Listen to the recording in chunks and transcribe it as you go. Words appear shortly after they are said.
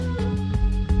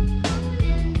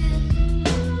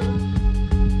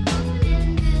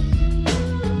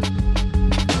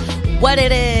what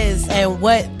it is and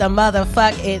what the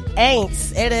motherfuck it ain't.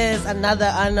 It is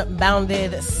another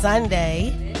Unbounded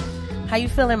Sunday. How you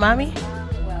feeling, mommy?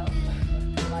 Well,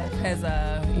 life has,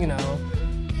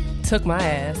 took my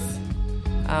ass.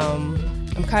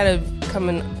 I'm kind of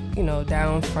coming,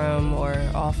 down from or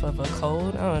off of a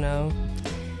cold. I don't know.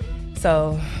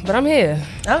 So, but I'm here.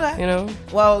 Okay.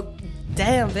 Well,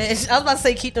 damn, bitch. I was about to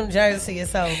say keep them germs to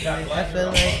yourself. But I feel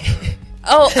like...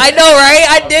 Oh, I know, right?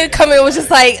 I did come in, was just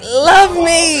like, love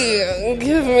me,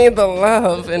 give me the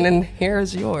love, and then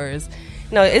here's yours.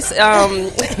 No, it's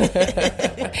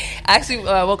I actually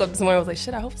woke up this morning. I was like,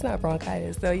 shit, I hope it's not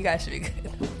bronchitis. No, you guys should be good.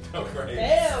 Oh, great.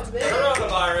 Damn, bitch.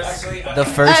 Coronavirus. The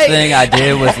first thing I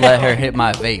did was let her hit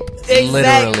my vape. Exactly.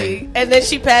 Literally. And then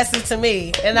she passed it to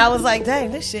me, and I was like,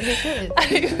 dang, this shit hit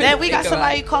good. Then we got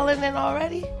somebody calling in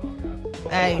already.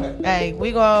 Hey,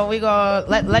 we gonna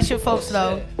let your folks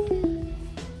know.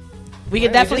 We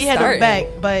can definitely head them back,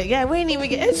 but yeah, we ain't even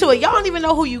get into it. Y'all don't even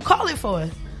know who you calling for.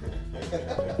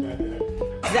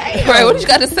 Damn. Right, what you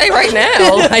got to say right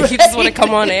now? Like, you just want to come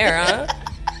on air, huh?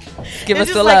 Give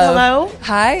us the love. Hello?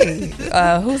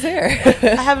 Hi, who's there?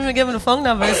 I haven't been given a phone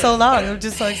number in so long. I'm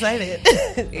just so excited.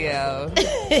 Yeah.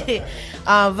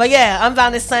 But yeah,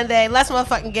 Unbounded Sunday. Let's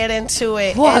motherfucking get into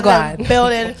it. Oh, in God. the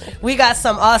building. We got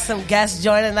some awesome guests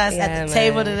joining us at the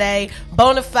table today.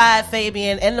 Bonafide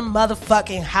Fabian in the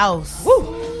motherfucking house.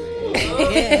 Woo.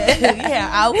 Yeah,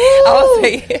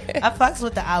 I fucks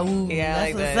with the ow.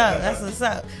 Yeah, That's what's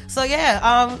up. So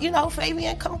yeah,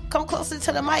 Fabian, come closer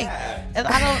to the mic. And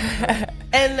I don't,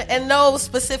 and no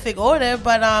specific order,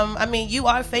 but I mean, you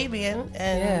are Fabian,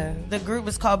 and the group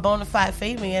is called Bonafide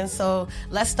Fabian. So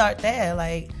let's start there.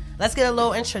 Like, let's get a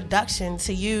little introduction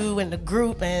to you and the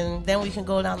group, and then we can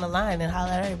go down the line and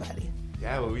holler at everybody.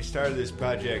 Yeah, well, we started this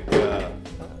project.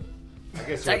 I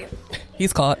guess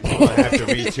he's caught. I have to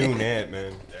retune that,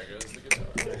 man. There goes the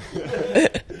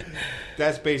guitar.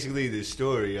 That's basically the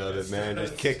story of it, man.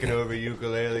 Just kicking over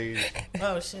ukuleles.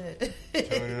 Oh shit!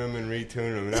 Tuning them and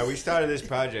retuning them. Now we started this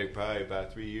project probably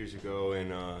about 3 years ago,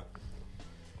 and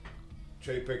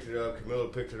Trey picked it up, Camilla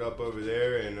picked it up over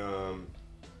there, and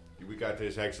we got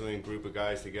this excellent group of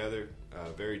guys together,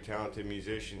 very talented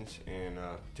musicians, and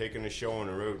taking the show on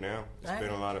the road now. It's been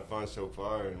a lot of fun so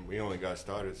far, and we only got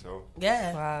started, so.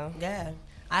 Yeah. Wow. Yeah.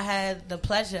 I had the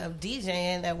pleasure of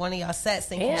DJing at one of y'all sets.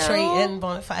 Thank you, Trey and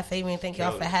Bonafide Fabian. Thank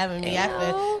y'all for having me.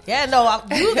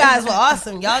 You guys were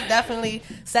awesome. Y'all definitely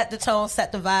set the tone,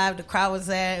 set the vibe. The crowd was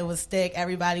there. It was thick.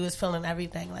 Everybody was feeling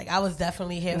everything. Like, I was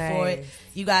definitely here for it.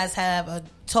 You guys have a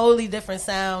totally different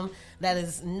sound that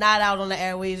is not out on the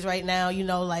airwaves right now.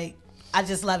 I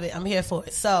just love it. I'm here for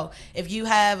it. So if you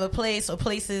have a place or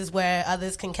places where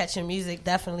others can catch your music,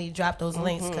 definitely drop those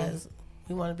links, because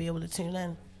we want to be able to tune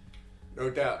in. No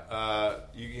doubt.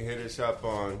 You can hit us up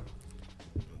on...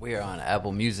 We are on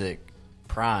Apple Music,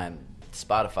 Prime,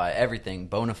 Spotify, everything.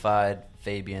 Bonafide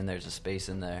Fabian, there's a space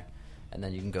in there. And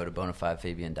then you can go to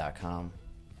bonafidefabian.com.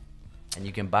 And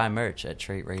you can buy merch at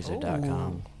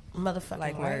traitrazor.com. Motherfucking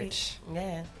like merch.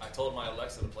 Yeah. I told my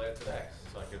Alexa to play it today,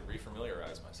 so I could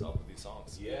refamiliarize myself with these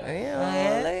songs. Yeah.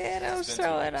 Look at him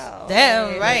show it off.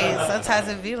 Damn right. Sometimes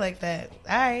it be like that.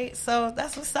 All right, so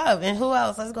that's what's up. And who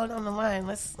else? Let's go down the line.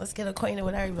 Let's get acquainted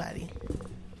with everybody.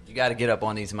 You got to get up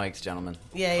on these mics, gentlemen.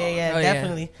 Yeah,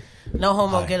 definitely. No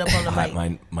homo. Hi. Get up on the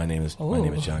mic. My name is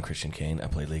John Christian Kane. I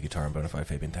play lead guitar on Bonafide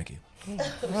Fabian. Thank you.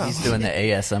 He's doing the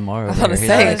ASMR. I was about to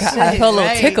say, I felt a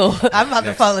little tickle. I'm about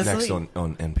to fall asleep. Next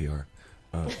on NPR.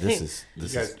 This is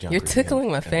John You're Christian tickling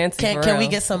Kane. my fancy. Can we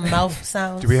get some mouth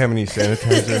sounds? Do we have any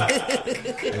sanitizer?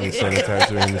 Any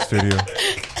sanitizer in the studio?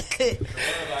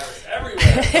 Coronavirus everywhere.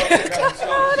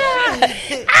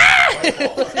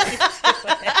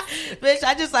 Bitch,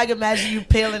 I just imagine you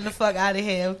peeling the fuck out of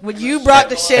here when you brought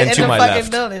the shit in the fucking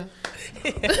building.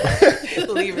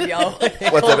 Leave it, y'all.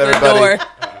 What's up, everybody?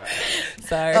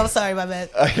 Sorry. Oh, sorry, my bad.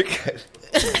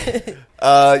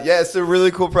 It's a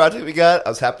really cool project we got. I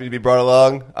was happy to be brought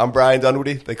along. I'm Brian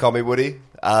Dunwoody. They call me Woody.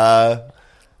 I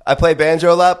play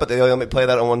banjo a lot, but they only let me play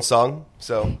that on one song,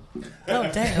 so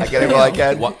Damn. I get it while I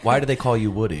can. Why do they call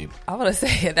you Woody? I want to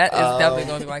say that is definitely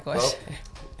going to be my question.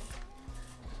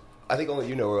 I think only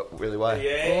you know really why.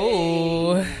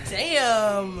 Ooh.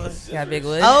 Damn. Got big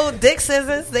wood. Oh, dick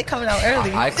scissors. They coming out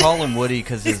early. I call him Woody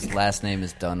because his last name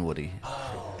is Dunwoody.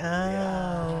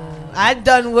 I've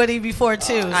done Woody before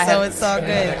too, so it's all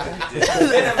good. It's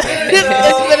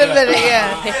been a minute,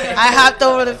 yeah. I hopped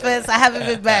over the fence. I haven't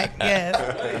been back,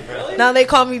 yeah. Now they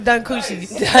call me Dun Coochie.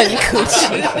 Dun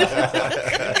Coochie.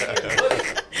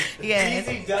 Yeah.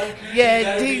 DZ done.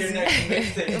 Yeah,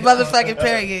 DZ. Motherfucking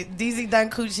period. DZ done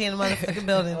coochie in the motherfucking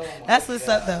building. That's what's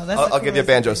up, though. That's I'll give you a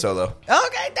banjo solo. Okay,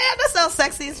 damn, that sounds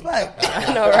sexy as fuck.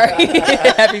 I know, right?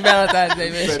 Happy Valentine's Day,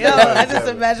 bitch. Yo, I just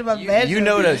imagine my banjo. You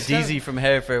know the DZ from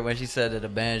Hereford when she said that a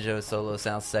banjo solo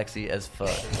sounds sexy as fuck.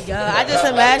 Yo, I just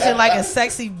imagine like a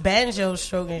sexy banjo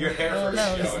stroking. Your hair I don't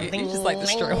know. You just like the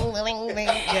stroke.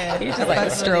 Yeah, You just like the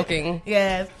stroking.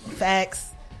 Yeah, facts.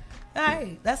 All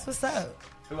right, that's what's up.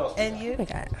 Who else? And you?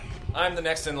 Okay. I'm the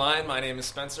next in line. My name is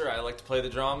Spencer. I like to play the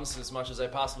drums as much as I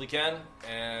possibly can,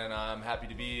 and I'm happy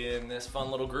to be in this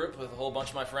fun little group with a whole bunch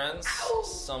of my friends,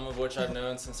 some of which I've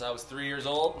known since I was 3 years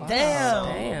old. Damn.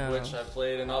 Some of which I've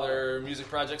played in other music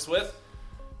projects with.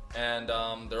 And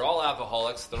they're all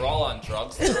alcoholics. They're all on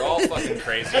drugs. They're all fucking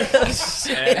crazy. And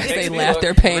it makes They me laugh look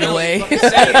their pain really away. fucking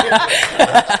sane.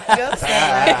 Go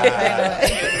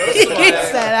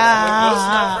said, Most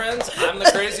of my friends, I'm the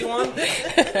crazy one.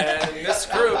 And in this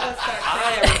group,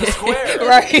 I am the square.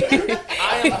 Right.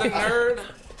 I am the nerd.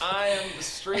 I am the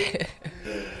street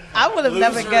I would have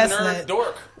never loser, guessed nerd, that.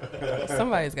 dork.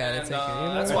 Somebody's got to And take it. You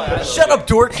know? that's why I Shut up,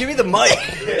 dork. Give me the mic.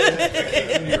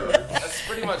 That's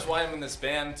pretty much why I'm in this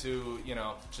band, to, you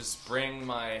know, just bring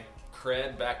my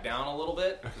cred back down a little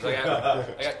bit. 'Cause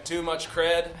I got too much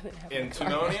cred in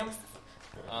Timonium.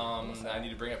 I need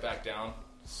to bring it back down.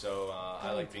 So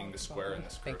I like being the square in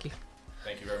this group. Thank you.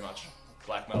 Thank you very much.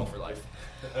 Black metal for life.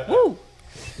 Woo.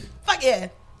 Fuck yeah.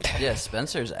 Yeah,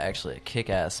 Spencer's actually a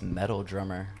kick-ass metal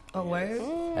drummer. A word?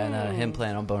 And him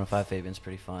playing on Bonafide Fabian's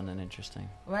pretty fun and interesting.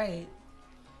 Right.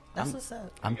 That's what's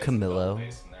up. I'm You guys Camillo,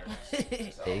 bass in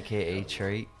there. a.k.a.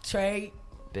 Trait. Trey.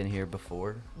 Been here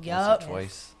before. Yup. Once or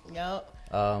twice. Yup.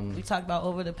 Um, We talked about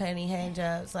over the panty hand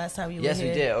jobs last time you yes, were we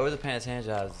here. did. Over the pants hand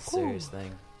job is a serious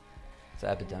thing. It's an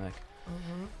epidemic.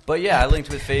 But yeah, I linked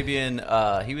with Fabian.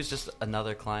 He was just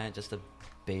another client, just a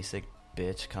basic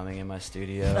bitch coming in my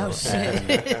studio Oh, shit.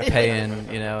 and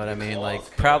paying, you know what I mean?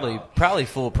 Like probably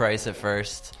full price at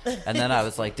first. And then I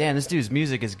was like, damn, this dude's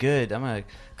music is good. I'm going to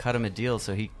cut him a deal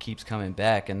so he keeps coming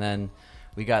back. And then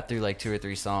we got through like 2 or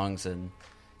 3 songs and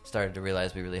started to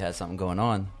realize we really had something going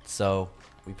on. So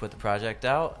we put the project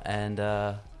out, and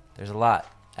there's a lot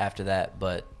after that,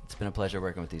 but it's been a pleasure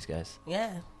working with these guys.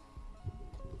 Yeah.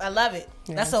 I love it.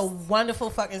 Yes. That's a wonderful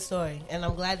fucking story. And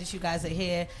I'm glad that you guys are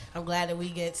here. I'm glad that we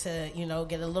get to, you know,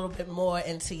 get a little bit more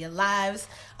into your lives.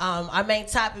 Our main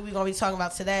topic we're going to be talking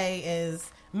about today is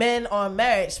men on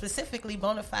marriage, specifically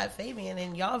Bonafide Fabian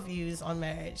and y'all views on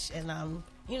marriage. And,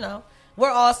 you know,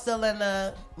 we're all still in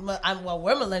the, we're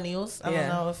millennials. I don't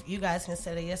know if you guys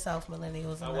consider yourself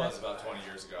millennials. I was about 20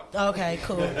 years ago. Okay,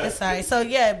 cool. It's all right. So,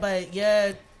 yeah, but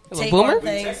you're... A boomer? on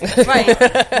things. Right.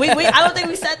 We I don't think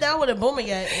we sat down with a boomer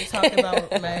yet and talked about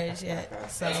marriage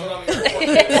yet. So That's what I'm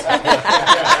here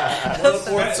for. Look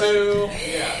forward to.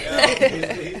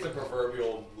 He's the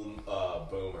proverbial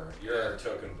boomer. You're a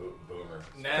token boomer.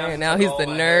 Now he's the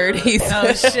nerd. He's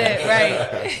oh shit,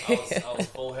 right. I was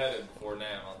full-headed before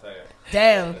NAM, I'll tell you.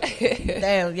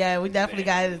 Damn, yeah, we definitely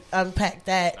got to unpack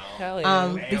that. Hell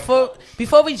yeah.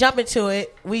 Before we jump into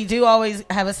it, we do always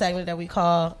have a segment that we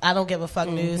call I Don't Give a Fuck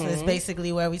News. And it's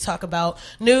basically where we talk about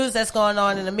news that's going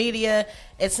on in the media.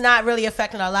 It's not really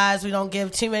affecting our lives. We don't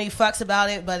give too many fucks about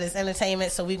it, but it's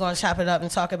entertainment, so we're going to chop it up and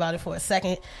talk about it for a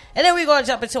second. And then we're going to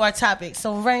jump into our topic.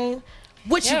 So, Rain,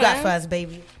 what you got for us,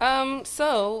 baby? How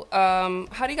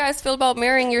do you guys feel about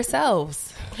marrying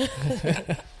yourselves?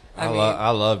 I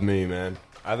love me, man.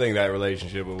 I think that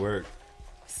relationship would work.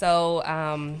 So,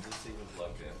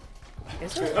 No,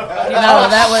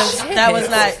 that was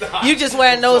not. You just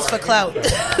wearing those for clout. I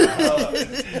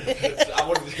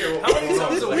wanted to hear How many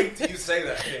times a week do you say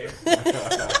that, Dave?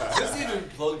 Is this even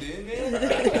plugged in,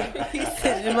 man? He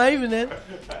said, am I even in?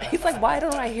 he's like, why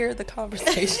don't I hear the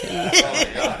conversation? I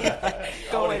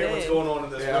want to hear what's going on in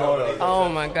this room. Oh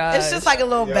my god! It's just like a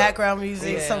little background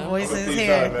music, Yeah. some voices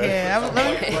here.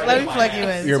 Let me plug you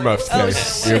in. Earmuffs, Oh,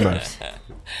 guys. Earmuffs.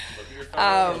 Look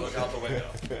out the window.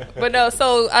 But no,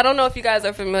 so I don't know if you guys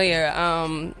are familiar.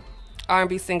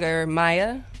 R&B singer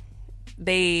Maya,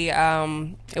 it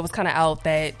was kind of out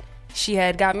that she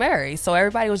had got married. So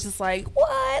everybody was just like,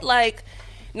 what? Like,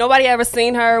 nobody ever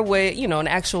seen her with, you know, an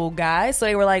actual guy. So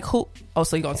they were like, who? Oh,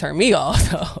 so you gonna turn me off?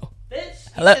 So. Bitch,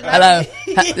 Hello.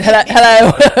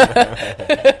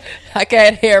 I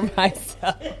can't hear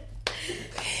myself.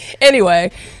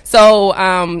 Anyway, so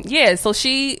so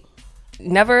she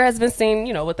never has been seen,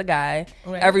 you know, with a guy.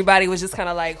 Right. Everybody was just kind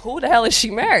of like, who the hell is she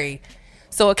married?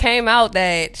 So it came out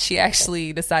that she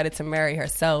actually decided to marry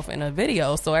herself in a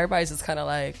video. So everybody's just kind of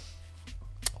like,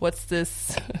 What's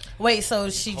this? Wait, so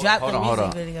she dropped the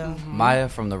music video. Mm-hmm. Maya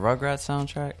from the Rugrats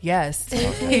soundtrack? Yes.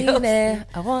 Take me there.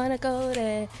 I want to go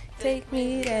there. Take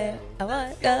me there. I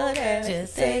want to go there.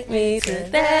 Just take me to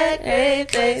that great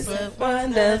place with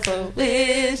wonderful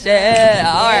wish.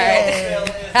 Yeah. All right.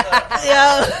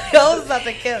 Yo, I was about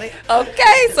to kill it.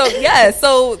 Okay, so yeah,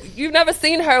 so you've never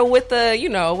seen her with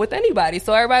with anybody.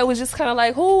 So everybody was just kind of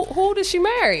like, who did she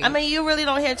marry? I mean, you really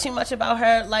don't hear too much about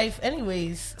her life,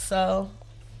 anyways. So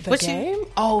the game?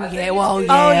 Oh yeah, yeah. Oh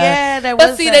yeah, that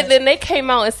was. But see, then they came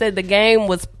out and said the game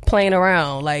was playing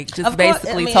around, like just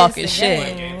basically talking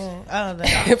shit. I don't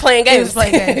know. Playing games.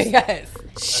 Yes.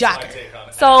 Shocker.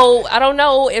 So I don't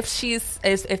know if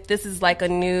if this is like a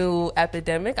new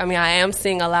epidemic. I mean, I am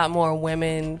seeing a lot more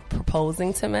women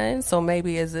proposing to men. So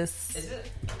maybe is it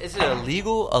a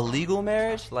legal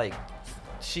marriage? Like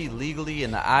she legally,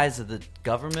 in the eyes of the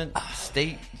government,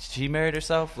 state, she married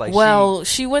herself? Like, well,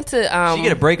 she went to she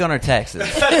get a break on her taxes.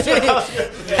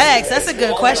 Tax, that's a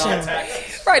good question.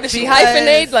 Right, does she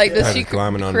hyphenate? Like, does she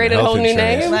create a whole new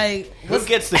name? Like, who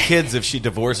gets the kids if she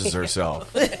divorces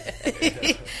herself?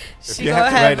 She gonna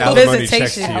have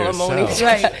visitation.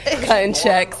 Right, cutting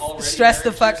checks. Stress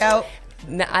the fuck out.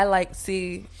 Now, I like,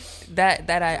 see, that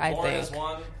I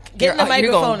think. Get the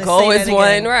microphone gonna and go say as that one,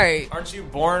 again. right? Aren't you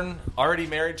born already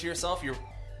married to yourself? You're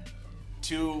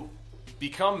to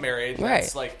become married. Right.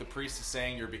 That's like the priest is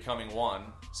saying you're becoming one.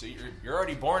 So you're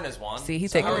already born as one. See,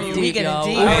 he's so taking you deep, y'all.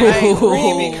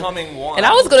 becoming one. And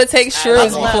I was gonna take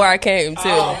shrooms well. before I came too.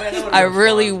 I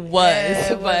really was,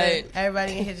 Yeah, but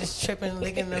everybody in here just tripping,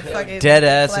 licking the fucking Dead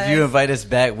ass. flag. If you invite us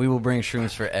back, we will bring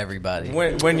shrooms for everybody.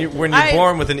 When you're Alright,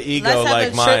 born with an ego let's have like a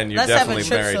trip- mine, you're let's have a definitely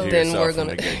trip married so- to Then yourself we're from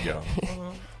gonna- the get-go.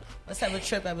 Let's have a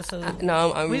trip episode.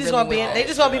 no, I'm We just really gonna be. They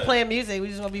just gonna be playing music. We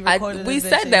just gonna be recording. we this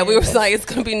said bitch that we and- was like, it's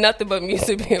gonna be nothing but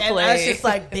music being and played. I was just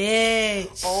like,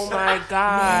 bitch. oh my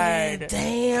Man, god,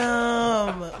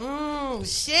 damn.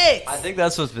 Shit. I think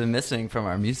that's what's been missing from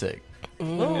our music. they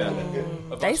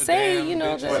say the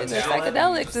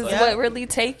psychedelics is what really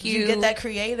take you. You get that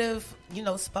creative,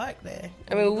 spark there.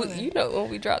 I mean, when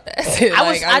we dropped that,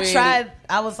 I tried.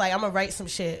 I was like, I'm gonna write some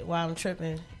shit while I'm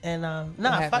tripping, and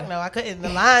fuck no, I couldn't. The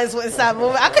lines wouldn't stop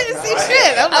moving. I couldn't see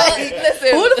shit. I'm like, listen.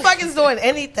 who the fuck is doing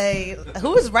anything?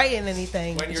 Who is writing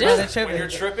anything? When you're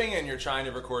tripping and you're trying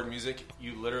to record music,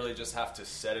 you literally just have to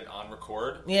set it on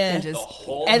record. Yeah, and the just,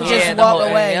 whole and time. just walk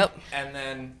away. Yep. And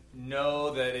then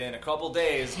know that in a couple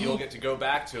days you'll get to go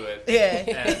back to it. Yeah.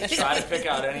 And try to pick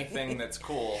out anything that's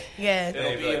cool. Yeah,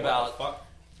 It'll be about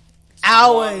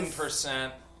hours.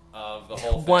 1% of the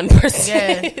whole thing.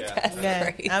 1%.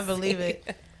 Yeah, crazy. I believe it.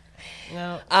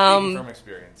 No. Speaking from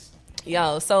experience.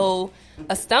 Yo, so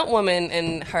a stunt woman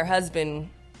and her husband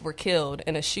were killed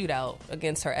in a shootout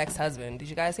against her ex-husband. Did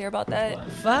you guys hear about that?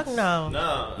 Fuck no.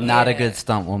 Not a good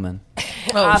stunt woman.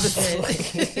 Obviously.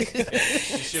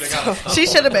 She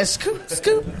should have been scoop,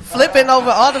 flipping over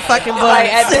all the fucking bullets. Like,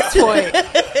 at this point,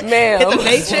 ma'am. The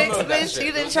Matrix, bitch.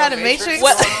 She didn't try the Matrix.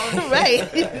 Right.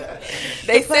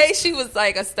 They say she was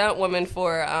like a stunt woman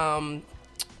for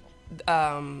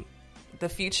the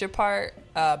Future part.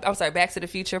 I'm sorry, Back to the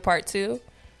Future Part 2.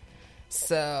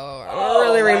 So I don't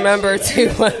really remember too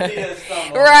much.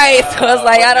 Right. So I was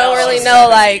like, I don't really know,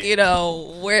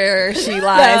 where she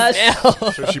lies now.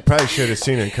 So she probably should have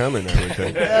seen it coming. I would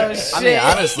think. Oh, shit. I mean,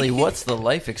 honestly, what's the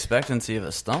life expectancy of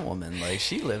a stunt woman? Like,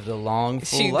 she lived a long,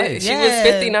 full She life. did. She Yeah. was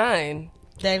 59.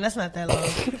 Dang, that's not that long.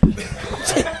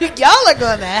 Y'all are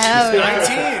gonna have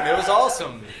 19. It was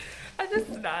awesome. I just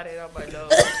nodded on my nose.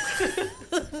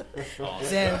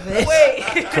 Damn,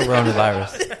 bitch.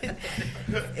 Coronavirus.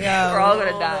 We're all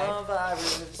gonna die.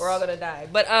 We're all gonna die.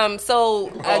 But so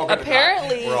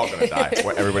apparently, We're all gonna die.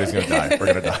 Everybody's gonna die. We're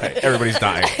gonna die. Everybody's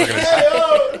dying. We're gonna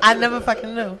die. I never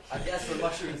fucking knew.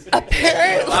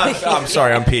 apparently, I'm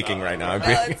sorry. I'm peeking right now. I'm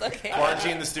peeking. it's okay.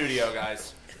 Quarantine the studio,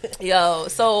 guys. Yo,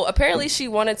 so apparently she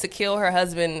wanted to kill her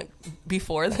husband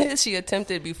before this. She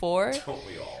attempted before. Don't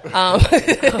we all? Oh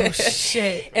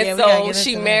shit! And Yeah, we gotta so get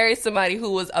she into married somebody who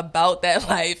was about that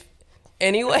life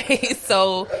anyway.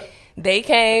 So they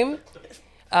came.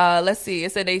 Let's see.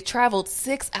 It said they traveled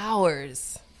 6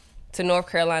 hours to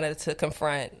North Carolina to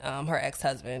confront her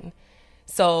ex-husband.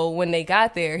 So when they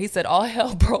got there, he said all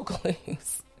hell broke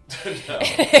loose.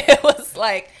 It was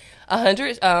like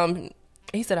 100.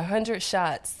 He said 100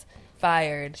 shots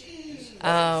fired.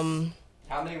 How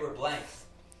many were blanks?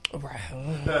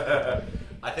 Right.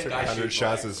 I think Took I 100 shoot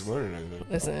shots blanks. this morning. I think.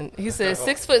 Listen, he said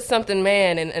 6-foot-something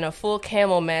man in a full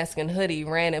camel mask and hoodie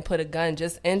ran and put a gun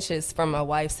just inches from my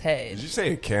wife's head. Did you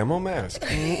say a camel mask?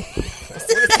 Like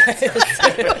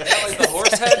the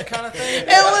horse head kind of thing. It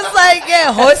was like,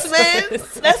 yeah, horseman.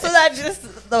 That's what I just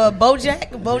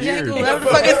Bojack, Weird. whatever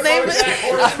the fuck his name is.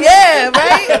 Yeah,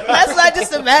 right. That's what I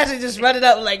just imagine, just running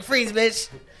up like freeze, bitch.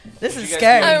 This is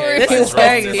scary. This is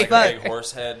scary as like fuck. a big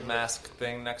horse head mask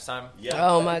thing next time.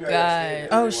 Oh my god.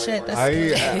 Oh shit. That's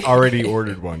I already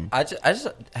ordered one. I just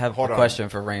have Hold a on. question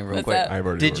for Rain real What's quick. that? I've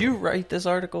already Did ordered you one. write this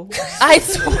article? I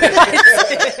swear.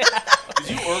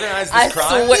 Did you organize this I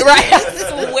crime? swear. Right,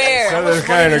 I swear. So this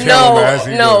guy in a camel mask,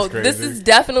 he No, goes crazy. this is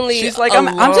definitely. She's like, I'm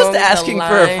just along asking the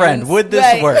for a friend. lines Would this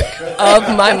Right. work?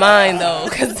 of my mind though,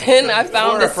 because then I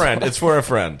found For a this. friend. It's for a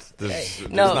friend. This is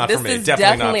No, not this for me. is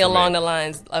Definitely definitely not for along me. the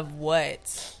lines of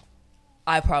what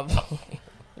I probably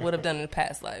would have done in the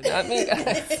past life. Not me,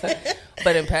 guys,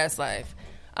 but in past life.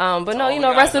 But no, all you the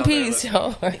know, guys rest in out there peace, listening.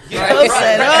 yo. Right.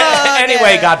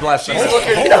 Anyway, God bless you. She's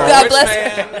looking for a God rich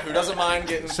bless man who doesn't mind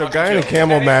getting. So fucking guy in a killed.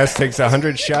 camel mask takes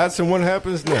 100 shots, and what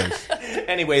happens next?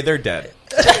 Anyway, they're dead.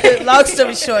 long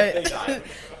story short.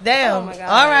 Damn. Oh my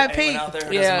God. R.I.P. Anyone out there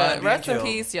who doesn't Yeah, mind being rest in killed,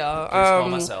 peace, please call y'all.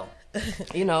 my cell.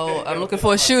 You know, I'm looking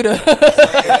for a shooter.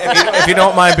 If you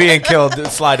don't mind being killed,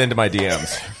 slide into my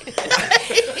DMs.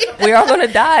 We're all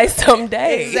gonna die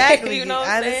someday. Exactly. You know what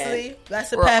I'm saying? Honestly, that's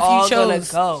the We're path all you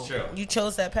chose. gonna go. You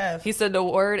chose that path. He said the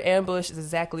word ambush is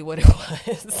exactly what it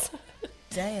was.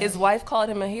 Damn. His wife called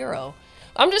him a hero.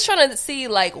 I'm just trying to see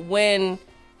like when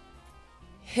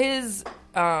his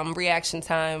reaction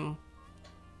time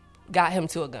got him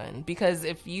to a gun, because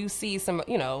if you see some,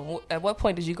 you know, at what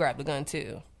point did you grab the gun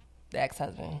too? The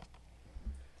ex-husband.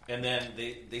 And then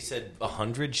they said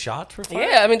 100 shots for fun?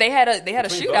 Yeah, I mean they had a Between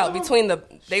shootout both of between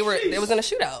there was in a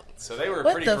shootout. So they were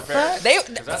What pretty the prepared. fuck?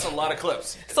 'Cause that's a lot of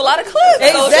clips. It's a lot of clips. So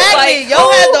it's just Exactly. like,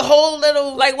 Y'all had the whole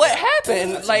little like what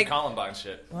happened? That's Like some Columbine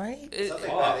shit. right.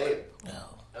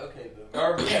 Okay, boom.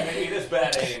 Or maybe it is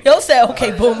bad aim. Yo said,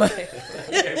 "Okay, boomer."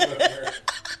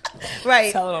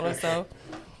 Right. telling on himself.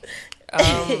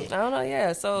 I don't know.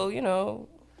 Yeah. So you know,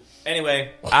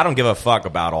 Anyway, I don't give a fuck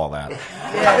about all that.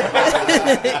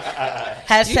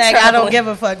 Hashtag I don't traveling. give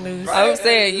a fuck news. I'm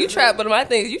saying you travel, but my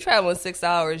thing is you traveling 6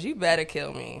 hours. You better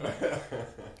kill me.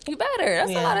 You better.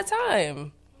 That's Yeah. a lot of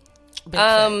time.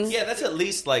 Yeah, that's at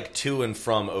least like to and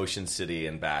from Ocean City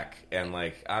and back. And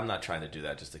like, I'm not trying to do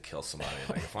that just to kill somebody.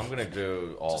 Like, if I'm gonna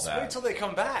do all Just that, wait till they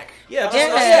come back. yeah, just,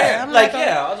 Yeah, I'm like not gonna-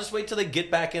 yeah, I'll just wait till they get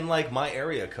back in like my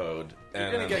area code.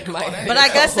 And You're gonna get My- caught. But I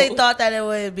guess they thought that it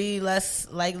would be less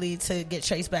likely to get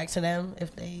traced back to them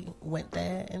if they went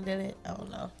there and did it. I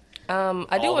don't know.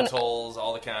 I do all the want. tolls,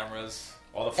 all the cammers.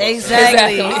 all the folks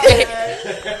Exactly.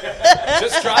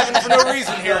 Just driving for no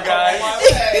reason here, guys.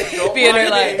 Don't Being there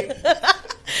mind me. like,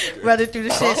 Running through the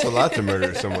Costs a shit. lot to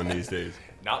murder someone these days.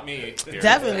 Not me. Here.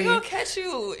 Definitely. they gonna catch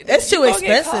you. It's too You gonna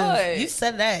get expensive. caught. You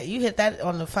said that. You hit that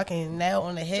on the fucking nail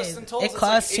on the head. Just in tolls, It it's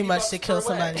costs like too $80 much to kill per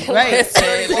way. somebody. Right. Listen,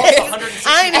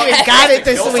 I ain't even got it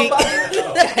this week.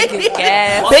 get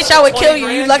gas. Bitch, I would kill you.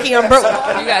 You lucky I'm broke.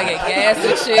 You gotta get gas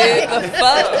and shit. The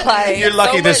fuck, like You're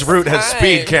lucky so this much route has time.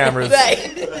 speed cameras. Right.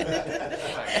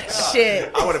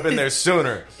 Shit. I would have been there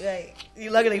sooner. Right. You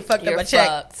lucky they fucked You're up my check.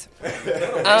 fucked.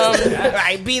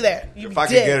 Right. Be there. You If be I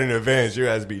could dead. get in advance, your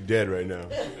ass be dead right now.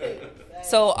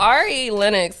 So Ari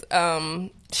Lennox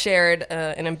shared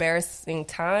an embarrassing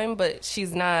time, but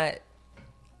she's not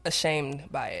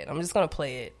ashamed by it. I'm just gonna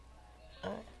play it.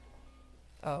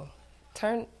 Oh,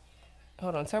 turn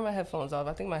my headphones off.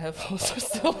 I think my headphones are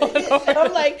still on.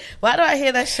 I'm like, why do I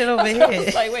hear that shit over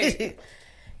here? Like, wait.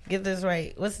 Get this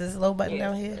right. What's this low button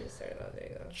down here?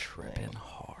 Tripping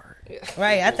hard.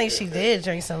 Right. I think she did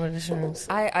drink some of the shrooms.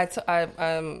 I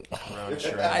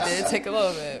did take a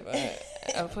little bit,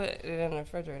 but I put it in the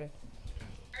refrigerator.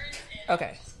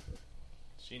 Okay.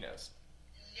 She knows.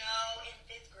 No, in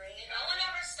 5th grade. No one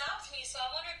ever stopped me, so I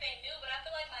wonder if they knew, but I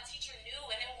feel like my teacher knew.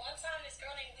 And then one time, this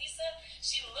girl named Lisa,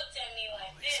 she looked at me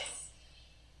like this.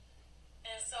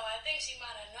 And so I think she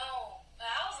might have known.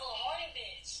 But I was a little horny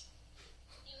bitch.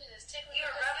 You were just tickling. You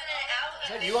were rubbing it out. Is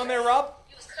that you on there, Rob?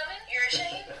 You was coming? You're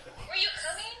ashamed? Were you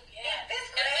coming? Yeah. In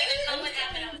 5th grade. What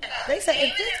happened? They said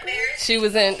in 5th grade. She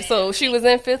was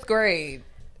in 5th grade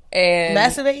and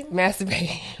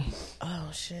masturbating. Oh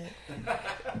shit.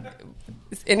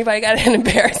 Anybody got an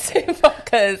embarrassing?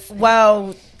 Because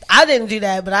Well, I didn't do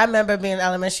that, but I remember being in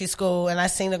elementary school and I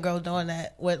seen a girl doing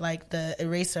that with like the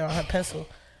eraser on her pencil.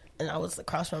 And I was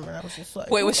across from her, and I was just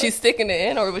like... Wait, was she sticking it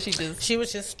in, or was she just... She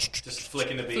was just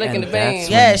flicking the bean. Flicking the bean.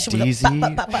 Yeah, she was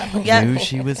like... Knew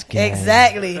she was gay.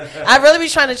 Exactly. I really be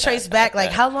trying to trace back, like,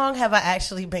 how long have I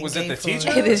actually been Was gay it the for? teacher?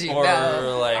 No.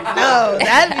 Or, like... No,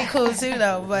 that'd be cool, too,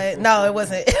 though. But, no, it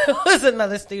wasn't. It was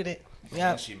another student.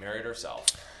 And she married herself.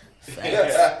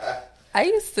 I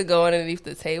used to go underneath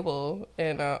the table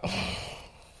and...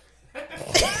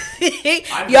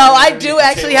 Yo, I do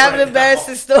actually have an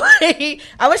embarrassing story.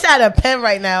 I wish I had a pen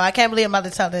right now. I can't believe I'm about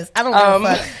to tell this. I don't give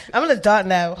a fuck. I'm an adult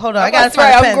now. Hold on, I gotta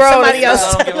find a pen. Somebody else.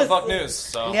 I don't give a fuck news.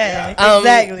 So. Yeah,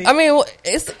 exactly. I mean,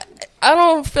 I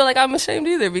don't feel like I'm ashamed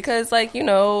either because, like, you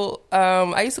know,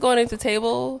 I used to go underneath the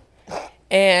table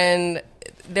and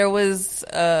there was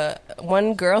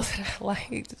one girl that I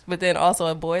liked, but then also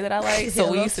a boy that I liked. So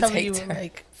we used to take turns.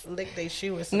 Like, lick their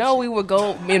shoe or something. No, we would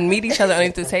go and meet each other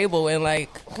underneath the table and like.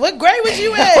 What grade was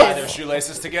you in? Tie their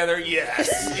shoelaces together.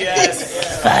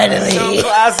 Yes. Finally. So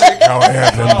classic.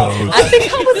 I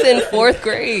think I was in 4th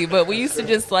grade, but we used to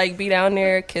just like be down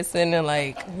there kissing and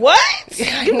like. What?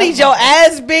 You need your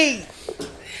ass beat.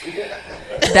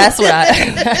 That's what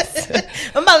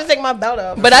I'm about to take my belt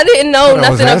off. But I didn't know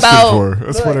nothing about.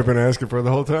 That's what I've been asking for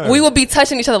the whole time. We would be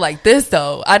touching each other like this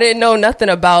though. I didn't know nothing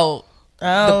about.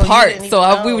 The part,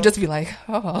 so we would just be like,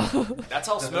 oh. That's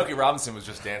how Smokey Robinson was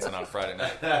just dancing on Friday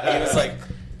night. He was like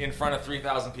in front of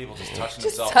 3,000 people, just touching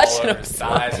himself all over his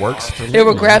thighs. Works for me. They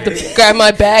would grab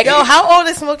my bag. Yo, how old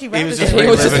is Smokey Robinson? He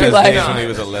was just be like, when he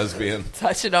was a lesbian,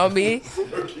 touching on me.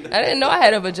 I didn't know I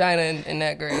had a vagina in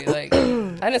that grade. Like,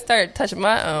 I didn't start touching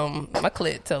my my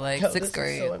clit till like 6th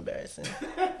grade. Is so embarrassing.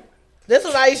 This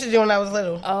is what I used to do when I was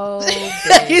little. Oh,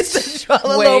 I used to draw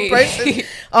a little person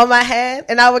on my hand,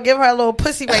 and I would give her a little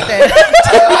pussy right there.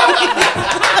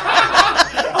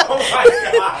 Oh my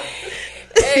god!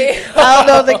 Hey. I don't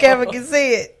know if the camera can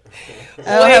see it.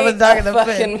 I don't have a dog in the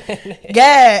pen.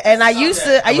 Yeah, and I used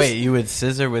to. Wait, you would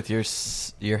scissor with your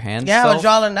hand? Yeah, I would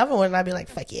draw another one, and I'd be like,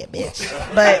 "Fuck yeah, bitch!"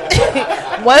 But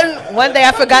one day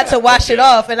I forgot to wash it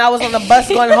off, and I was on the bus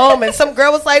going home, and some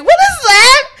girl was like, "What is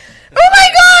that? Oh my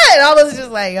god!" And I was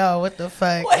just like, "Oh, what the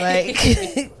fuck?" Like,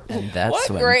 and that's what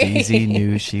when grade? DZ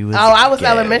knew she was. I was gay.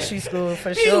 elementary school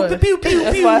for sure. That's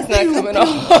why it's not coming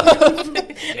off.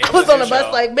 I was on the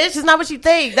bus like, "Bitch, it's not what you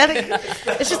think.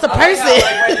 It's just a person."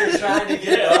 Like when you're trying to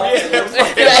get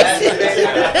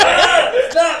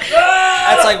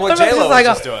That's like what J-Lo was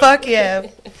just doing. Fuck yeah.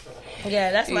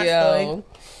 Yeah, that's my story.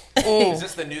 Is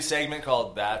this the new segment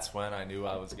called "That's When I Knew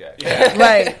I Was Gay"? Yeah.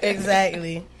 Right,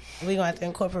 exactly. We're gonna have to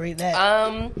incorporate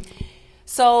that.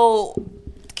 So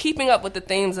keeping up with the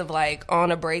themes of like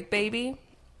on a break baby,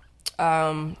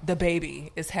 the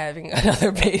baby is having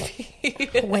another baby.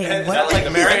 Wait, Is what? that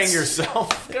like marrying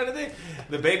yourself kind of thing?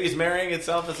 The baby's marrying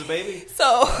itself as a baby?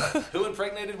 So Who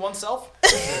impregnated oneself?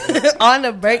 On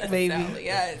the break, baby.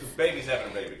 yes. The baby's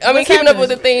having a baby. I mean, What's keeping up with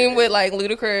the happening? theme with like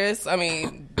Ludacris. I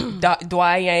mean,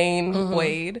 Dwayne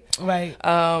Wade. Right.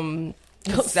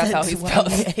 That's how he spelled.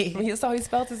 Dwayne. That's how he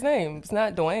spelled his name. It's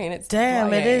not Dwayne. It's Damn,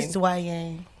 Dwayne. it is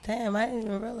Dwayne. Damn, I didn't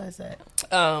even realize that.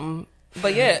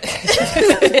 But yeah,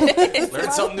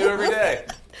 Learn something new every day.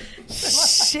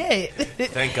 Shit.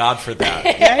 Thank God for that.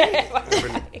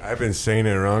 I've been saying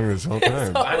it wrong this whole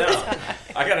time. I know.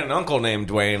 I got an uncle named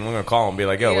Dwayne. I'm gonna call him and be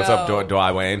like, "Yo, what's up,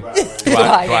 Dwayne? Dwayne.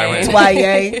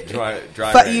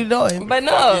 Dwayne. Fuck you doing? but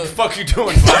no. Fuck you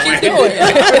doing, What you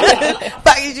Dwayne? doing?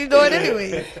 Fuck is you doing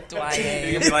anyway?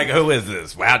 Dwayne. You'd be like, "Who is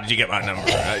this? How did you get my number?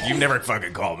 You never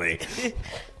fucking called me."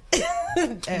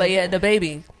 But yeah, the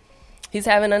baby. He's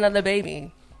having another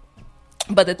baby.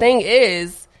 But the thing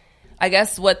is, I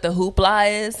guess what the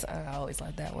hoopla is, I always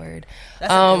like that word.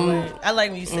 That's a good word. I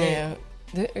like when you say it.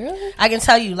 Really? I can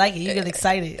tell you like it. You get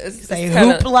excited. You say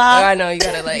kinda, hoopla. I know, you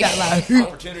gotta like. You got a lot of hoop.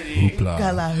 Opportunity. Got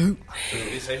a lot of hoop.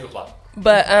 They say hoopla.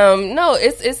 But no,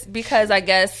 it's because I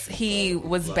guess he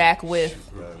was back with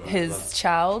his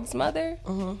child's mother.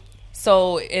 Mm-hmm.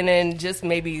 So, and then just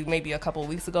maybe a couple of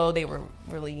weeks ago, they were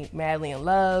really madly in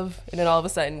love, and then all of a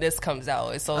sudden this comes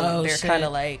out. So they're kind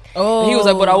of like, and he was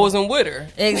like, "But I wasn't with her."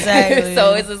 Exactly.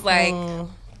 So it's just like,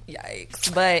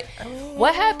 yikes. But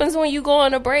what happens when you go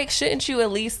on a break? Shouldn't you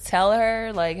at least tell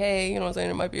her, like, "Hey, you know what I'm saying?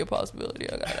 There might be a possibility.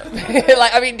 I got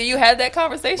like, I mean, do you have that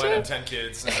conversation?" Might have 10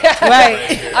 kids.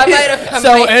 Right. I might have.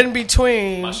 So in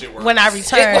between, My shit works. when I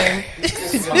return, my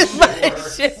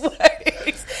shit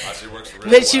works. My shit works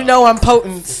Bitch, you know I'm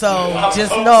potent, so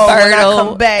just know when I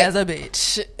come back as a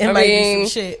bitch. It might be some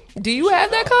shit. Do you have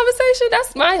that conversation?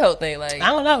 That's my whole thing. Like, I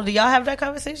don't know. Do y'all have that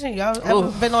conversation? Y'all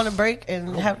ever been on a break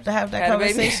and have to have that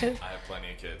conversation? I have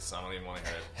plenty of kids, so I don't even want to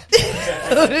hear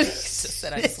it.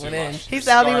 Said I just went in. He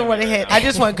said I don't even want to hit. I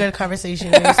just want good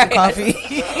conversation and some coffee.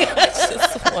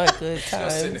 Just want good time.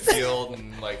 Just sit in the field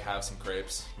and like have some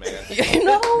crepes, man. You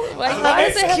know, like why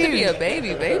does it have to be a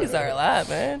baby? Babies are alive,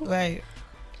 man. Right.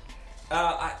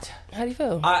 How do you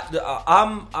feel?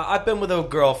 I've been with a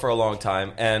girl for a long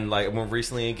time, and like we're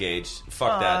recently engaged.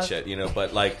 Fuck that shit, you know.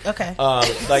 But like, okay.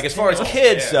 Like as far as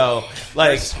kids, though,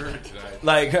 like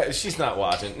she's not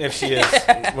watching. If she is,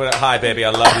 well, hi baby,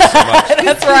 I love you so much.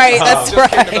 That's right.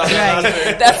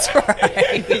 That's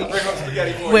right.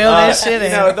 Will this shit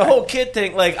in. You know, the whole kid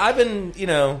thing. Like I've been, you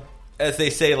know, as they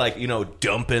say, like, you know,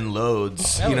 dumping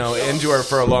loads, you know, into her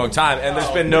for a long time, and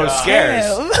there's been no scares.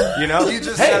 You know, you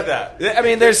just said that. I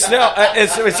mean, there's no,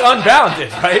 it's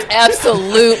unbounded, right?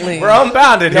 Absolutely, we're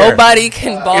unbounded. Nobody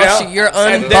can boss you. You're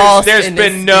unbossed. There's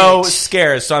been no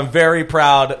scares, so I'm very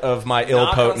proud of my ill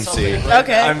potency.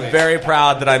 Okay, I'm very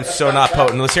proud that I'm so not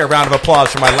potent. Let's hear a round of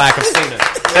applause for my lack of semen.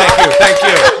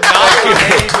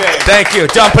 Thank you.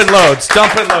 Dumping loads.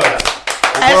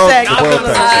 Hashtag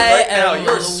I am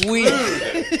weak.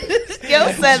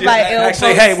 Yo said my ill.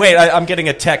 Actually, hey, wait! I'm getting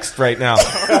a text right now.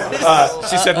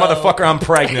 She said, "Motherfucker, I'm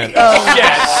pregnant."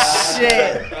 Oh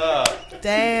shit!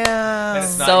 Damn.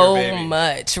 So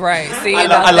much, right? See, I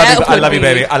love you,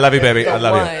 baby. I love you.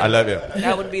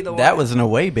 That would be the one. That was an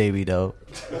away baby, though.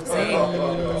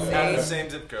 Same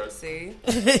zip code. See,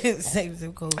 same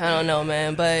zip code. I don't know,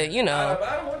 man, but you know,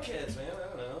 I don't want kids, man.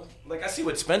 Like I see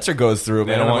what Spencer goes through,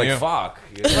 man. I'm like, fuck.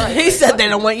 He said they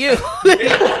don't want you.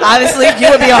 Honestly, you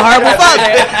would be a horrible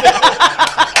father.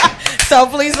 So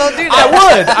please don't do that. I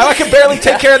would. I can barely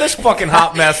take care of this fucking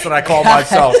hot mess that I call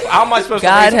myself. How am I supposed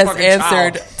God to raise a has fucking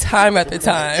answered child? time after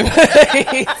time.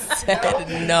 He said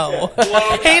no.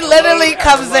 He literally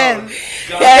comes in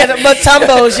and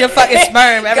Matumbo's your fucking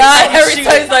sperm. Every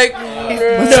time he's like,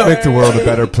 let's make the world a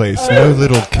better place. No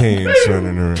little Canes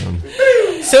running around.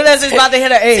 Soon as it's about to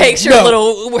hit an age, takes your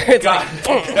little words.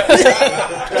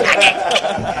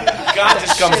 God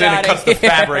just comes in and cuts the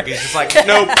fabric. He's just like,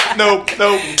 nope.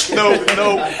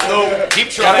 Keep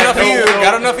trying.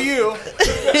 Got enough of you.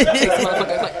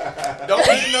 Don't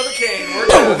need another cane. We're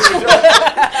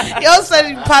done. Yo said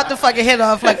he popped the fucking head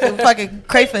off like the fucking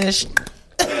crayfish.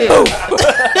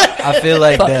 I feel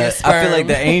like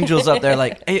the angels up there,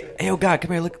 like, hey, oh God,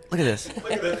 come here, look at this.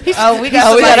 Oh, we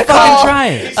got to call.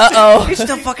 Trying. He's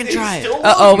still fucking trying.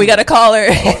 We got to call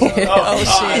her. Shit.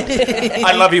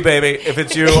 I love you, baby. If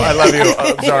it's you, I love you.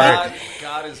 I'm sorry.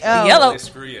 God is Yellow.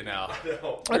 Screw you now.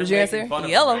 What did you answer?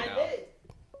 Yellow.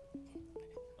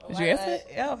 Did you answer?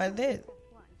 Yo, I did.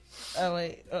 Oh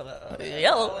wait,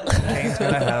 Yellow. Kane's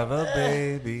gonna have a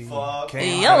baby.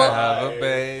 Kane's Yellow. gonna have a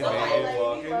baby.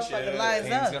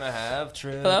 Kane's gonna have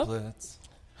triplets.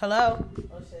 Hello?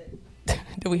 Oh shit.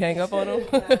 Did we hang up on him?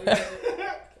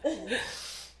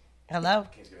 Hello?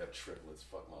 Kane's gonna have triplets.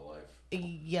 Fuck my life.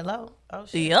 Yellow? Oh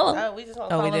shit. Yellow? Oh, we just want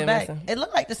to call him back. It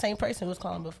looked like the same person who was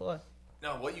calling before.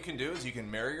 No, what you can do is you can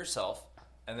marry yourself,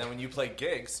 and then when you play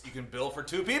gigs, you can bill for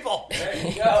 2 people. There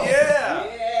you go. Yeah.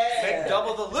 Make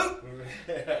double the loot.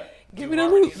 Give me the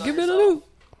loot.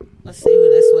 Let's see who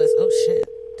this was. Oh shit.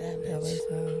 Damn, that was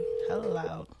hella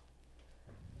loud.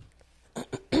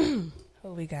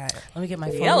 What we got? Let me get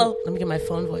my phone. Yellow. Let me get my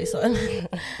phone voice on.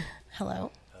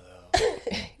 Hello.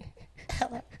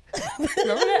 Hello.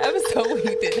 Remember that episode we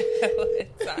did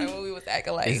that time when we was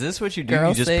acting like? Is this what you do? Girl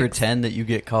You just 6? pretend that you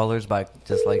get callers by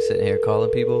just like sitting here calling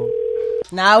people?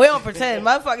 Nah, we don't pretend.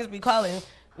 Motherfuckers be calling.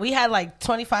 We had like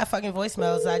 25 fucking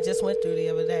voicemails I just went through the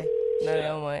other day. No, they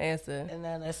don't want to answer. And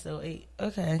now that's still 8.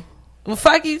 Okay. Well,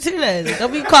 fuck you too then.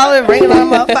 Don't be calling, ringing on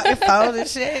my fucking phone and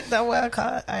shit. Don't want to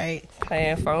call. All right.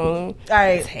 Playing phone. All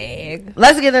right. Tag.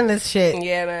 Let's get in this shit.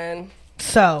 Yeah, man.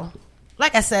 So,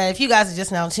 like I said, if you guys are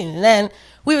just now tuning in,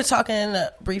 we were talking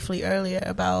briefly earlier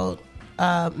about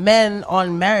men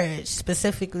on marriage,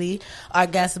 specifically our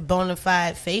guest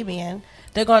Bonafide Fabian.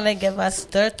 They're going to give us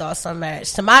their thoughts on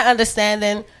marriage. To my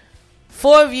understanding,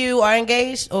 4 of you are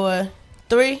engaged, or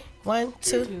 3? 1,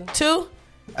 2, 2?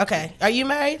 Okay. Are you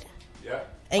married? Yeah.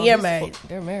 And you're married.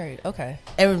 They're married. Okay.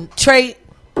 And Trey,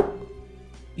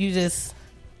 you just...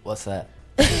 What's that?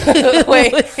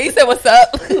 Wait, he said, what's up?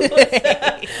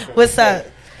 What's up?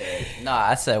 No,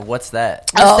 I said, what's that?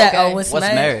 What's What's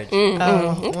marriage? Okay.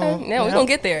 Now we're gonna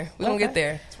get there. We're gonna get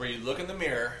there. It's where you look in the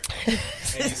mirror and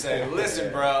you say,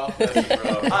 "Listen, bro,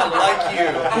 I like you.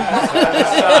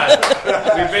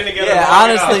 We've been together." Yeah, long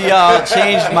honestly, enough. y'all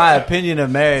changed my opinion of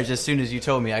marriage as soon as you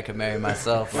told me I could marry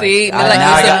myself. See, now like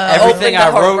I you got said, everything I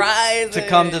open the wrote horizon. to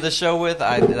come to the show with.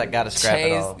 I got to scrap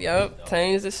it all.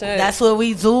 Change the shit. That's what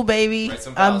we do, baby. Write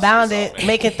some vows Unbounded, to yourself, man.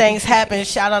 making things happen.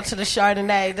 Shout out to the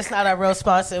Chardonnay. That's not our real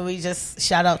sponsor. We just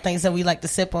shout out things that we like to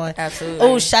sip on. Absolutely.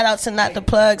 Oh, shout out to Not the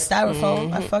Plug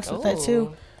Styrofoam. I fucks with that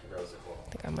too. I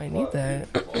think I might need that.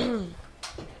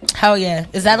 Hell yeah.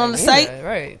 Is that on the site?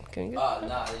 Right. Can you get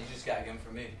Nah, you just got to get them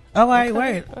for me. Oh, all right,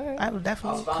 word. All right. I would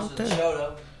definitely come through.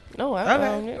 though. No, I Okay.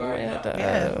 don't.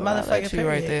 Yeah, motherfucker. you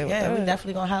right there. Yeah, we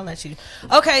definitely gonna holler at you.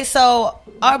 Okay, so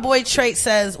our boy Trait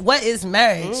says, "What is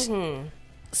marriage?"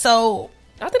 So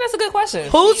I think that's a good question.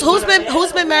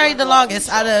 who's been married the longest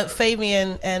out of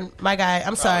Fabian and my guy?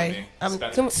 I'm sorry, me. I'm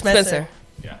Spencer. Spencer.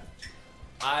 Yeah,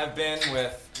 I've been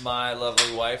with my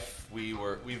lovely wife. We've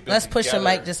been. Let's push the together-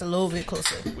 mic just a little bit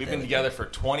closer. We've been together for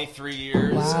 23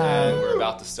 years, and we're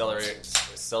about to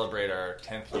celebrate our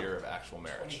 10th year of actual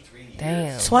marriage.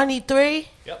 Damn. 23.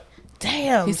 Yep.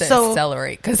 Damn. He said so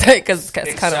accelerate because it's kind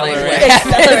of like Accelerate. what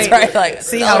happens, Accelerate. right? Like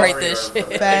See how accelerate this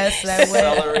shit. fast that went.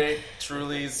 Celebrate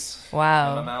Truly's in my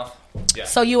Wow. mouth. Yeah.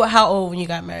 So you were how old when you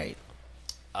got married?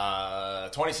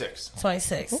 26.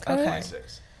 26. Okay. Okay.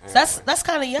 26. So that's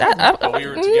kind of young. But we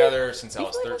were together since I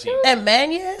was 13. And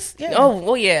man years? Yeah. Oh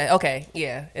well, yeah. Okay,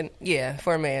 yeah, and yeah,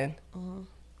 for a man,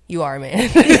 you are a man.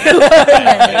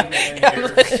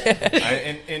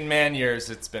 In man years,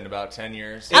 it's been about 10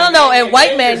 years. I don't know. And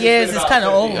white man years is kind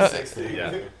of old.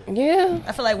 Yeah. Yeah,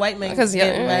 I feel like white men because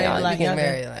getting married a y'all lot be getting younger.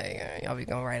 married like y'all be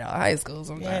going right out of high school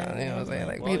sometimes. Yeah. You know what I'm saying?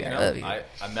 Like, Well, baby, you I know, love you. I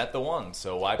met the one,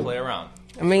 so why play around?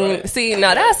 I mean, Right. see,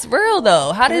 now that's real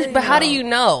though. How do you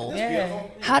know? Yeah.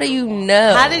 How do you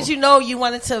know? How did you know you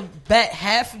wanted to bet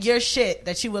half your shit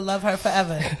that you would love her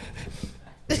forever?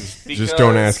 Just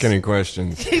don't ask any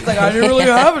questions. He's like, I didn't really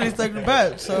have anything to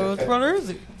bet, so it's rather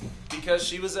easy. Because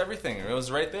she was everything. It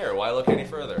was right there. Why look any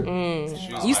further?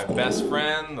 She was my best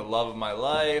friend, the love of my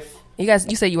life.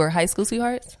 You said you were high school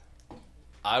sweethearts?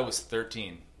 I was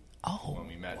 13 Oh, when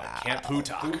we met at Camp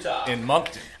Pootak in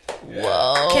Moncton.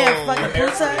 Can't fucking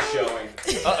put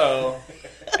that. Uh-oh.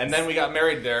 And then we got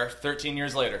married there 13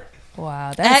 years later.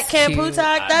 wow, that's At Camp cute.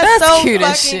 Pootak, that's That's so cute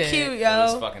as fucking shit. cute, It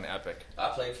was yo. fucking epic. I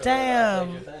played for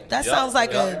Damn, that Yep. sounds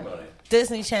like Yep. a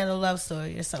Disney Channel love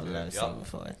story or something I've Yep. seen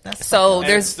before. That's So And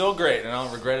there's. it's still great, and I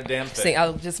don't regret a damn thing. See, I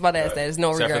was just about to ask that. There's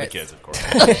no Except regrets. for the kids, of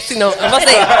course. You know, I'm about to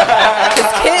say,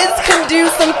 'cause kids can do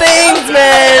some things,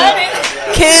 man.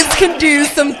 Kids can do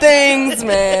some things,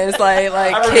 man. It's like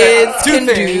kids two can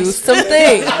do things. some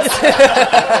things.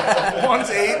 One's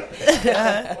 8,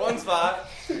 one's 5.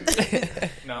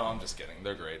 No, I'm just kidding.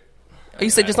 They're great. You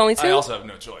said just only I two? also have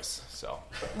no choice, so.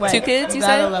 Wait, 2 kids, you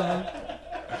gotta said? love them.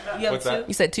 You have What's two? that?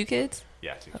 You said 2 kids?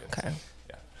 Yeah, 2 kids. Okay.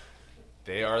 Yeah.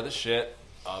 They are the shit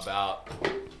about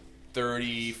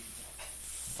 35%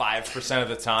 of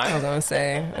the I was time. gonna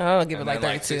say, I'll give it And like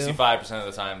then 32. 65%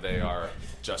 of the time, they are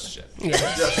just shit. Yeah.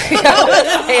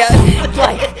 Yeah,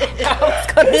 like, I was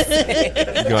gonna say.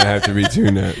 You're gonna have to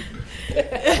retune that.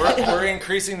 We're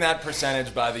increasing that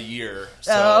percentage by the year.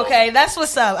 So Oh, okay, that's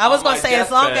what's up. I was on gonna my say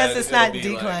as long deathbed, as it's it'll not be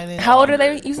like declining. How old are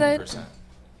they, you said? 100%.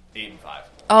 8 and 5.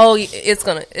 Oh, it's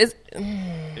gonna. It's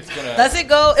gonna. Does it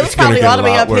go? It was It's gonna probably get all the a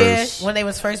way lot up here worse. when they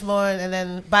was first born, and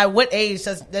then by what age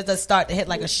does it start to hit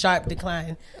like a sharp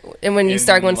decline? And when you In,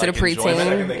 start going to like, the enjoyment, The preteen,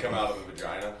 second they come out of the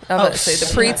vagina. I was about to say the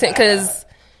preteen, because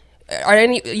are there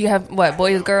any? You have what?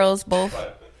 Boys, girls, both?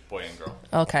 Boy and girl.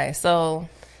 Okay, so.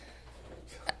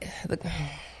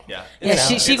 Yeah. Yeah, know,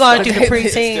 she it's going through the it's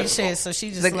preteen difficult. shit, so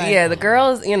she just The, like yeah, the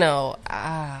girls,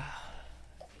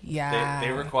 yeah.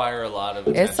 They require a lot of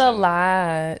attention. It's a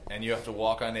lot. And you have to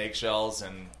walk on eggshells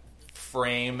and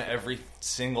frame every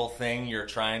single thing you're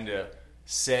trying to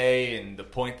say and the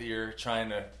point that you're trying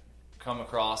to come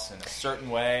across in a certain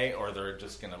way, or they're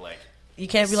just going to like you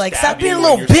can't be like, stab stop being a you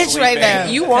little when bitch you're right sleeping. now.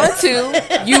 You want to.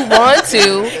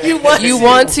 You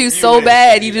want to so wish.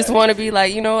 bad. You just want to be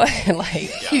like, you know what?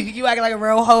 Like, you acting like a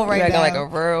real hoe right you acting now. like a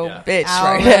real Yeah. bitch I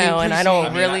right already now, and I don't I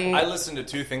mean, really. I listen to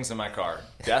 2 things in my car: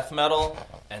 death metal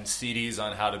and CDs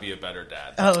on how to be a better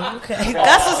dad. Oh, okay.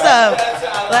 That's what's up.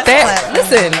 That's That-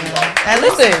 listen,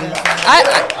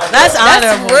 That's that's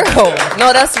honorable. real.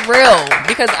 No, that's real.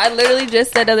 Because I literally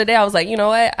just said the other day, I was like, you know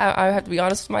what? I have to be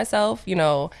honest with myself. You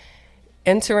know,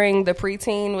 entering the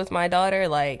preteen with my daughter,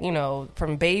 like, you know,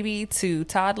 from baby to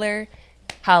toddler,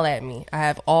 holla at me. I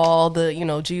have all the,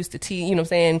 juice to tea, you know what I'm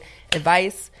saying,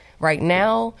 advice. Right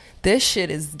now, this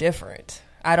shit is different.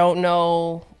 I don't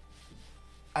know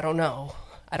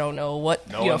what,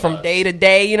 from day to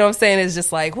day, you know what I'm saying? It's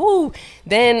just like, whoo.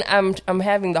 Then I'm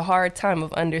having the hard time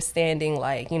of understanding,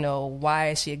 like, why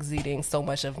is she exuding so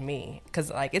much of me?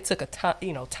 Because, like, it took a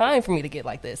time for me to get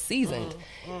like this season.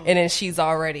 And then she's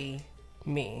already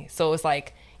me. So it's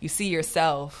like, you see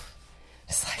yourself.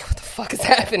 It's like, what the fuck is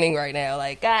happening right now?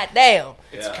 Like, goddamn.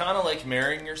 It's kind of like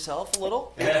marrying yourself a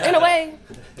little. In a way.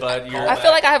 But I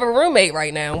feel like I have a roommate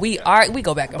right now. We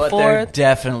go back and but forth. They're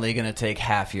definitely going to take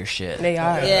half your shit. They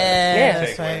are. Yeah.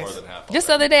 Take way more than half. Just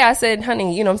the other day, I said,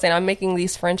 honey, you know what I'm saying? I'm making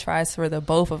these french fries for the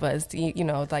both of us.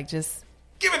 Like, just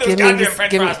give me those goddamn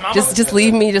french fries, mama. Just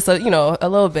leave me just, a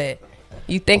little bit.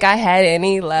 You think I had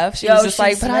any left? She was just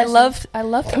like, but I love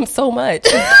them so much.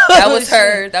 That was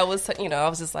her. That was, I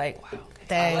was just like, wow.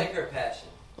 I like her passion.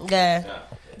 Yeah.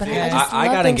 But I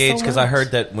got engaged because I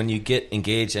heard that when you get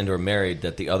engaged and or married,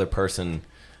 that the other person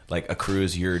like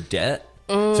accrues your debt.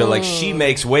 So like she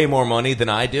makes way more money than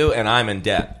I do, and I'm in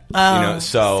debt. I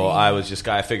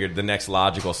figured the next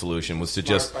logical solution was to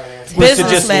just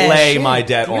lay my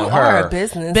debt on her. You are a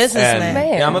businessman.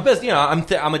 Yeah, I'm a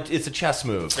business. It's a chess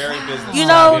move. Very business.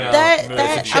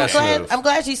 I'm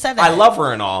glad you said that. I love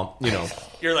her and all.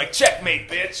 You're like, checkmate,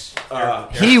 bitch.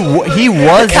 He was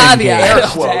engaged.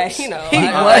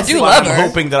 I do love her. I'm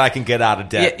hoping that I can get out of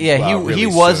debt. He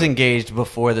was engaged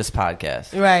before this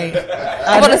podcast. Right.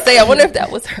 I want to say, I wonder if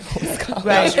that was her.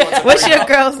 Right. What's your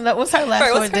girl's number? What's her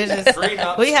last four digits?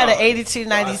 We had an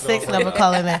 8296 number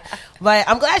calling in. But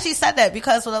I'm glad she said that,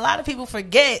 because what a lot of people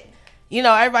forget,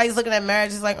 everybody's looking at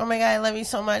marriage is like, oh my God, I love you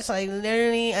so much. Like,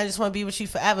 literally, I just want to be with you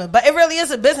forever. But it really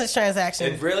is a business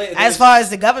transaction. As far as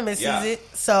the government sees it.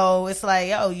 So it's like,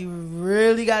 you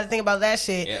really got to think about that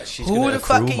shit. Yeah, she's Who the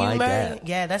fuck can you marry? Dad.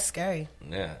 Yeah, that's scary.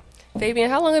 Yeah. Fabian,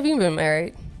 how long have you been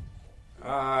married?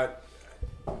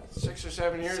 6 or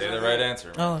 7 years. Say the right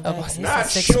answer. Oh, not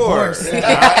sure. Do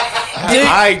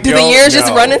the years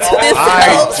just run into this?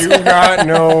 I do not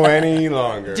know any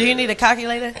longer. Do you need a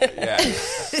calculator?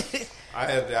 Yes.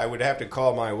 I would have to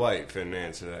call my wife and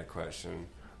answer that question.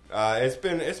 It's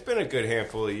been a good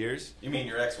handful of years. You mean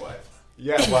your ex-wife?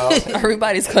 Yeah, well,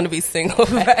 everybody's going to be single,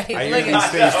 right? These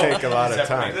things take a lot of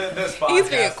time. He's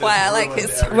being quiet. I like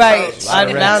his right. I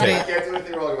found I can't do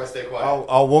anything wrong if I stay quiet.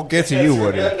 We'll get to you,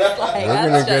 Woody. We're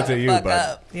gonna get to you,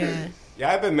 bud. Yeah.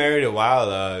 Yeah, I've been married a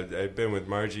while. I've been with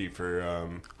Margie for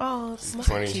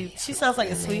cute. She sounds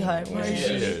like a sweetheart. Margie.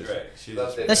 She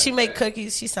is. Does she make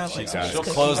cookies? She sounds like she'll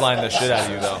clothesline the shit out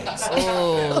of you, though.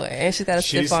 Oh, and she's got a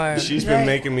stiff arm. She's been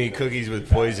making me cookies with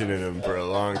poison in them for a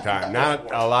long time.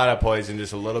 Not a lot of poison,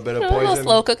 just a little bit of poison. A little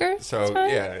slow cooker. So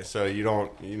so you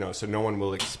don't, so no one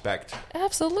will expect.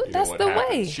 Absolutely, that's the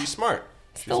way. She's smart.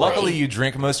 Luckily, you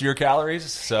drink most of your calories,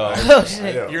 so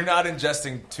you're not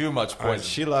ingesting too much poison.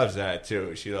 She loves that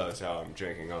too. She loves how I'm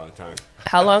drinking all the time.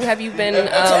 How long have you been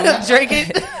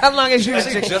drinking? How long have you been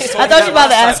drinking? I thought you were about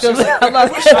to ask him how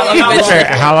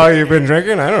long have you been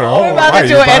drinking? I don't know. We're about to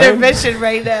do an intervention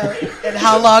right now. And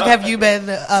how long have you been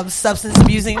substance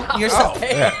abusing yourself?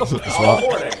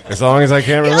 As long as I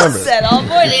can't remember. You said all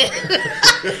morning.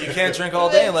 You can't drink all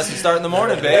day unless you start in the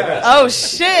morning, babe. Oh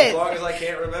shit! As long as I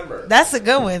can't remember. That's a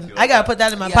good one. I gotta put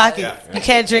that in my pocket. Yeah. You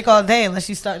can't drink all day unless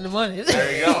you start in the morning.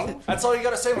 There you go. That's all you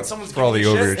gotta say when someone's for all the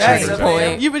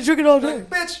overachievers. You've been drinking all day,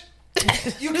 bitch.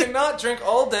 You cannot drink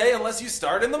all day unless you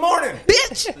start in the morning,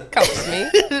 bitch. Come with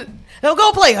me. Now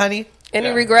go play, honey.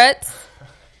 Any regrets?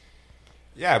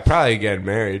 Yeah, probably getting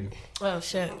married. Oh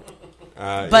shit!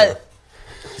 But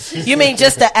you mean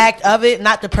just the act of it,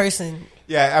 not the person?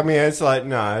 Yeah, I mean it's like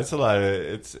it's a lot of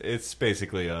it's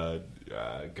basically a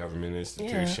government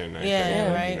institution. I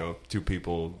think, two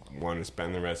people want to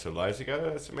spend the rest of their lives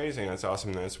together. That's amazing. That's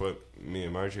awesome. That's what me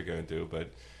and Marge are gonna do. But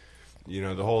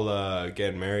the whole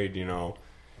getting married.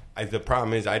 The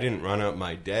problem is I didn't run up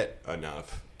my debt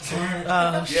enough. Before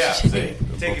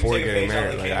getting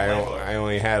married, I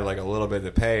only had like a little bit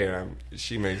to pay, and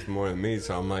she makes more than me.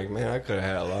 So I'm like, man, I could have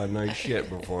had a lot of nice shit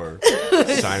before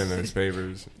signing those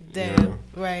papers. Damn,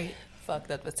 right?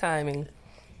 Fucked up the timing.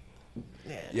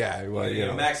 Yeah, well,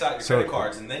 max out your credit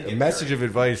cards and then a message of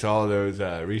advice: all those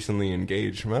recently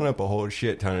engaged, run up a whole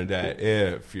shit ton of debt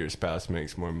if your spouse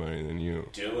makes more money than you.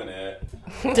 Doing it.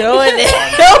 Yo,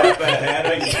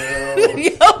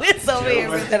 it's over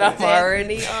here. And I'm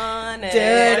already on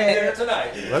it.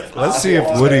 Let's see if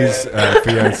Woody's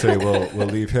fiance will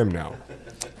leave him now.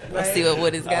 Let's see what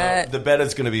Woody's got. The bed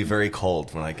is going to be very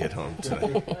cold when I get home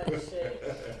tonight.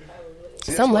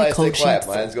 Some like cold sheets.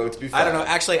 Mine's going to be fine. I don't know.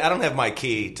 Actually, I don't have my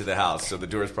key to the house, so the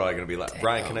door's probably going to be like,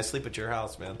 Brian, can I sleep at your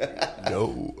house, man?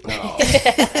 No. All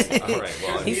right.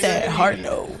 Well, He said hard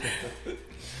no.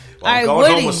 I'm All right, going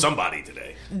Woody. home with somebody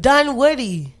today.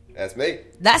 Dunwoody. That's me.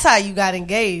 That's how you got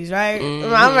engaged, right?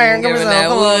 I'm marrying. Give me Giving some. that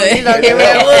Come on. wood. You know, give me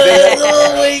that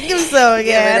wood. Give me some.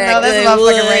 Yeah, I know. That's good a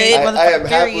motherfucking right. I am Motherfucking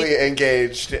happily period.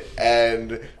 engaged,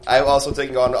 and I'm also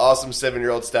taking on an awesome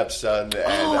 7-year-old stepson. And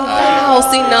Oh,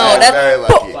 see, no, I'm very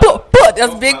lucky.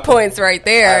 that's big points right I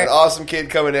have there. an awesome kid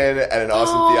coming in and an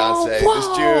awesome fiance. This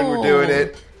June, we're doing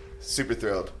it. Super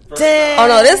thrilled. Damn. Oh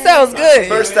no, this sounds good.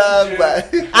 First time.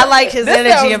 I like his This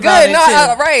energy sounds about good. it No,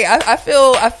 too. right. I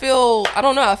feel. I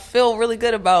don't know. I feel really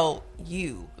good about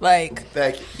you. Like,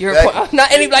 Thank you. you're Thank you.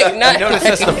 not any like not. I noticed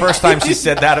that's the first time she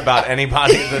said that about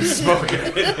anybody that's spoken.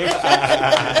 You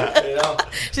know?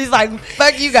 She's like,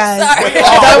 "Fuck you guys." Sorry.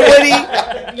 Dunwoody,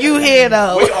 you here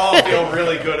though? We all feel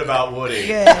really good about Woody.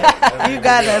 Yeah, you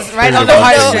got us right on I the don't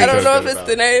heartstrings. I don't know if it's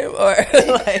the name or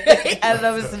like. I don't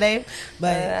know if it's the name,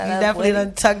 but you love definitely Woody.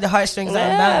 done tugged the heartstrings on mine.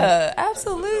 Yeah,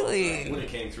 absolutely. Woody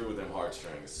came through with them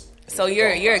heartstrings. So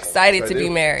you're excited I to do. be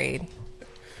married.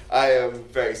 I am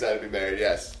very excited to be married,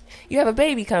 yes. You have a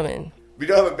baby coming. We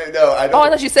don't have a big, no, I don't. Oh, I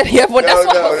thought you said you have one. That's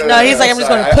why I was No, he's like, I'm just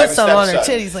sorry. gonna I put have a some on her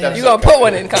stepson. titties. Like, Stepson. you gonna put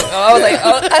one in. I was like,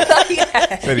 oh, I thought he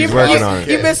had. Said he's working on it.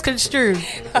 you misconstrued.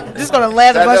 Just gonna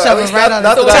land a That- bunch no, of at them least right not- on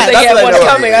not the So that when I- they that's had what I one know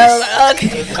coming, of I was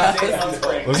like,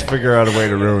 okay. Let's figure out a way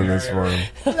to ruin this for him.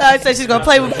 I said she's gonna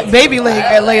play with baby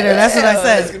leg later. That's what I It's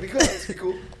said. gonna be cool. It's gonna be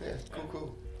cool. Yeah,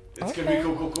 cool. It's going to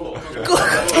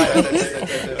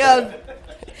be cool. Yo,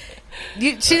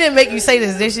 she didn't make you say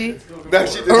this, did she? No,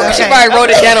 she did Or not. she probably wrote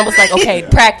it down and was like, okay,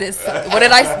 practice. What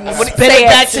did I Spit say it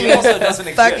back to me. Also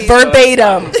doesn't Fuck exist. you.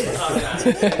 verbatim?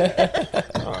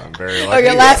 Oh, I'm very Or lucky.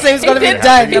 your last name's gonna be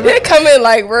done. He did come in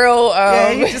like real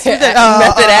he just did,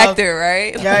 method actor,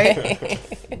 right? Right?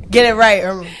 Get it right,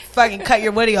 or fucking cut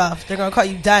your Woody off. They're gonna call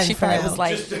you done. She for probably now. was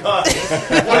like, fucking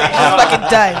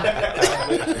done.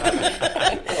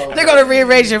 They're gonna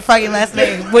rearrange your fucking last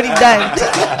name. Woody done.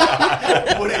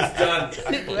 Woody's done.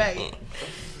 Right.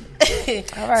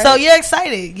 all right. So you're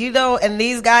excited, you know, and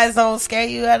these guys don't scare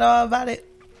you at all about it.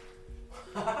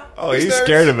 Oh, he's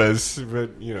scared of us,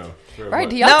 but you know. for right? what-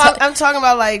 Do y'all No, talk- I'm talking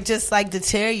about like just like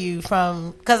deter you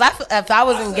from because if I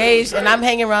was engaged and I'm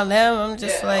hanging around them, I'm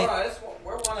just like,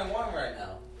 we're 1-1 right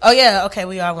now. oh yeah, okay,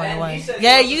 we are 1-1.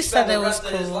 Yeah, you said it was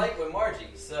cool, with Margie,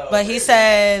 so but he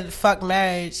said fuck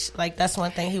marriage. Like that's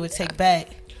one thing he would take back.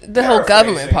 the whole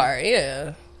government part?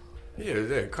 Yeah. Yeah,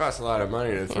 it costs a lot of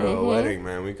money to throw a wedding,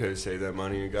 man. We could have saved that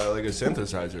money and got like a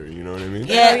synthesizer. You know what I mean?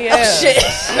 Yeah, Yeah. Oh, shit.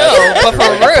 No, but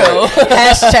for real.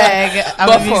 Hashtag. I'm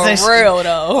But a musician. for real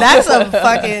though. That's a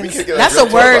fucking. could get a That's real a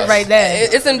tour word bus. right there.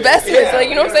 It's investments, like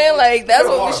you know what I'm saying. Like that's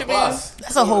what we should be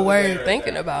That's a whole word.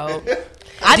 thinking about.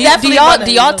 I Do definitely y'all wanna-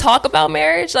 do y'all talk about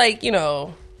marriage, like you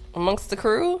know, amongst the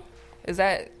crew? Is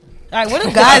that All right, what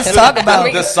do guys talk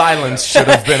about? The silence should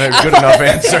have been a good enough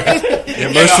answer.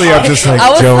 Yeah, mostly I'm just like, I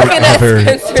was don't looking at ever,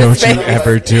 Spencer's don't you face.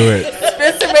 ever do it.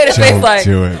 Spencer made a face Don't like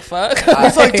do it. fuck?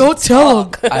 It's like, don't tell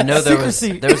him. I know there was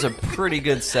Secrecy. a pretty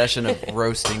good session of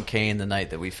roasting Kane the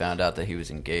night that we found out that he was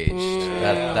engaged.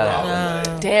 That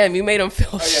happened. Damn, you made him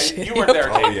feel shit. You weren't there,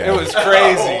 Dave. yeah. It was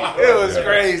crazy. It was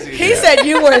crazy. He said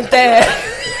you weren't there.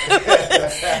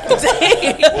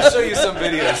 We'll show you some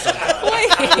videos.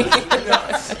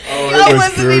 Oh, I it was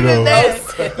wasn't brutal. even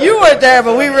there. You weren't there,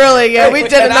 but we really, we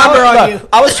did a number on you.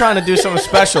 I was trying to do something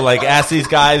special, like ask these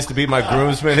guys to be my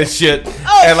groomsmen and shit.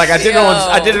 Oh, And like I did it yo.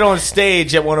 I did it on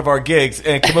stage at one of our gigs,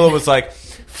 and Camilla was like,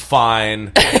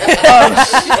 "Fine."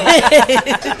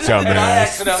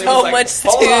 Dumbass. So much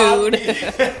dude.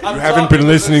 You haven't been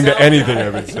listening to anything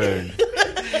I've been saying.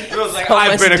 It was like, So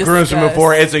I've much been a groomsman disgust.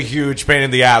 before. It's a huge pain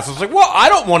in the ass. I was like, well, I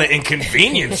don't want to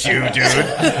inconvenience you,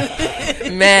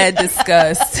 dude. Mad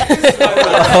disgust.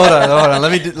 Hold on.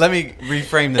 Let me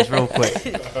reframe this real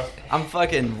quick. I'm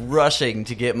fucking rushing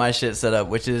to get my shit set up,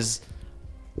 which is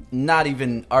not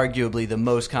even arguably the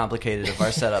most complicated of our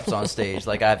setups on stage.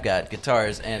 Like I've got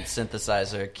guitars, and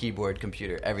synthesizer, keyboard,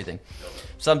 computer, everything.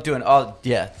 So I'm doing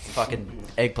fucking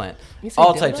eggplant, You say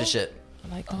all dildo? types of shit.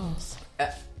 I like those.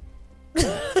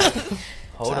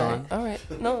 Hold on, All right.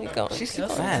 No, you go. She's so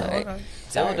fat.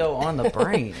 Dildo on the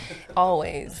brain.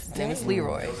 Always. His name is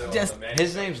Leroy. Just,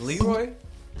 His name's Leroy.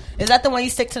 is that the one you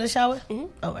stick to the shower? Mm-hmm.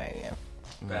 Oh, right, yeah.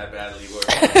 Bad Leroy.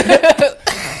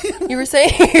 You were saying?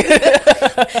 She just All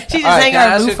right, hang can I her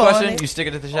ask you a loofah on question? it. You stick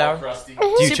it at the shower? Crusty. Do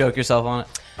you choke yourself on it?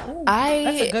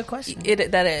 That's a good question.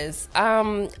 That is.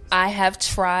 I have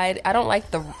tried. I don't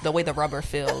like the way the rubber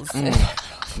feels.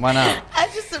 Why not? I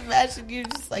just imagine you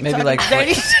just like Maybe talking like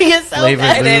dirty to yourself. flavored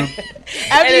And then lube.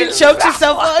 after you choked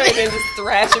yourself on and it. then just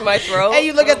thrashing my throat. And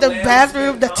you look at the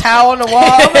bathroom, the towel on the wall.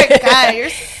 Oh my God, you're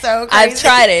so crazy. I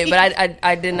tried it, but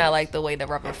I did not like the way the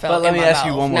rubber felt. But let in me my ask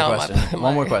you mouth. one more No, question.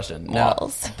 One more question. Now,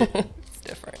 Walls. It's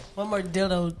different. One more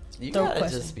dildo you throat gotta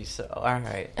question. just be so. All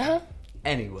right. Uh-huh.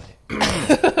 Anyway,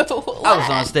 I was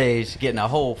on stage getting a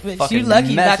whole Bitch, fucking you lucky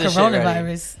you got mess of shit ready.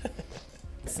 coronavirus.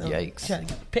 So, Yikes. trying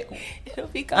to pick one. It'll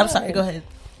be I'm gone. sorry, go ahead.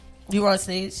 You were on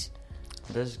stage?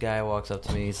 This guy walks up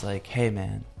to me. He's like, "Hey,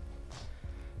 man,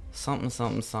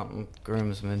 something,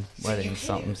 groomsman, wedding,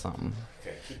 something."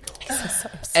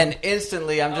 And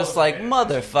instantly, I'm just like,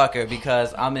 motherfucker,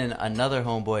 because I'm in another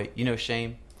homeboy. You know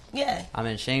Shame? Yeah. I'm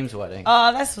in Shame's wedding.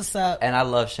 Oh, that's what's up. And I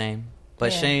love Shame.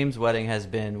 But Yeah. Shame's wedding has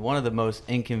been one of the most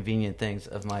inconvenient things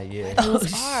of my year.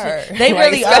 Those are. They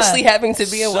really are. especially having to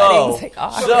be in weddings. They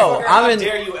are. So How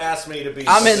dare you ask me to be?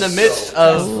 I'm in the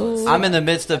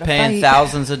midst of paying fight.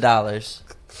 thousands of dollars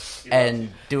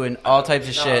and doing all types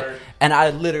of shit. And I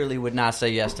literally would not say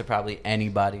yes to probably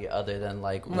anybody other than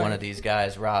like one of these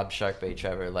guys, Rob, Sharkbait,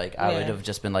 Trevor. Like I would have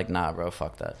just been like, nah, bro,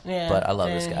 fuck that. Yeah, But I love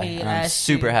this and guy, he and I'm asked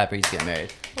super you. happy he's getting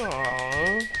married.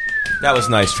 Aww. That was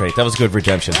nice, Trey. That was good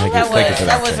redemption. Thank you. Thank you for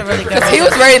That that. was Trey. a really good He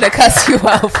was ready to cuss you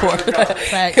out for it.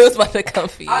 Facts. He was about to come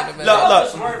for you in a minute.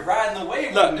 Look, weren't riding the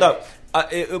wave. look.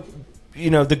 You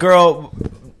know, the girl,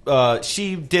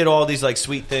 she did all these like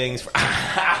sweet things.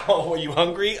 Were you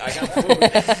hungry? I got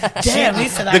food. Damn, he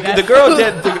said I got The girl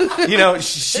did. You know,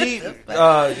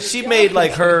 she made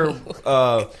like her.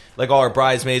 Like all her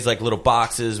bridesmaids, like little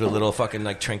boxes with little fucking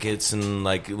like trinkets and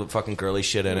like little fucking girly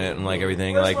shit in it and like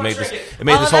everything. Like made this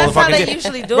whole that's how fucking they thing.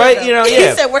 usually do it, right? though. You know, He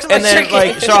yeah. said, "Where's my and then trinket?"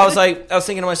 like, so I was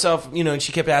thinking to myself, you know, and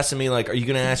she kept asking me like, "Are you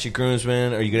gonna ask your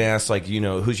groomsmen? Are you gonna ask like, you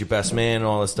know, who's your best man and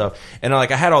all this stuff?" And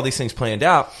like I had all these things planned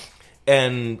out.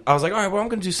 And I was like, all right, well, I'm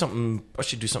going to do something. I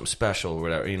should do something special or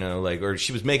whatever, you know, like, or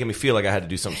she was making me feel like I had to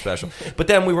do something special. But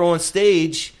then we were on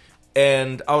stage,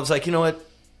 and I was like, you know what?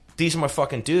 These are my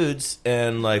fucking dudes,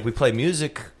 and like we play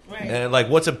music, and like,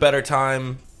 what's a better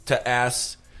time to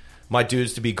ask my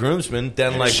dudes to be groomsmen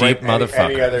than like Cheap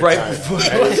motherfucker. Any other right time. before.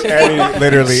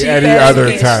 Literally any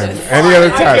other time. Any other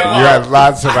time. You have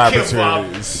lots of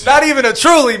opportunities. Not even a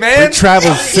truly, man. We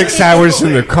traveled 6 hours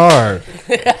in the car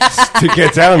to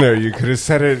get down there. You could have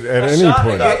said it at any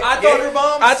point.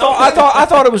 I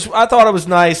thought it was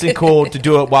nice and cool to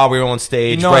do it while we were on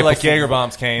stage. You know, right like before, Jaeger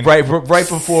bombs, Kane. right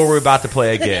before we were about to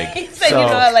play a gig. He said, you know,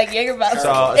 I like Jaeger bombs.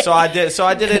 So I did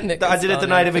it. I did it the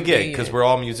night of a gig Convenient. because we're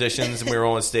all musicians and we were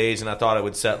on stage, and I thought it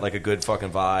would set like a good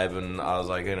fucking vibe. And I was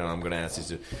like, you know, I'm gonna ask these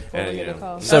two. And you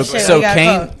know, So shit, so we gotta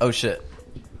Kane. go. Oh shit.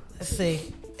 Let's see.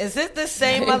 Is it the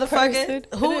same In motherfucker? person?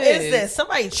 Who It is is. this?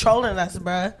 Somebody trolling us,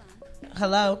 bruh.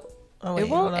 Hello? Oh, wait, It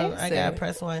won't hold on. I answer. gotta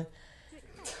press one.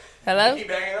 Hello?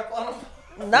 banging up on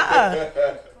him? Nah.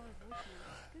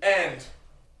 And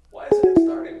why isn't it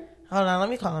starting? Hold on, let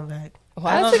me call him back.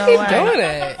 Why I does don't he know keep why. doing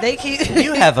it? They keep...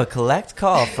 You have a collect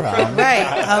call from. Right.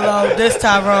 Hello, this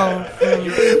Tyrone.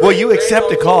 well, you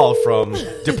accept a call from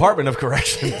Department of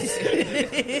Corrections.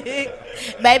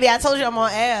 Baby, I told you I'm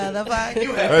on air. The fuck? Hey,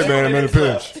 man, I'm in a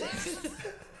pinch.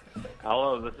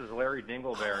 Hello, this is Larry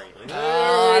Dingleberry.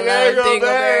 Oh, I love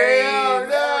Dingleberry.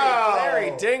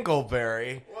 Larry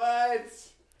Dingleberry.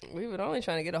 What? We were only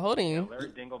trying to get a hold of you. Larry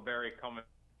Dingleberry coming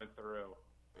through.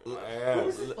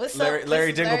 What's Larry up?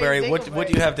 Larry This is Dingleberry, what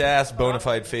do you have to ask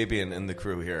Bonafide Fabian and the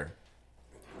crew here?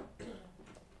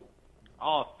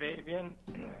 Oh, Fabian.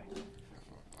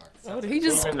 Oh, did he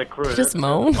just And the crew. just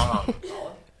moan?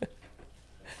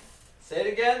 Say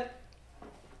it again.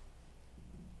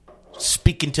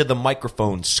 Speaking to the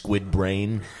microphone, squid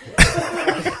brain.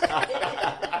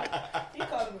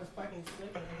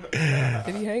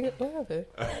 Did he hang up? What happened?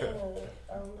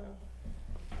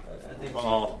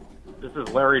 Oh, this is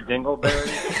Larry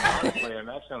Dingleberry. Honestly, I'm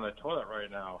actually on the toilet right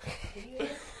now.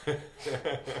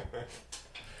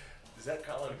 Is that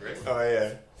Colin Gray? Oh,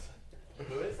 yeah.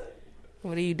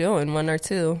 What are you doing? 1 or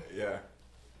 2? Yeah.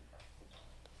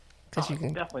 Because you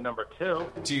can. Definitely number 2.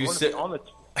 Do you On sit- the- on the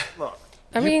look?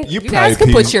 I mean, you, probably guys can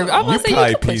pee- put your. I was you say you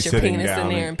probably can pee put your sitting penis in down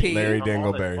there and pee. Larry I'm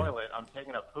on the Dingleberry. toilet. I'm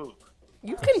taking a poop.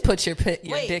 You can put your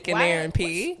Wait, dick in why- there and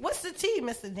pee. What's the tea,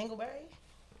 Mr. Dingleberry?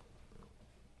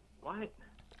 What?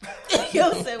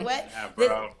 Yo said what? Yeah, Did,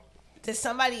 bro. did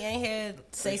somebody in here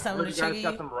say something You to guys trigger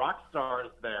got you? some rock stars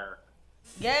there.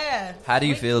 Yeah. How do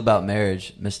you feel about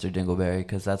marriage, Mr. Dingleberry?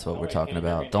 Because that's what we're talking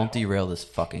about. Don't derail this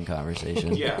fucking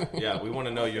conversation. Yeah, we want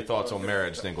to know your thoughts on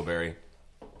marriage, Dingleberry.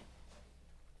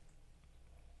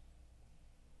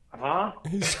 Huh?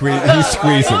 He's squeezing.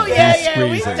 Oh yeah, He's yeah.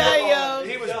 We squeezing. done, yo.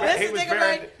 Mr.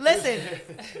 Dingleberry, listen.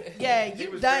 Yeah,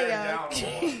 you done,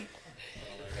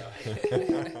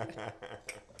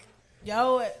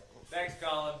 yo. Yo. Thanks,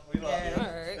 Colin. We love you.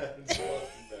 All right.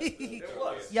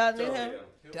 Y'all knew him?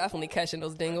 Definitely catching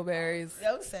those dingleberries.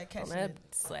 Yo said catching that it.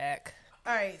 slack.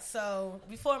 All right, so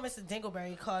before Mr.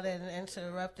 Dingleberry called in and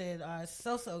interrupted our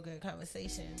so good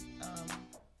conversation,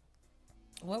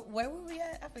 where were we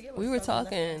at? I forget. We were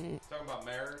talking about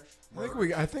marriage.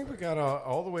 I think we got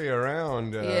all the way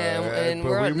around. And but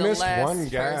we're we on the missed last one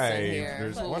guy. person here.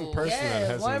 There's Ooh. one person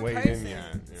that hasn't weighed in yet.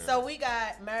 Yeah. So we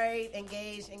got married,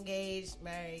 engaged,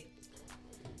 married,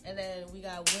 and then we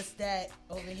got what's that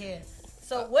over here.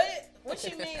 So what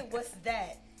you mean? What's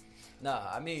that? No,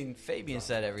 I mean, Fabian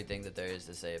said everything that there is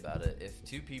to say about it. If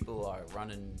two people are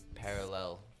running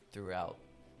parallel throughout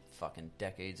fucking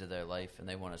decades of their life and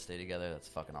they want to stay together, that's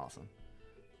fucking awesome.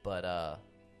 But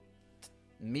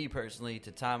me personally,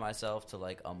 to tie myself to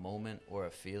like a moment or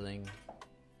a feeling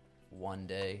one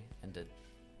day and to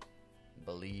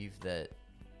believe that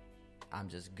I'm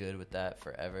just good with that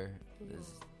forever, this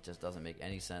just doesn't make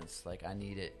any sense. Like, I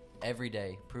need it every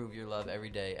day. Prove your love every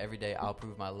day. Every day I'll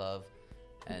prove my love.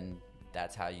 And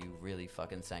that's how you really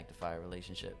fucking sanctify a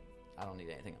relationship. I don't need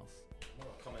anything else.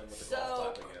 Come in with the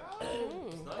So,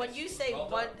 nice. when you say Well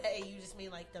one done. day, you just mean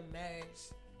like the marriage,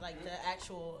 like the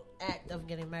actual act of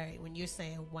getting married. When you're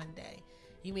saying one day,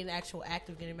 you mean the actual act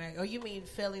of getting married, or you mean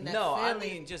feeling that? No, feeling? I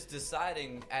mean just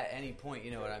deciding at any point.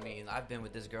 You know what I mean? I've been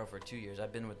with this girl for 2 years.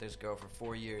 I've been with this girl for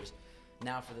 4 years.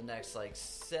 Now for the next like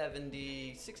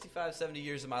 65, 70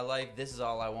 years of my life, this is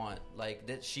all I want. Like,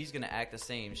 she's going to act the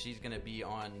same. She's going to be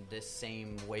on this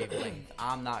same wavelength.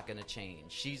 I'm not going to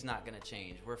change. She's not going to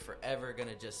change. We're forever going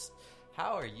to just...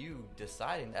 How are you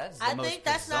deciding? That's the I most think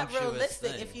that's not presumptuous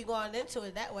realistic thing. if you're going into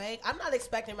it that way. I'm not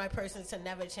expecting my person to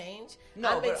never change.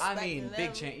 No, I'm but I expecting mean, big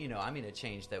them- change. You know, I mean a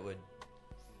change that would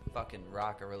fucking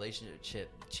rock a relationship,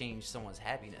 change someone's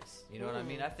happiness. You know what I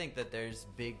mean? I think that there's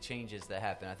big changes that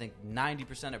happen. I think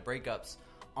 90% of breakups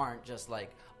aren't just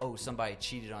like, oh, somebody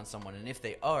cheated on someone, and if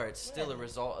they are, it's still a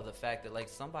result of the fact that like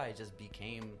somebody just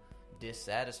became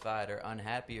dissatisfied or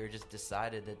unhappy or just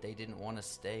decided that they didn't want to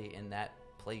stay in that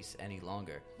place any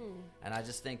longer. And I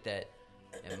just think that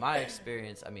in my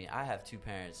experience, I mean, I have two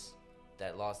parents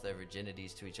that lost their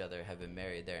virginities to each other, have been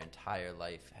married their entire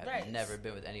life, have never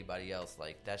been with anybody else.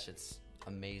 Like, that shit's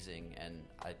amazing, and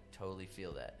I totally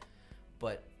feel that.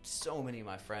 But so many of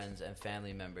my friends and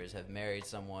family members have married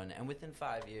someone, and within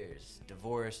 5 years,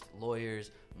 divorced,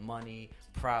 lawyers, money,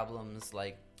 problems.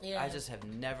 Like, I just have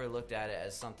never looked at it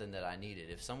as something that I needed.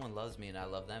 If someone loves me and I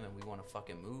love them and we want to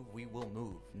fucking move, we will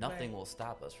move. Nothing will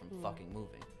stop us from fucking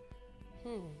moving.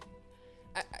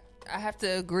 I have to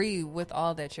agree with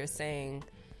all that you're saying.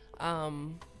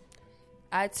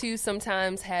 I too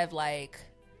sometimes have like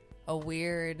a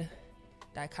weird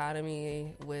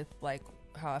dichotomy with like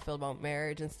how I feel about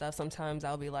marriage and stuff. Sometimes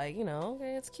I'll be like, you know,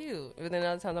 okay, it's cute. But then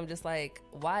other times I'm just like,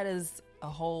 why does a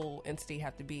whole entity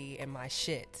have to be in my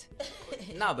shit?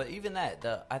 No, but even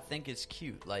that, I think it's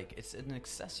cute. Like, it's an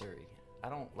accessory. I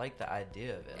don't like the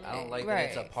idea of it. I don't like that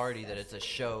it's a party, that it's a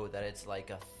show, that it's like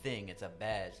a thing, it's a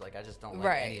badge. Like, I just don't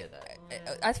like any of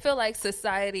that. I feel like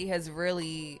society has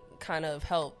really kind of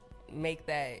helped make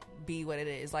that be what it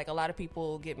is. Like, a lot of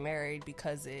people get married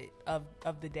because of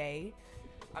the day.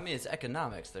 I mean, it's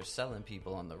economics. They're selling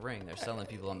people on the ring. They're selling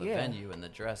people on the venue and the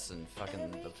dress and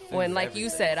fucking the food. When, like you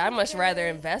said, I much rather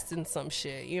invest in some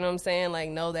shit. You know what I'm saying? Like,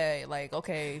 know that, like,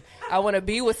 okay, I want to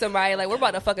be with somebody. Like, we're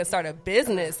about to fucking start a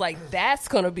business. Like, that's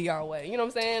going to be our way. You know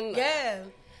what I'm saying? Yeah.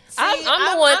 See,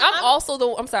 I'm also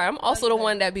the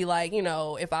one that be like, you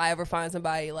know, if I ever find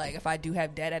somebody, like, if I do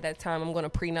have debt at that time, I'm going to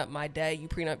prenup my debt, you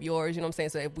prenup yours, you know what I'm saying?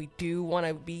 So if we do want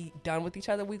to be done with each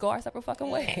other, we go our separate fucking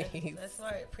ways. That's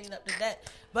right, prenup the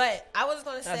debt. But I was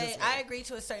going to say, I agree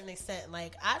to a certain extent.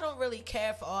 Like, I don't really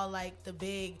care for all, like, the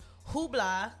big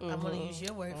hoopla. I'm going to use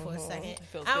your word for a second.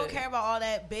 I don't care about all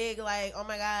that big, like, oh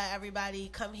my God, everybody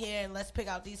come here and let's pick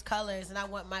out these colors. And I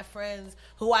want my friends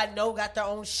who I know got their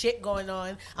own shit going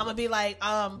on. I'm going to be like,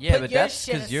 yeah, put but your that's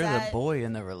shit because you're the aside. boy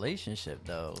in the relationship,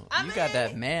 though. I You mean, got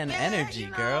that man energy, you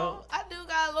know, girl. I do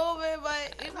got a little bit,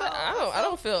 but you know, I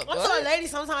don't feel. I'm so a lady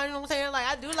sometimes. You know what I'm saying? Like,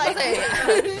 I do like.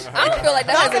 I don't feel like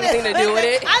that has anything to do with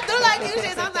it. I do like new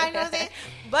shit sometimes. You know what I'm saying?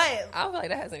 But I don't feel like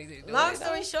that has anything to do with it. long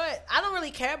story short, I don't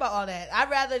really care about all that. I'd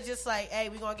rather just like, hey,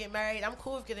 we're gonna get married. I'm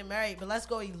cool with getting married, but let's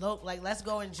go elope. Like, let's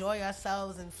go enjoy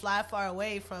ourselves and fly far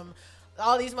away from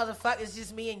all these motherfuckers.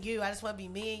 Just me and you. I just want to be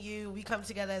me and you. We come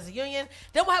together as a union.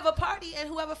 Then we'll have a party, and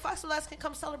whoever fucks with us can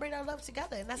come celebrate our love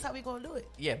together. And that's how we gonna do it.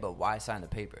 Yeah, but why sign the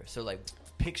paper? So, like,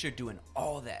 picture doing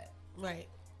all that Right.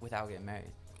 without getting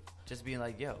married. Just being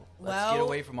like, yo, let's get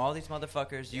away from all these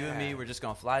motherfuckers. You and me, we're just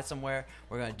going to fly somewhere.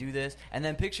 We're going to do this. And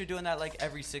then picture doing that like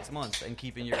every 6 months and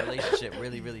keeping your relationship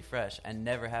really, really fresh and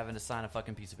never having to sign a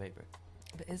fucking piece of paper.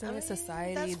 But isn't it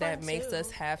society that makes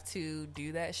us have to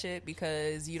do that shit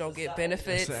because you don't get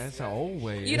benefits? That's an old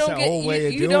way. You don't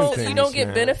get you don't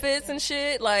get benefits and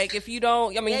shit. Like if you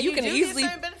don't, I mean, you can easily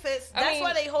get certain benefits. That's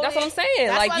why they hold. That's what I'm saying.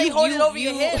 That's like why they hold it over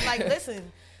your head. Like,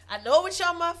 listen, I know what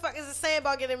y'all motherfuckers are saying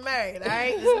about getting married. All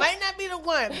right, this might not be the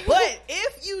one, but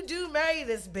if you do marry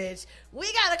this bitch, we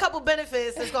got a couple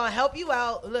benefits that's gonna help you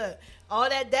out. Look, all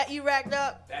that debt you racked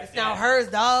up, it's now hers,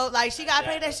 dog. Like she gotta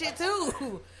pay that shit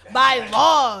too. By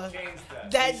law,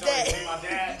 that debt.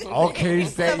 Okay,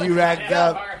 that you racked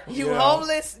up. You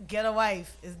homeless? Get a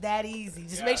wife. It's that easy.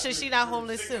 Just make sure she not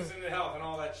homeless too. And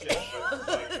all that shit.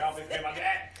 But,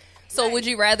 so would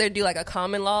you rather do like a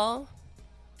common law?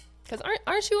 Because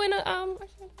aren't you in a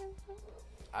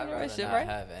I'd rather relationship, not right?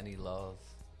 have any laws.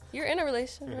 You're in a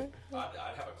relationship, right?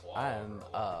 I'd have a claw. I am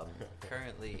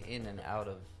currently in and out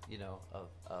of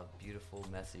a beautiful,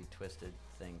 messy, twisted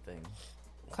thing.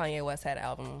 Kanye West had an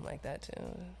album like that too.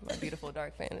 My Beautiful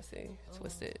Dark Fantasy,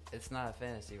 Twisted. It's not a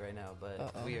fantasy right now,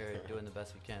 but we are doing the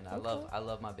best we can. I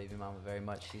love my baby mama very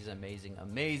much. She's an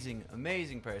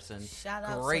amazing person. Shout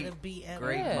out great, to the BM.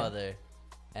 Great mother,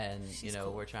 and she's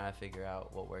cool. We're trying to figure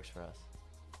out what works for us.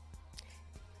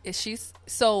 Is she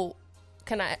so?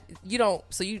 Can I? You don't.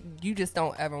 So you just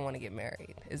don't ever want to get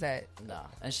married? Is that no?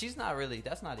 And she's not really.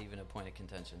 That's not even a point of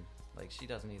contention. Like she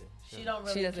doesn't either. She don't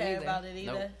really care about it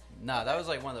either. Nope. Nah, that was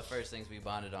like one of the first things we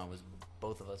bonded on. Was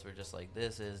both of us were just like,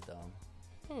 this is dumb.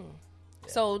 Yeah.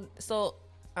 So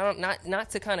I don't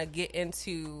not to kind of get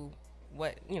into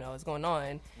what is going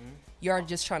on. Mm-hmm. You're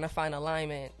just trying to find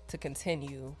alignment to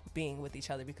continue being with each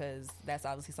other because that's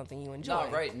obviously something you enjoy.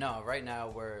 Right now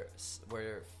we're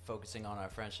focusing on our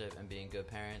friendship and being good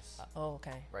parents.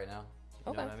 Okay. Right now.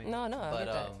 You know what I mean? No.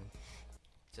 But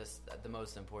just the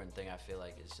most important thing I feel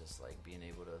like is just like being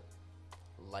able to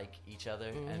like each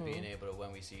other and being able to,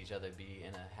 when we see each other, be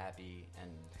in a happy and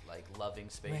like loving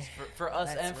space for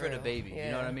us and for the baby. Yeah.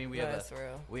 You know what I mean? We have a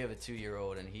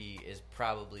 2-year-old and he is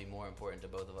probably more important to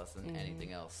both of us than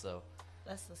anything else. So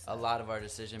that's a lot of our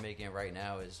decision making right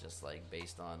now is just like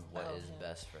based on what is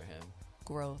best for him.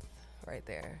 Growth right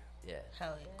there. Yeah.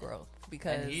 Hell yeah. Growth.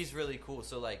 Because and he's really cool.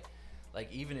 So like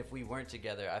even if we weren't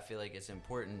together, I feel like it's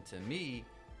important to me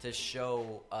to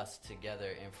show us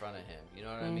together in front of him. You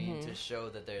know what I mean? To show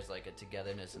that there's like a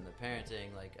togetherness in the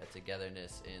parenting, like a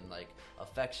togetherness in like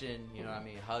affection, you know what I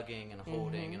mean? Hugging and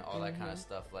holding and all that kind of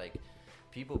stuff. Like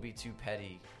people be too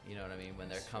petty, you know what I mean? When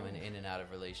they're coming in and out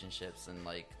of relationships and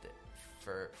like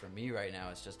for me right now,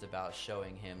 it's just about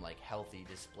showing him like healthy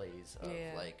displays of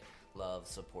like love,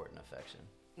 support, and affection.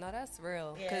 No, that's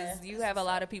real. Because you have a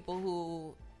lot of people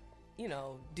who,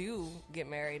 do get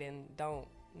married and don't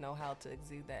know how to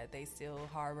exude that. They still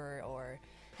harbor or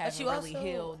haven't really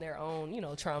healed their own,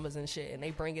 traumas and shit, and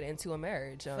they bring it into a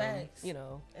marriage. Facts.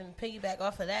 And piggyback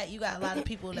off of that, you got a lot of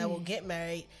people that will get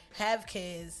married, have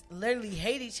kids, literally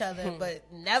hate each other, but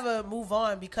never move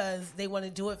on because they want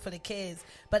to do it for the kids.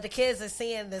 But the kids are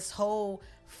seeing this whole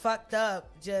fucked up,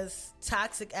 just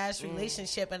toxic ass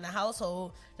relationship in the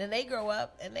household. Then they grow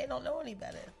up and they don't know any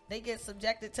better. They get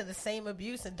subjected to the same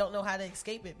abuse and don't know how to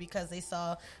escape it because they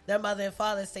saw their mother and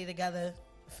father stay together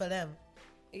for them.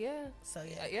 Yeah. So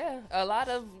yeah. A lot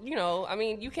of I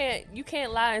mean, you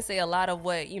can't lie and say a lot of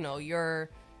what your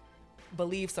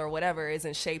beliefs or whatever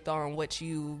isn't shaped on what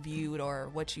you viewed or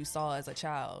what you saw as a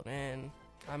child. And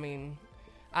I mean,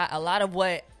 a lot of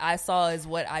what I saw is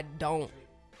what I don't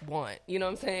want. You know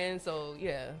what I'm saying? So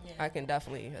yeah, I can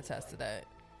definitely attest to that.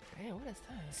 Damn, what is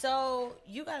that? So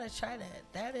you gotta try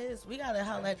that. We gotta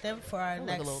holler at them for our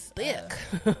next. A little thick,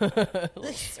 a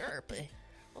little syrupy.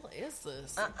 What is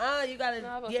this? You gotta.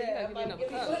 No,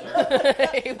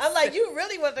 I'm like, you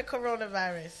really want the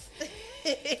coronavirus?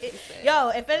 Yo,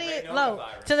 if any,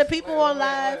 to the people on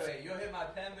live. Wait. You'll hit my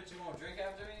pen, but you won't drink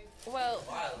after me. Well,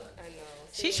 I know.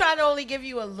 She's trying to only give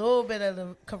you a little bit of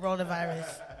the coronavirus.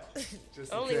 I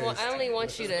only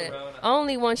want you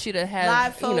to have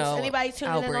live, folks. Anybody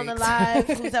tuning in on the live,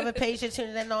 who's ever page you're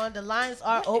tuning in on, the lines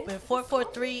are open.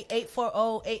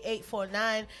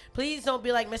 443-840-8849. Please don't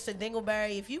be like Mr.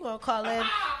 Dingleberry. If you want to call in,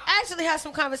 actually have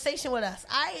some conversation with us.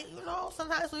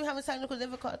 Sometimes we're having technical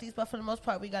difficulties, but for the most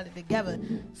part, we got it together.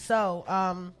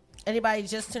 So, anybody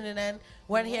just tuning in,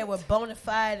 we're in here with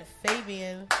Bonafide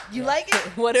Fabian. You like it?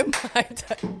 What am I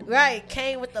doing? Right,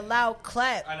 came with the loud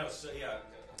clap. I know, so, yeah.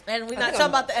 And we're not talking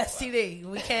about the STD.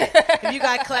 We can't. If you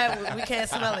got clap, we can't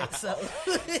smell it. So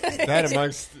that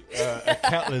amongst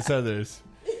countless others.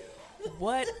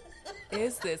 What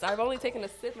is this? I've only taken a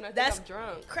sip and I think I'm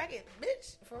drunk. Crack it,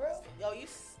 bitch. For real? Yo,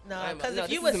 no, because no,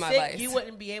 if you this were is my sick, vice. you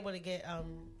wouldn't be able to get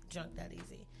drunk that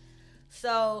easy.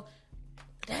 So,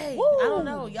 dang, Woo. I don't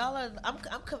know. Y'all are. I'm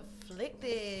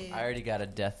conflicted. I already got a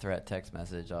death threat text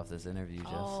message off this interview,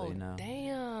 just so you know.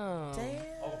 Damn.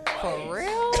 For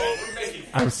real?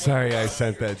 I'm sorry I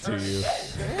sent that to you.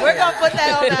 We're gonna put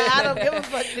that on the I don't give a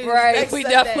fuck news. Right, next we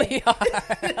Sunday. definitely are.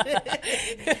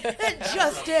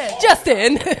 Justin.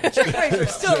 Justin.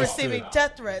 Still receiving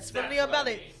death threats from Neil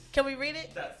Belly. Can we read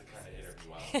it? That's the kind of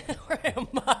interview I Where am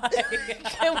I?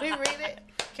 Can we read it?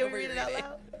 Can we read it out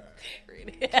loud?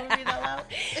 Read it. Can we read it out loud?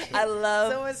 I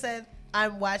love. Someone said,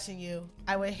 "I'm watching you.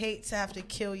 I would hate to have to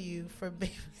kill you for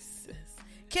baby sis."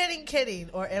 Kidding,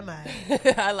 or am I?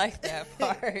 I like that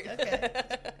part. Okay,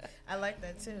 I like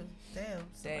that too. Damn,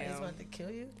 somebody's want to kill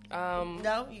you.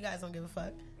 No, you guys don't give a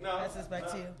fuck. No, That's just back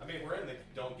to you. I mean, we're in the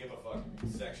don't give a fuck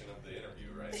section of the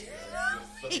interview, right?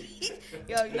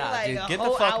 Yo, you're Nah, like dude, a get the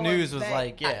whole fuck hour news was back.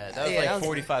 like, that was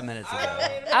 45 minutes ago.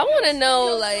 I want to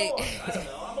know, like, I don't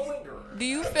know. I'm a lingerer. do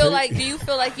you feel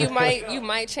like you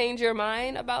might change your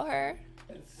mind about her?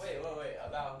 Wait,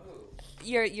 about who?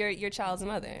 Your child's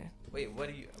mother. Wait, what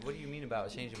do you mean about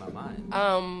changing my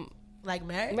mind? Like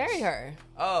marriage? Marry her.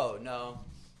 Oh, no.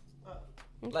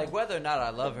 Like, whether or not I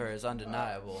love her is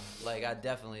undeniable. Like, I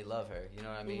definitely love her. You know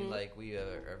what I mean? Like, we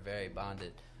are very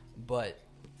bonded. But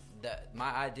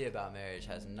my idea about marriage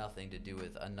has nothing to do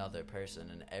with another person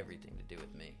and everything to do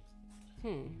with me.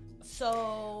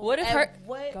 So What if at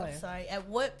Go ahead. at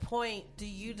what point do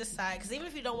you decide, because even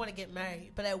if you don't want to get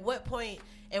married, but at what point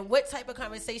and what type of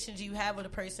conversations do you have with a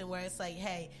person where it's like,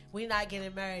 hey, we're not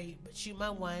getting married, but you my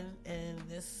one, and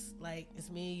this, like, it's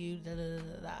me and you, da da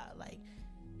da da, like,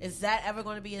 is that ever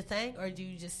going to be a thing, or do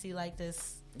you just see like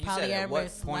this You polyamorous said at what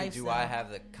point lifestyle? do I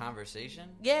have the conversation?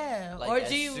 Yeah, Like, or as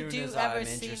do you soon as ever I'm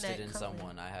see interested that in coming?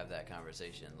 someone, I have that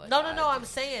conversation. Like, No, I'm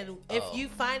saying if Oh. you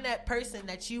find that person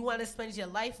that you want to spend your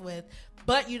life with,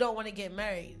 but you don't want to get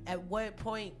married, at what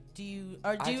point do you,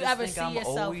 or do I you just ever think see I'm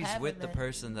yourself always having with the that?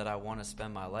 person that I want to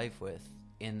spend my life with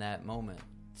in that moment.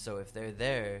 So if they're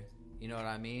there, you know what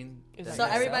I mean? Is So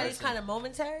everybody's kind of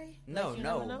momentary? No, Like, you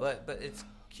never know? but it's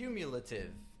cumulative.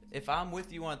 If I'm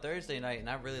with you on Thursday night and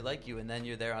I really like you, and then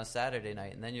you're there on Saturday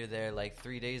night, and then you're there like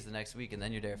 3 days the next week, and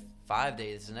then you're there 5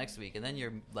 days the next week, and then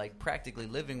you're like practically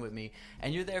living with me,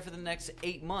 and you're there for the next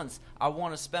 8 months, I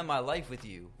want to spend my life with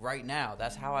you right now.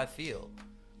 That's how I feel.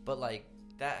 But like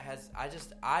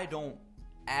I don't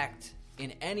act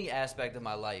in any aspect of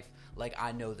my life like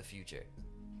I know the future.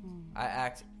 I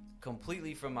act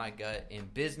completely from my gut in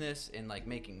business, in like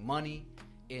making money,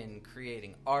 in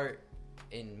creating art,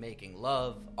 in making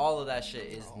love. All of that shit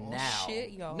is now.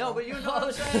 Shit, y'all. No, but you know what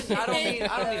I'm saying? I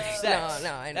don't mean sex.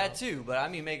 No, I know. That too, but I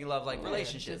mean making love, like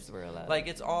relationships. just real love. Like,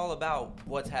 it's all about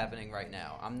what's happening right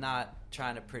now. I'm not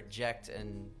trying to project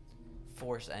and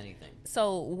force anything.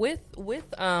 So with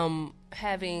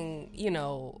having, you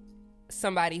know,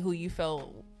 somebody who you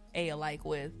feel alike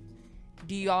with,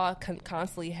 do y'all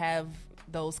constantly have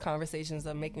those conversations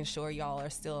of making sure y'all are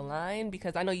still aligned?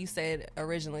 Because I know you said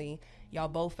originally y'all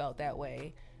both felt that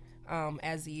way.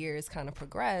 As the years kind of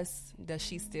progress, does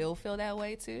she still feel that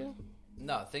way too?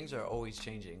 No, things are always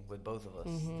changing with both of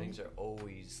us. Things are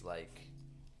always, like,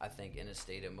 I think, in a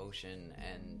state of motion,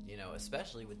 and, you know,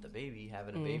 especially with the baby,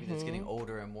 having a baby that's getting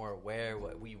older and more aware,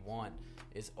 what we want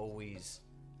is always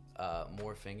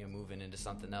morphing and moving into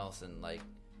something else, and, like,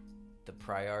 the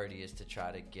priority is to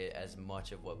try to get as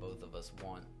much of what both of us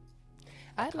want.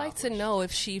 I'd like to know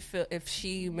if she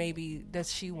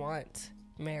does she want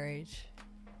marriage?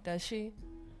 Does she?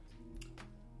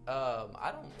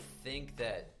 I don't think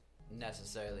that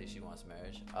necessarily she wants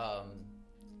marriage.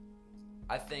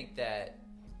 I think that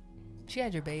She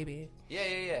had your baby.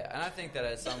 Yeah. And I think that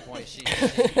at some point she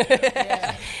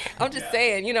I'm just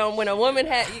saying, you know, when a woman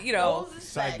had, you know,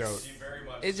 Side note.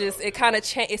 it kind of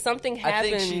change. If something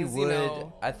happens, I think she would. you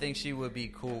know, I think she would be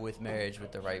cool with marriage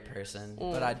with the right person,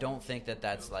 but I don't think that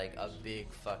that's like a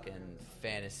big fucking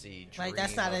fantasy dream. Like,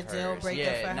 that's not of a deal hers. breaker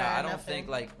yeah, for no, her or I don't nothing? think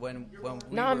like when.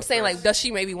 No, I'm saying like, does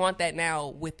she maybe want that now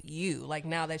with you? Like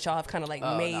now that y'all have kind of like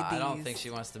Oh, made no, these. I don't think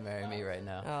she wants to marry me right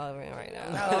now. Oh, right now.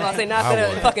 I was gonna say not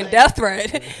that a fucking death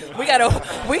threat. we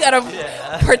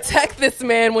gotta protect this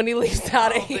man when he leaves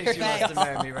out I of don't think here. she wants to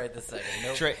marry me right this second.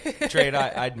 Nope. Trade,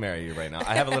 I'd marry you right now.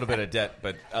 I have a little bit of debt,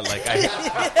 but like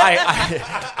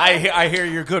I hear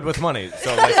you're good with money,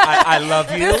 so like I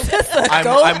love you.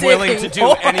 I'm willing to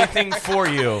do anything for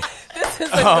you. This is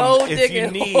a gold if digging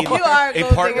you need whore. You are a a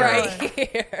gold partner, right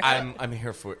here. I'm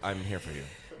here for you.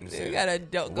 You got a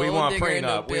gold We want digger in the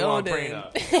prenup. We want building.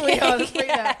 prenup. We on the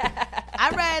freedom. I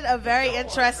read a very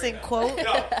interesting quote.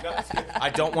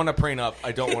 I don't want to prenup.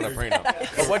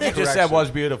 But what you just said was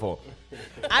beautiful.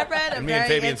 I read a And me very and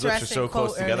Fabian's lips are interesting so close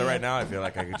quote together earlier. right now. I feel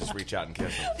like I could just reach out and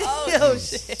kiss him. Oh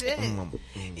shit!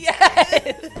 Yes.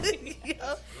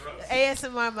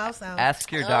 ASMR mouth sound.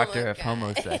 Ask your doctor if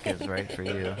homosec is right for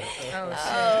you.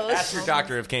 Ask your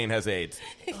doctor if Kane has AIDS.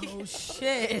 Oh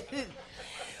shit!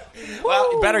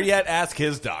 Well, better yet, ask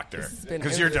his doctor,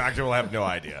 because your doctor will have no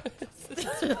idea.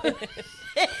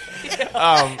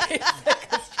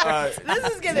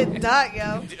 This is getting dark,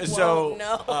 yo. So,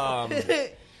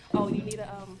 Oh, you need a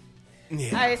yeah.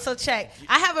 All right, so check.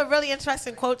 I have a really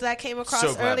interesting quote that I came across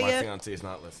So glad my earlier, fiance is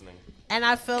not listening. and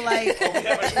I feel like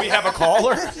We have a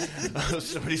caller.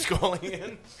 Somebody's calling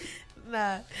in.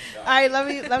 nah. All right, let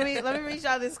me read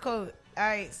y'all this quote. All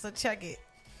right, so check it.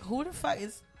 Who the fuck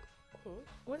is?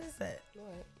 What is that?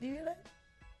 What? Do you hear that?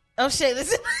 Oh shit!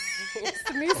 Listen. It's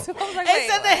the music. I was like, It's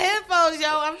wait, in the headphones, yo.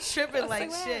 I'm tripping like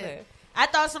what shit. happened? I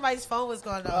thought somebody's phone was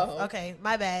going off. Oh. Okay,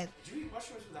 my bad. Did you eat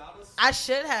mushrooms without us? I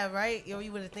should have, right? Yo,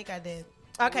 you wouldn't think I did.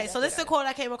 Okay, so this is a quote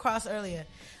I came across earlier.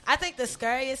 I think the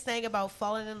scariest thing about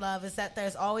falling in love is that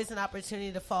there's always an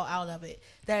opportunity to fall out of it.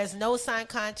 There is no signed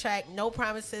contract, no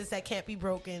promises that can't be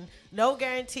broken, no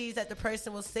guarantees that the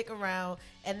person will stick around,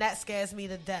 and that scares me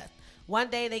to death. One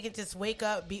day they can just wake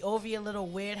up, be over your little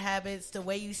weird habits, the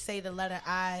way you say the letter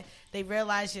I. They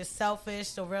realize you're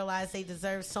selfish, they'll realize they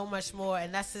deserve so much more,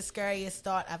 and that's the scariest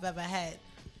thought I've ever had.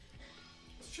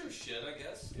 It's true shit, I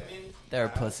guess. I mean, They're a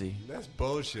pussy. That's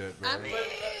bullshit, man. I mean,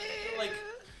 Like,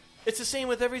 it's the same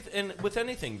with everything, and with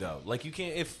anything though. Like, you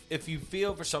can't if you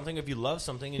feel for something, if you love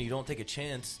something, and you don't take a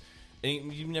chance,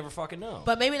 you never fucking know.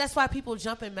 but maybe that's why people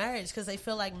jump in marriage, because they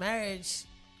feel like marriage,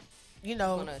 you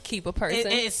know, gonna keep a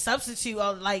person. It's substitute.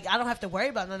 Like, I don't have to worry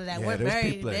about none of that. Yeah, We're those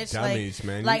married, people are bitch. dummies, like,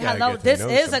 man. You like gotta hello, get to this know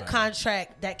is somebody. a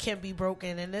contract that can be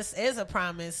broken, and this is a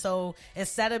promise. So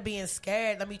instead of being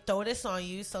scared, let me throw this on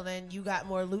you. So then you got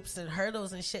more loops and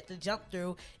hurdles and shit to jump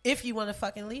through if you want to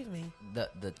fucking leave me.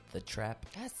 The trap.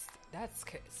 That's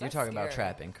You're talking about scary.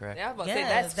 trapping, correct? Yeah, I was about to Yeah, say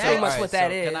that's that's- pretty much Alright, what that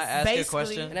so is. Can I ask you a Basically.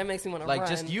 question? And that makes me want to Like, run.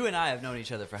 just you and I have known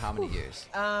each other for how many years?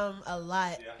 A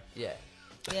lot. Yeah.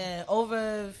 Yeah,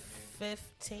 over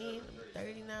 15,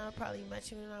 30 now. Probably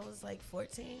met you when I was like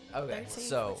 14. Okay, 13,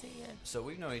 so 14, yeah. so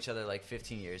we've known each other like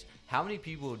 15 years. How many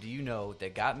people do you know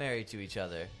that got married to each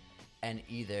other and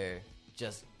either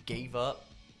just gave up,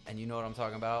 and you know what I'm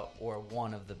talking about, or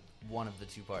one of the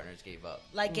two partners gave up?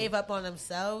 Like, gave up on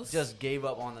themselves. Just gave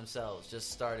up on themselves. Just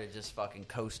started just fucking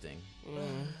coasting.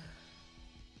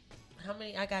 How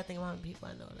many? I gotta think about how many people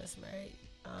I know that's married.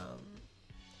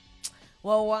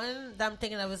 Well, one that I'm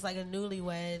thinking of is like a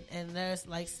newlywed, and they're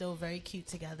like still very cute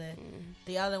together.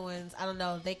 The other ones, I don't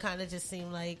know. They kind of just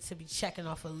seem like to be checking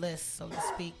off a list, so to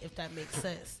speak, if that makes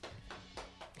sense.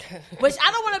 Which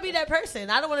I don't want to be that person.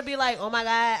 I don't want to be like, oh my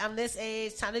god, I'm this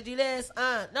age, time to do this.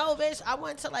 No, bitch, I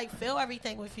want to like feel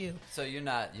everything with you. So you're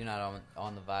not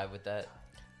on the vibe with that?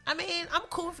 I mean, I'm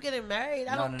cool with getting married.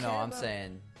 I don't care I'm about-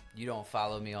 saying you don't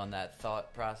follow me on that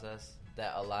thought process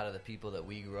that a lot of the people that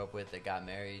we grew up with that got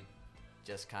married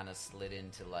just kind of slid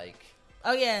into like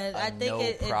Oh yeah, a I think no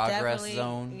it progress definitely,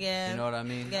 zone. Yeah, You know what I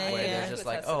mean? Yeah, Where yeah. they're just I could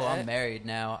like, attest to oh, I'm that. married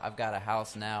now. I've got a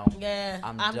house now. Yeah,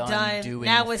 I'm I'm done done. doing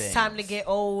Now it's things. time to get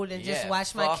old and just Yeah,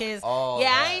 watch my fuck kids. all Yeah,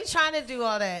 that. I ain't trying to do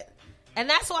all that, and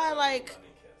that's why like,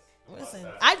 listen,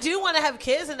 I do want to have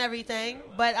kids and everything,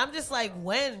 but I'm just like,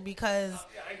 when? Because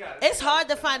it's hard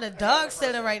to find a dog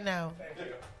sitter right now.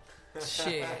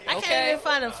 Shit. I can't even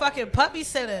find a fucking puppy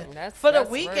sitter That's- for the that's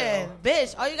weekend.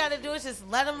 Bitch, all you got to do is just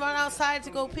let them run outside to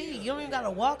go pee. You don't even got to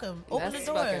walk them. Open That's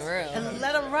the door fucking real. and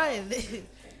let them run.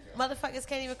 Motherfuckers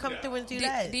can't even come through and do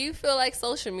that. Do you feel like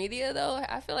social media though?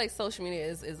 I feel like social media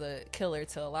is a killer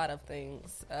to a lot of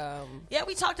things. Yeah,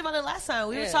 we talked about it last time.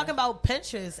 We were Yeah. talking about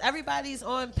Pinterest. Everybody's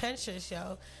on Pinterest,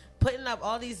 yo. Putting up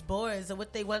all these boards of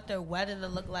what they want their wedding to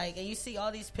look like. And you see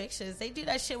all these pictures. They do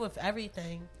that shit with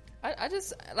everything. I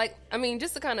just like, I mean,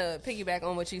 just to kind of piggyback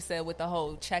on what you said with the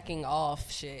whole checking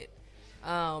off shit.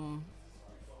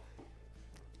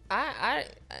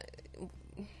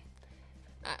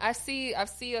 I see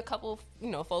a couple,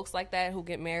 folks like that who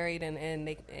get married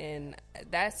and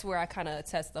that's where I kind of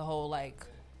test the whole like,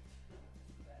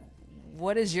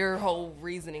 what is your whole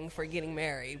reasoning for getting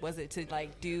married? Was it to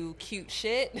like do cute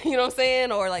shit, you know what I'm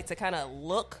saying, or like to kind of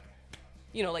look,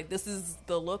 like this is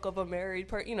the look of a married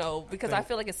person, because I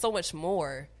feel like it's so much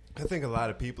more. I think a lot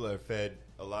of people are fed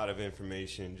a lot of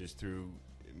information just through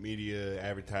media,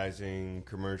 advertising,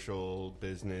 commercial,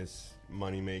 business,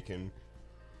 money making.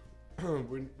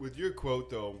 With your quote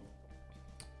though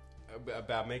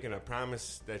about making a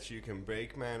promise that you can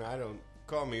break, man, I don't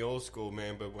call me old school,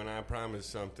 man, but when I promise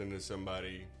something to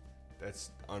somebody,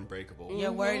 that's unbreakable.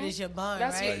 Your word is your bond,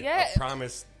 That's right? A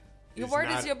promise. Your word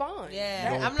is your bond.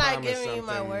 Yeah, I'm not giving you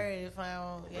my word if I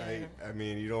don't. Yeah. Right? I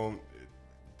mean, you don't.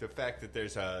 The fact that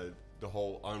there's the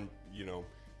whole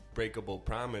breakable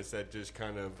promise, that just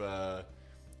kind of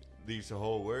leaves the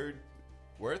whole word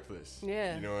worthless.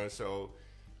 Yeah. You know, so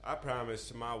I promised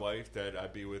to my wife that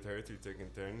I'd be with her through thick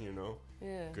and thin. You know,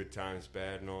 good times,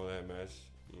 bad, and all that mess.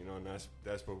 You know, and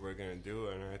that's what we're gonna do.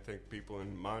 And I think people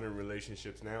in modern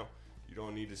relationships now, you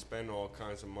don't need to spend all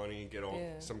kinds of money and get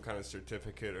some kind of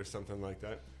certificate or something like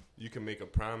that. You can make a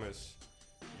promise,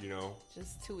 you know,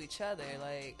 just to each other.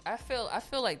 Like I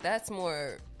feel like that's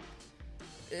more.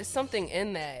 There's something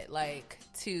in that, like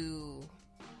to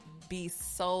be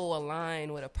so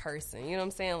aligned with a person. You know what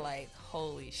I'm saying? Like,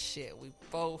 holy shit, we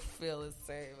both feel the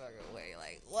same fucking way.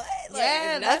 Like, what?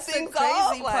 Yeah, like, that's the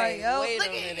crazy part, like, yo. Wait Look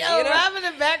a minute, at you know? Rob in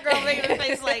the background making a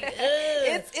face like, ugh.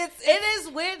 It is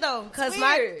weird though, because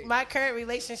my current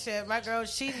relationship, my girl,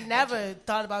 she never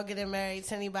thought about getting married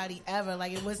to anybody ever.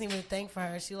 Like, it wasn't even a thing for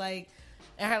her. She in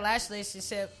her last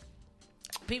relationship,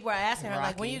 people are asking her,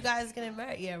 like, when you guys getting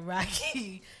married? Yeah,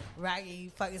 Rocky,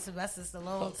 fucking Sylvester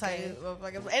Stallone type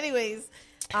motherfucker. Anyways,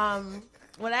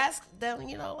 would ask them,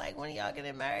 you know, like, when are y'all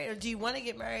getting married? Or do you want to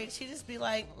get married? She just be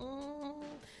like,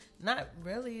 not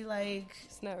really. Like,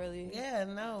 it's not really. Yeah,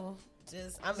 no.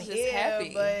 I'm just here,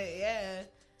 happy. but yeah.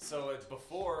 So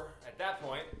before, at that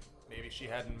point, maybe she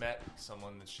hadn't met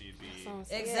someone that she'd be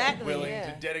willing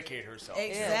to dedicate herself to.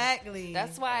 Exactly.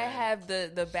 That's why I have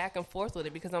the back and forth with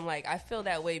it, because I'm like, I feel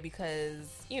that way because,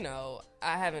 you know,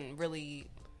 I haven't really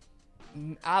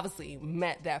obviously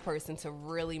met that person to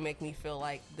really make me feel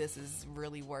like this is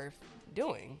really worth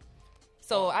doing.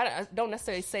 So I don't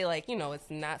necessarily say, like, you know, it's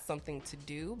not something to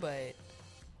do, but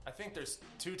I think there's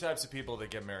two types of people that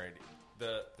get married.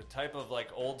 The type of, like,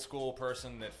 old school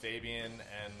person that Fabian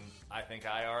and I think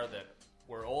I are, that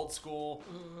we're old school,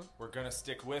 we're going to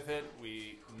stick with it,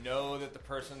 we know that the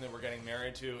person that we're getting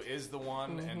married to is the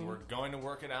one, and we're going to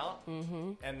work it out.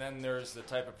 And then there's the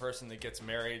type of person that gets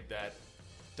married that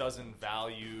doesn't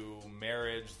value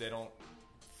marriage, they don't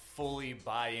fully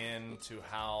buy into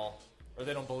how, or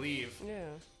they don't believe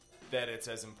that it's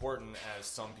as important as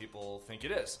some people think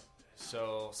it is.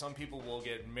 So some people will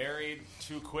get married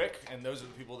too quick, and those are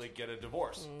the people that get a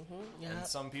divorce. And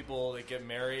some people that get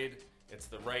married, it's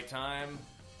the right time.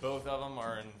 Both of them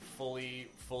are fully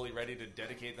ready to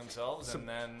dedicate themselves, and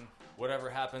then whatever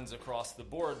happens across the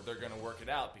board, they're going to work it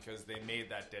out because they made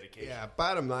that dedication. Yeah,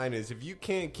 bottom line is, if you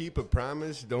can't keep a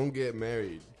promise, don't get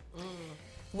married.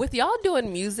 With y'all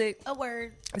doing music, a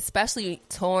word, especially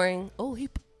touring.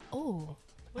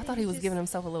 I thought he was giving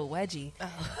himself a little wedgie.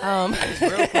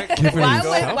 Real quick,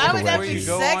 why would that be you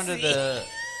go sexy?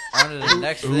 onto the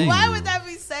next thing. Why would that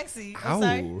be sexy? I'm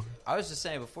sorry. I was just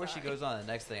saying, before she goes on to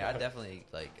the next thing, I definitely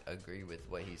agree with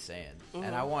what he's saying,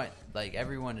 and I want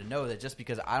everyone to know that just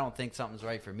because I don't think something's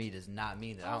right for me does not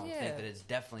mean that I don't think that it's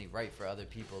definitely right for other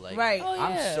people. Like,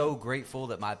 I'm so grateful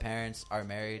that my parents are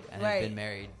married and have been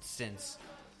married since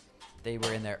they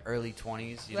were in their early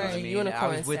 20s. You know what I mean? I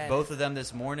was with both of them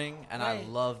this morning, and I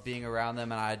love being around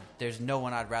them. And there's no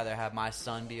one I'd rather have my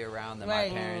son be around than my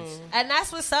parents. And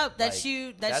that's what's up. That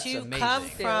you come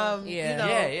from. You know,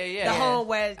 the home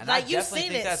where you've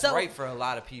seen it. That's right for a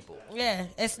lot of people. Yeah,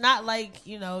 it's not like,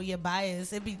 you know, you're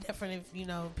biased. It'd be different if, you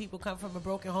know, people come from a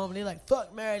broken home and they're like,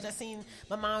 fuck marriage. I seen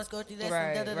my mom's go through this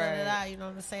and da-da-da-da-da. You know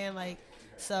what I'm saying? Like,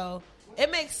 so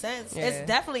it makes sense. Yeah. It's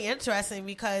definitely interesting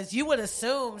because you would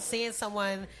assume seeing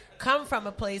someone come from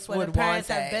a place where the parents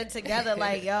have been together,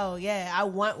 like, yo, yeah, I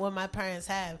want what my parents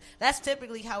have. That's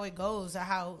typically how it goes, or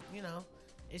how, you know,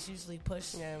 it's usually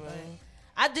pushed. Yeah, man.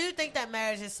 I do think that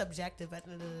marriage is subjective at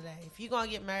the end of the day. If you're going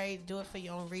to get married, do it for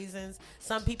your own reasons.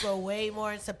 Some people are way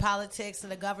more into politics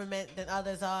and the government than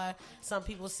others are. Some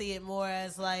people see it more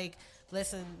as like,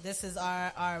 listen, this is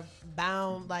our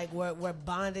bound, like we're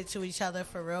bonded to each other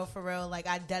for real. Like,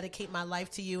 I dedicate my life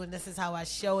to you, and this is how I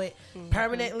show it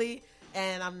permanently,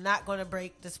 and I'm not going to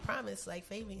break this promise, like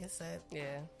Fabian said.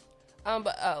 Yeah.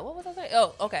 But what was I saying?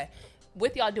 Oh, okay.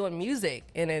 With y'all doing music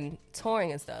and then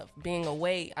touring and stuff, being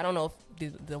away, I don't know if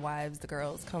the wives, the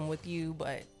girls come with you,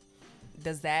 but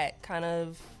does that kind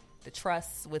of, the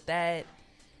trust with that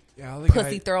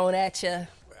pussy thrown at you?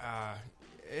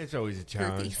 It's always a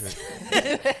challenge.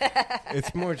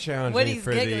 It's more challenging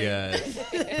for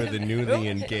the newly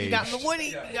engaged. You got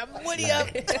my Woody up.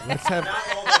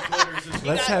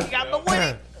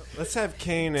 Let's have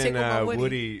Kane and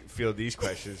Woody field these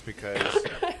questions because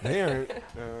they aren't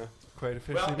quite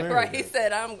officially married. Right, he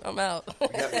said, I'm out.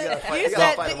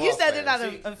 You said they're not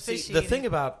officiating. The thing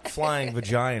about flying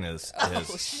vaginas Oh,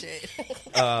 is, shit.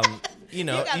 you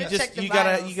know, you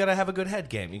gotta have a good head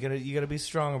game. You gotta be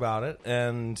strong about it,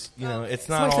 and you know, it's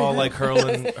not all like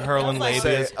hurling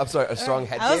labias. I'm sorry, a strong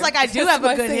head. I was like, I do have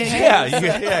a good head game.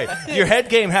 Yeah. Your head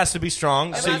game has to be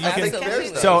strong, so you Absolutely.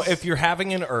 can. So if you're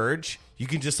having an urge, you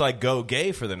can just like go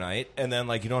gay for the night, and then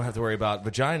like you don't have to worry about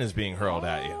vaginas being hurled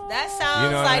at you. That sounds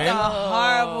You know what like I mean? a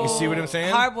horrible. You see what I'm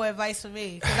saying? Horrible advice for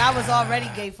me because I was already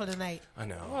gay for the night. I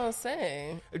know. What I'm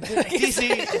saying.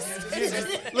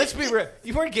 DC, let's be real.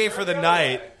 You weren't gay for the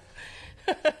night.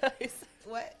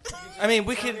 What? I mean,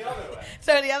 we could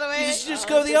So the other way? just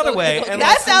go the other way. And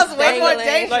That sounds way more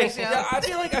dangling. dangerous. like,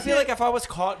 yo. I feel like if I was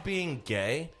caught being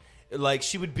gay, like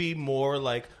she would be more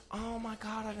like, oh my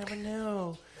god, I never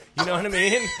knew. You know what I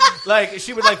mean? Like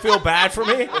she would like feel bad for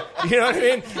me. You know what I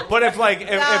mean? But if like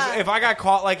if I got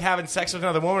caught like having sex with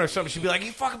another woman or something, she'd be like,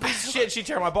 "You fucking piece of shit." She'd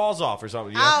tear my balls off or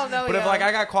something. You know? I don't know. But if yo. like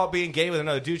I got caught being gay with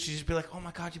another dude, she'd just be like, "Oh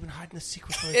my god, you've been hiding the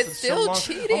secret from me It's for still so long.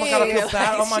 cheating. Oh my god, I feel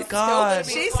bad. Oh my She's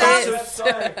god." still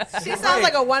gonna be- She sounds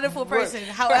like a wonderful person.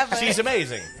 However, She's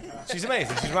amazing. She's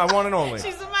amazing. She's my one and only.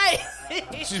 she's amazing.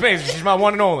 She's amazing. She's my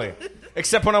one and only.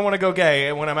 Except when I want to go gay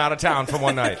and when I'm out of town for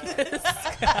one night.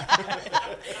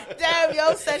 Damn,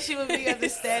 yo said she would be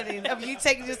understanding of you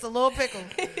taking just a little pickle.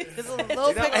 Just a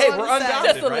little pickle. Hey, on we're the side.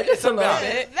 unbounded, right? It's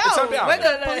unbounded. bit. No, It's unbounded. we're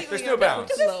gonna completely There's no bounds.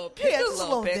 Just a little, Yeah, just just a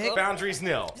little dick. pickle. Boundaries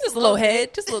nil. Just a little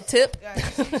head, just a little tip.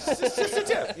 Just a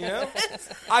tip, you know?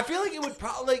 I feel like it would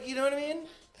probably, like, you know what I mean?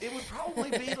 It would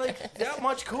probably be, like, that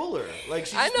much cooler. Like,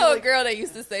 she'd I just be know a like, girl that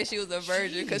used to say she was a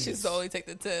virgin because she used to only take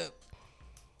the tip.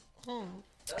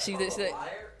 She did.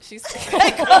 She's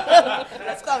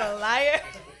That's called a liar.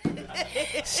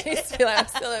 she used to be like, I'm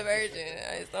still a virgin.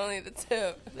 It's only the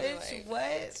tip. Bitch, Like,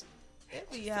 what? It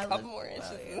be hella couple more inches.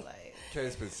 funny, like,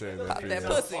 Trey's been saying that pop for that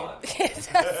years. pussy.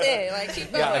 That's it. Like,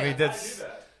 keep going. Yeah, I mean,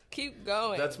 keep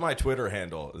going. that's my Twitter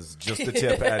handle. Is just the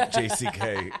tip at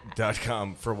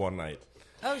jck.com for one night.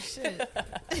 oh shit.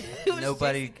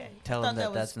 Nobody JCK. tell Thought them that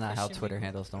was that's not how Christian Twitter people.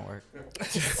 handles don't work.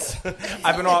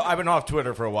 I've been off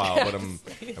Twitter for a while, but I'm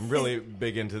really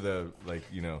big into the, like,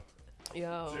 you know,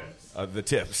 Yo. the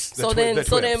tips. The So the then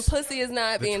twips. pussy is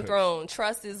not The being twips. thrown.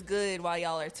 Trust is good while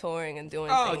y'all are touring and doing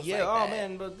Oh things yeah, like that.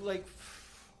 man, but like,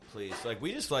 please, like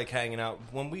we just like hanging out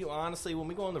when we go on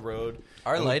the road.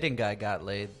 Our and- lighting guy got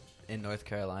laid in North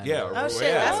Carolina. Yeah, Oh, shit,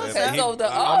 yeah. that's what's up. So I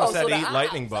almost had so to the eat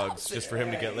lightning odds bugs just for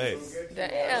him to get laid.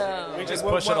 Damn. We just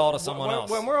push it all to someone else.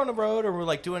 When we're on the road or we're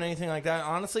like doing anything like that,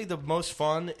 honestly, the most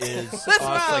fun is us What's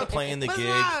wrong? like playing the What's gig.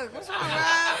 wrong? What's wrong,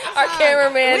 Rob? Our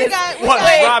cameraman We is. got- What?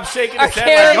 Wait. Rob shaking Our his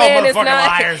head like, cameraman "Oh, is motherfucking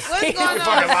not- liars! What's going You're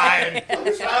fucking on? lying." I'm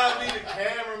trying to be the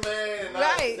cameraman and not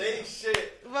Right. say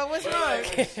shit. But what's But wrong?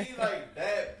 like, when she like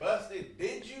that busted,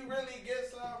 did you really get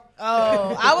some?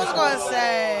 Oh, I was gonna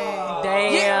say.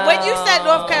 Damn. When you said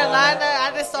North Carolina,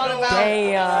 I just thought about.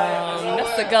 Damn.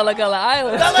 That's the Gullah Gullah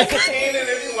Island. Keenan,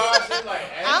 if you watch it, like,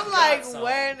 hey, I'm you like, got some.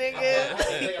 where, nigga?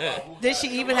 Think about who Did she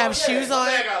even have shoes on?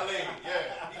 that got laid.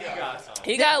 Yeah, he got some.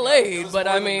 He got laid, but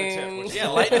I mean, Yeah,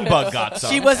 lightning bug got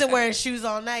some. She wasn't wearing shoes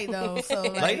all night though, so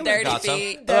like, Lightning dirty bug got some.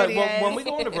 feet. But, Dirty when ass. we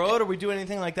go on the road or we do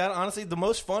anything like that, honestly, the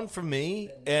most fun for me,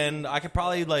 and I could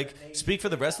probably like speak for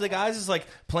the rest of the guys, is like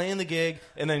playing the gig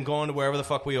and then going to wherever the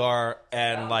fuck we are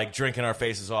and like drinking our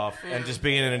faces off and just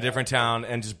being in a different town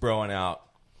and just broing out.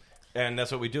 And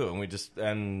that's what we do. And we just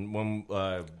when we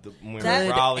were in That-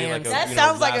 Raleigh, like that a,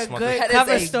 sounds like last a month- good That is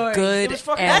cover a story. good It was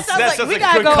fucking, answer. that sounds like we a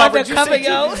gotta good go cover. undercover,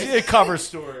 yo. A cover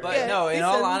story. But Yeah, no, he in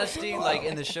all said- honesty, like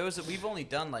in the shows that we've only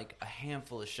done like a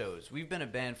handful of shows. We've been a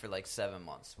band for like 7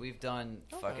 months. We've done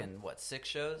fucking 6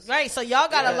 shows? Right, so y'all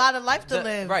got a lot of life to The-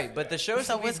 live. Right, but the shows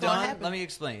So that what's we've gonna done, happen? let me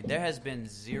explain. There has been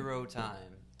 0 time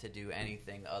to do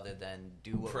anything other than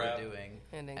do what Prep. we're doing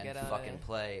And then get out fucking there.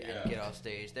 play and get off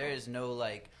stage. There is no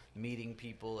like meeting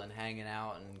people and hanging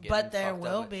out and getting But there fucked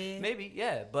will up. be. Maybe,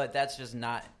 yeah, but that's just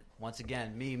not. Once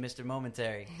again, me, Mr.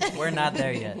 Momentary. We're not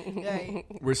there yet. Right.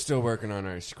 We're still working on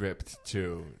our script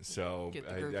too, so Get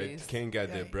the I groupies. Ken got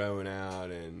the Right. broing out,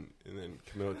 and then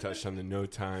Camille touched on the no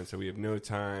time, so we have no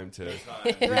time to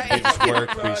Right. just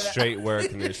work, we straight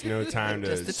work, and there's no time to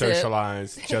Just the tip.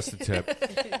 socialize. Just a tip,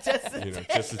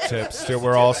 just a tip. Still,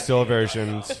 we're all still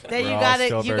virgins. Then We're you all gotta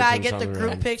still get virgins the on group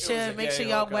road. picture. Make sure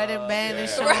y'all wedding band and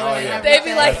shit. Right. and They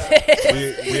be everything. like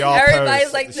this. We all Everybody's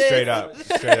pose like this. straight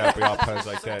up. We all pose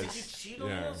like this.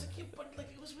 Yeah. But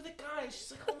like it was with a guy.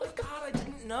 She's like, "Oh my god, I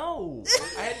didn't know.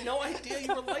 I had no idea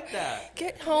you were like that."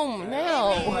 Get home now.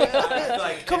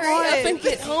 Like, Come Hurry up on. and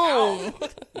get home.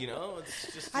 You know,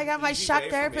 it's just. I got an my easy shock way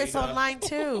for therapist me to- online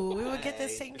too. We would get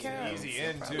this taken care of. Easy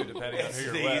in too, depending on who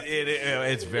you're It's, with.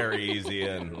 it's very easy,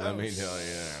 and let me tell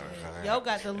you. Yo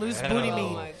got the loose booty meat. Oh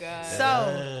my god.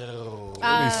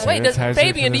 So, Wait, does Sanitizer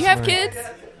Fabian? for Do you this have one. kids?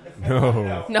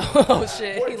 No. No. Oh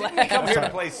shit. He Come laughed. here to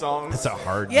play songs. It's a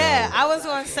hard yeah, no. I was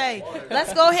going to say,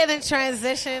 let's go ahead and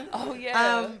transition. Oh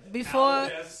yeah. Before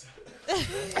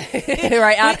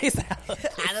Right out his house.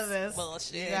 out of this,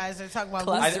 Bullshit. you guys are talking about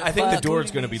Cluster. loose I think the Fuck.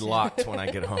 door's going to be locked when I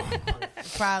get home.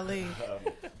 probably.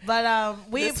 But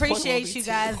we This one will appreciate be you too.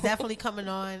 guys definitely coming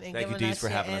on and Thank you, giving Deez, us for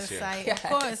your having us here. insight. Yes. Of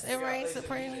course, it reigns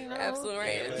supreme, you know. Absolutely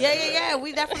right. Yeah.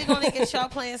 We definitely going to get y'all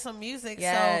playing some music.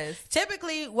 Yes. So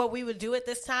typically what we would do at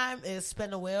this time is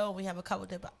spin a wheel. We have a couple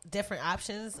different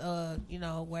options, you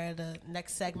know, where the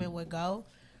next segment would go.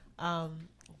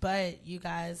 But you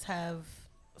guys have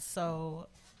so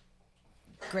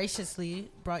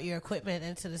graciously brought your equipment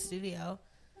into the studio.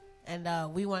 And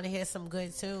we want to hear some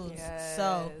good tunes. Yes.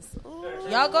 So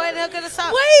y'all go ahead and hook us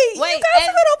up. Wait, you guys and-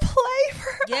 are gonna play for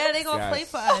us? Yeah, they gonna play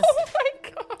for us. Oh my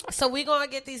god. So we gonna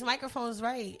get these microphones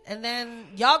right, and then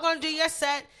y'all gonna do your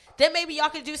set. Then maybe y'all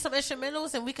could do some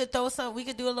instrumentals, and we could throw some. We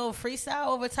could do a little freestyle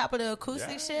over top of the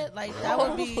acoustic shit. Like that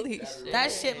would be. Holy shit.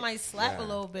 That shit might slap a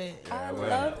little bit. I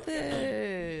love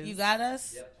this. You got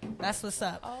us. That's what's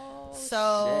up. Oh,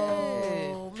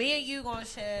 So me and you gonna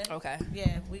share. Okay.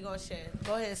 Yeah, we gonna share.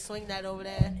 Go ahead and swing that over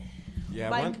there. Yeah,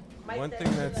 Mike- one Mike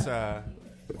thing that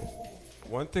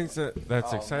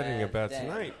that's Oh, exciting man, about dang.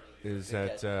 tonight is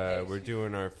that we're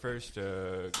doing our first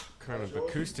kind of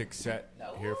acoustic set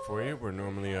here for you. We're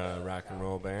normally a rock and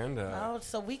roll band. Oh,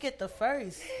 so we get the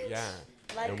first. Yeah.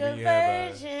 Like And a we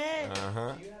have virgin.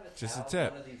 just a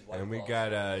tip. And we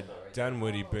got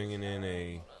Dunwoody bringing in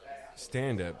a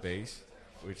stand-up bass,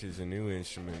 which is a new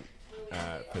instrument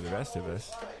for the rest of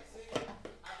us.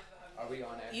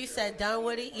 You said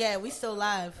Dunwoody? Yeah, we still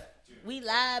live. We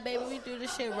live, baby. We do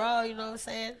this shit raw, you know what I'm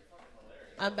saying?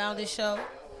 Unbounded show.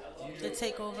 The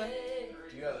takeover.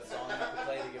 Do you have a song you can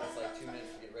play to give us like 2 minutes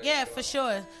to get ready? Yeah, for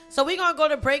sure. So we're going to go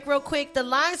to break real quick. The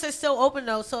lines are still open,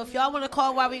 though. So if y'all want to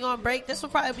call while we going to break, this will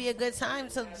probably be a good time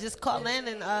to just call in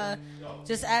and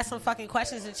just ask some fucking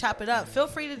questions and chop it up. Feel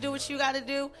free to do what you got to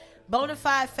do.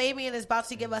 Bonafide Fabian is about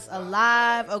to give us a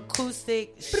live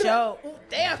acoustic show. Ooh,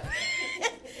 damn.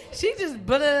 She just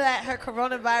bullied at her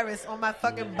coronavirus on my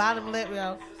fucking bottom lip,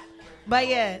 yo. But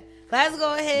yeah, let's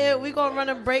go ahead. We're going to run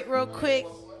a break real quick.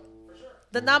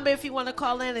 The number, if you want to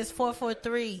call in, is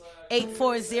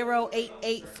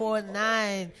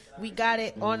 443-840-8849. We got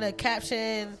it on the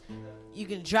caption. You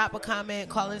can drop a comment,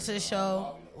 call into the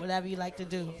show, whatever you like to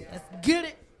do. Let's get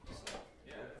it.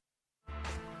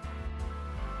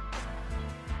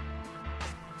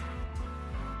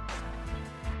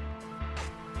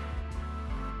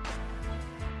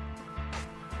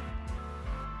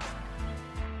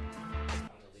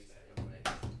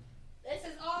 This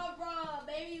is all raw,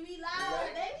 baby. We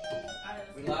live, baby.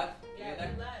 We live? Yeah,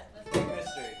 there? we live. Let's Big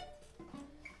mystery.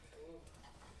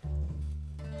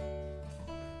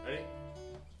 Ready?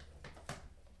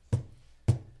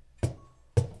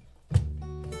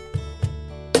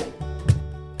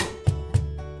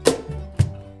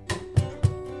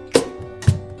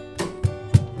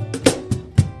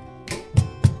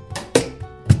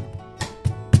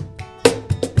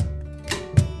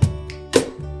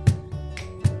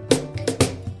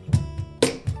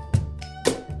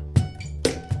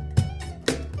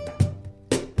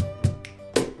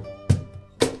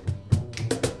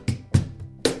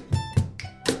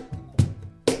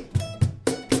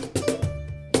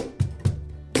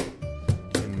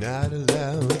 You're not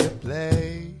allowed to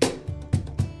play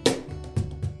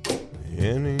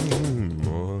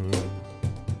anymore.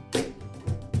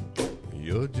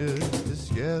 You're just a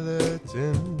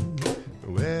skeleton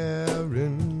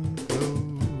wearing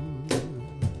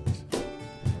clothes.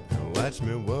 Now watch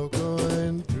me walk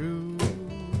on through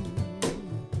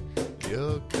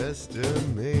your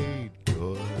custom-made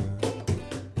door.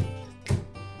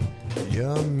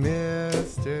 Your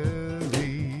mystery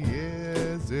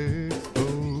is exposed.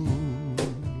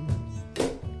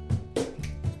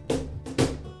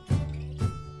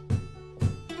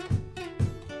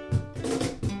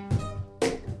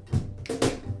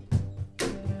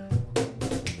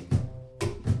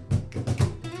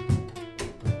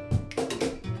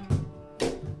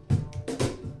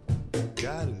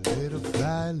 Got a little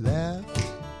fly left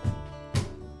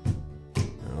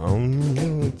on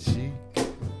your cheek.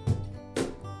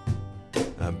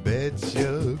 I bet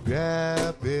you'll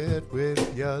grab it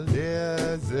with your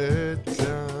lizard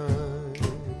tongue.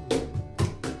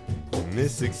 And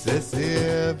this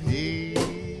excessive heat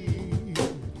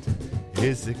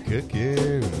It's a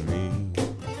cooking me,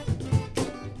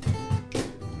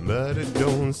 but it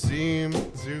don't seem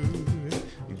to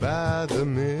bother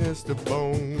Mr.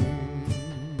 Bone.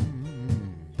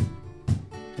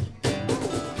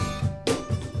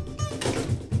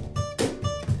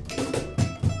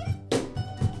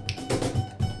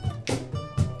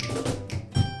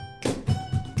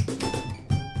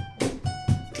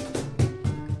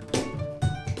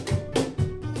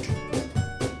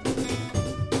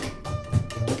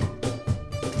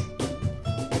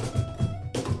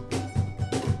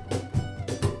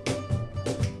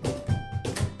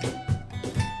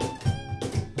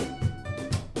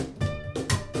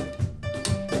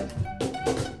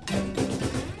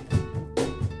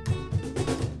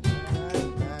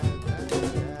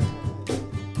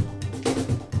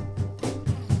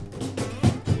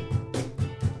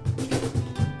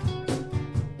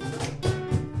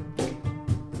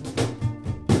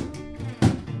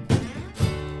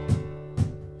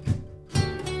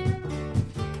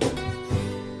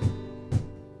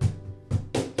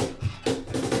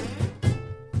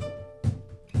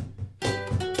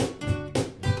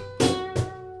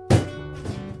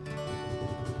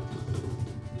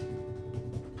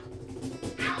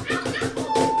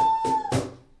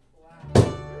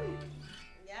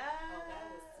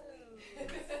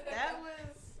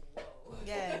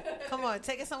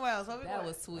 Take it somewhere else. Where we that going?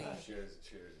 was sweet. Cheers.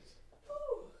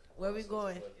 Where we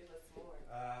going? You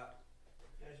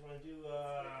guys want to do?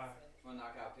 Want to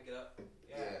knock out, pick it up?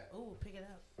 Yeah. Ooh, pick it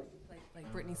up.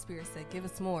 Like Britney Spears said, give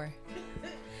us more.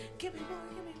 Give me more.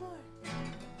 Give me more.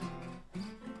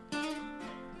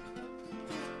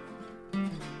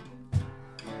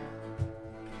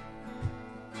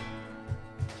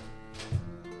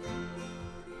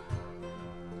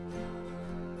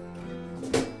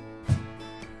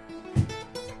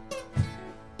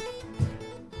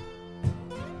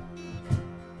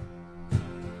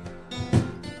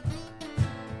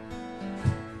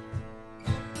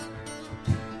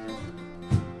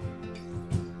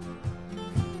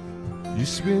 You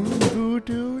spin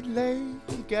voodoo lake,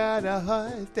 you got a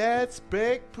heart that's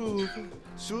break-proof.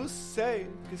 So say,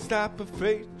 can stop a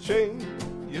freight train.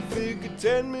 You figure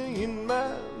 10 million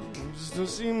miles just don't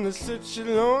seem to such a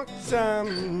long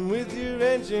time. With your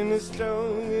engine as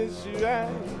strong as your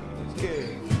eyes,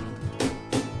 yeah.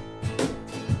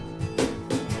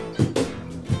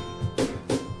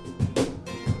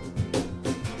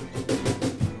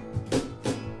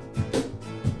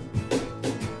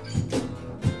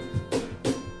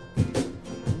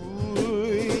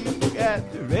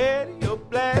 Got the radio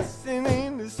blasting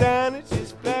and the signage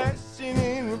is flashing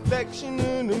in reflection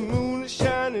of the moon is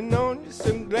shining on your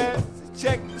sunglasses.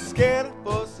 Check the scanner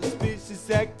for suspicious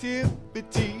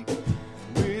activity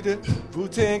with a full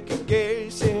tank of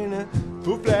gas and a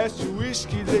full flask of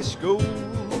whiskey. Let's go.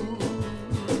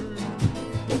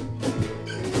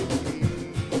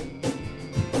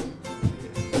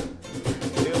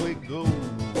 There we go.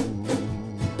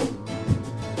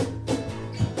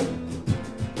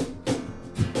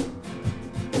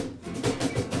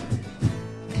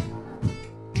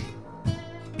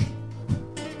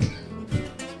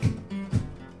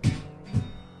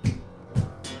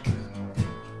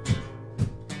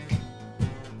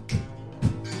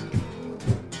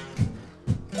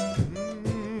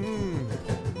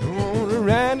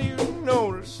 Around you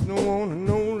notice, no one to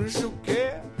notice,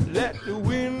 okay? Let the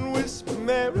wind whisper,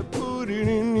 Mary, put it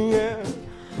in the air.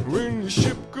 When the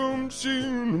ship comes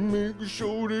in, make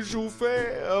sure it's so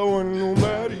fair. When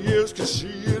nobody else can see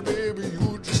it, baby,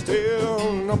 you just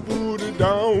tell. Now put it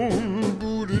down,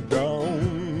 put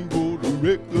the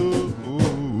record.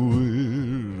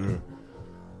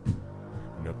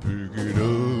 Now pick it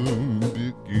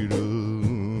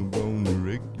up on the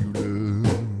regular.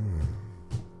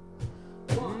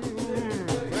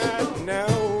 Right now.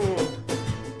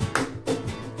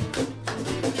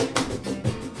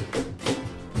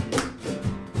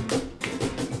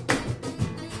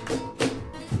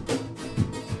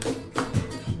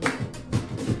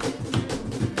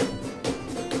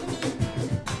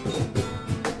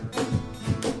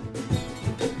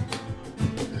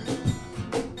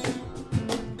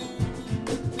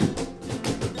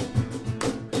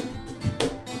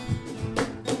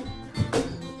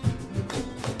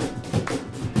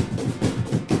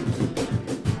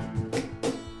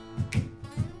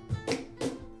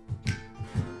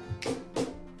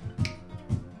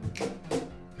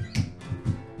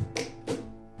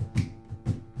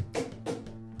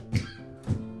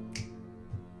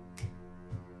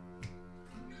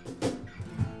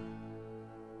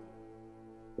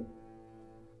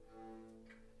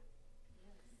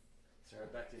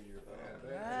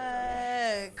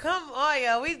 on,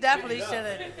 yo. We definitely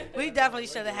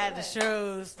should have had the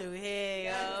shrooms through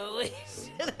here, yo. We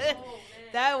shoulda,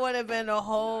 that would have been a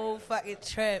whole fucking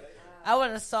trip. I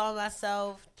would have saw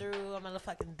myself through a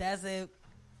motherfucking desert.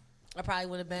 I probably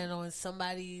would have been on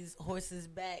somebody's horse's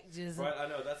back, just Right, I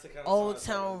know that's the kind of Old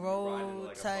song Town Road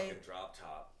like type. A fucking drop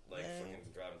top, like fucking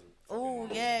driving through. Oh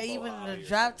yeah, even the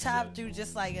drop top through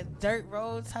just like a dirt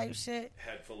road type shit.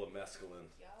 Head full of mescaline.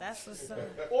 That's what's up.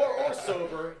 Or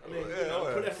sober. I mean, you know,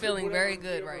 whatever, Feeling very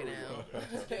good whatever right now.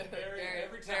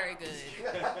 very good.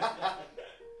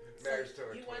 Marriage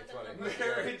tour 2020.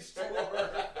 Marriage tour.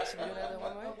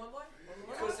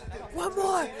 One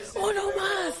more. Uno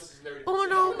más.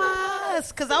 Uno más.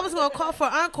 Because I was going to call for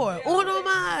encore. Uno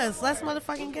más. Let's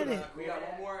motherfucking get it. We got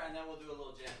one more, and then we'll do a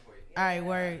little jam for you. All right,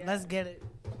 word. Let's get it.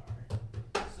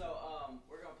 So,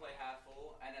 we're gonna play half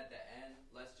full, and at the end,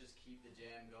 let's just keep the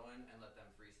jam going and let them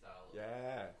freestyle. A little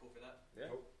Yeah. bit. Cool for that?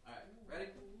 Yeah. All right, ready?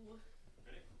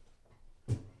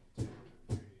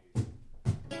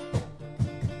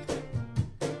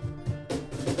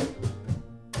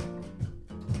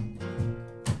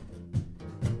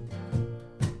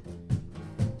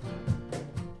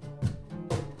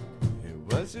 It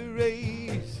was a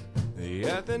race the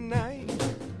other night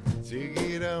to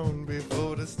get on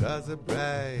before the stars are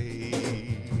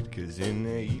bright. 'Cause in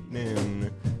the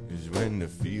evening is when the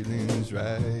feeling's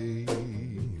right.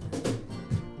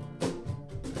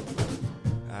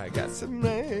 I got some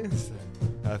rest,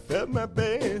 I felt my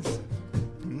best,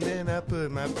 and then I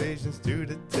put my patience to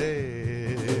the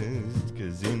test.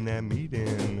 'Cause in that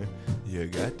meeting, you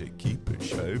got to keep a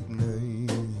sharp knife.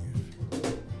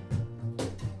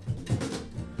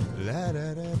 La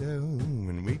da da do,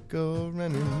 when we go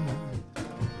running.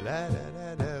 La da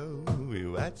da do, we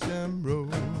watch them roll.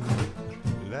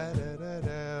 La da da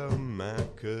da, my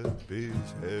cup is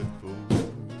half full.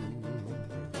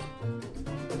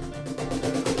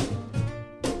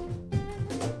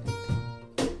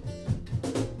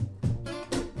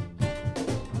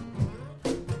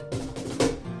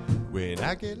 When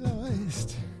I get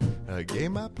lost, a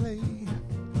game I play,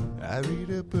 I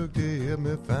read a book to help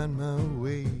me find my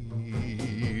way.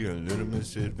 A little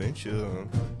misadventure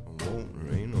won't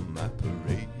rain on my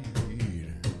parade.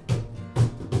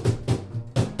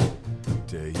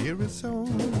 To hear a song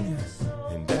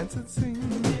and dance and sing,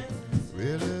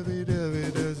 well,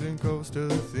 lovey-dovey doesn't cost a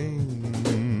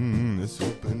thing. Let's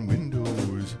open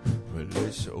windows, but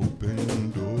let's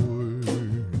open doors.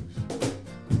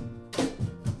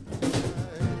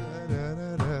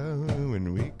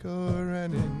 When we go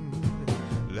running,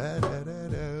 la da da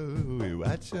da, we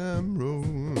watch them roll.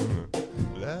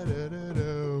 La da da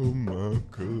da, my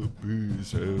cup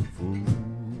is half full.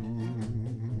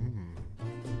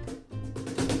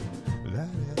 La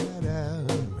da da da,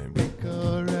 when we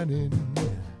go running.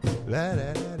 La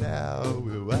da da da,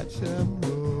 we watch them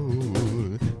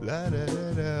roll. La da da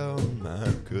da,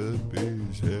 my cup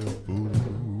is half full.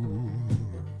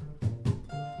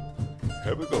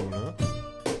 Here we go now.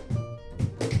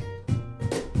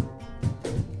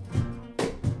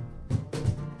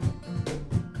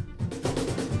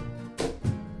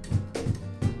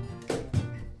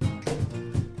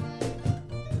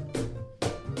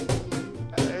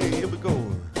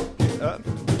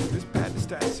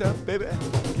 Up, baby,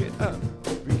 get up,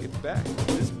 we get back,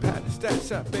 just pat the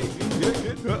stats up, baby, yeah,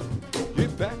 get up,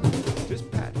 get back,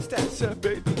 just pat the stats up,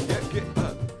 baby, yeah, get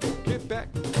up, get back,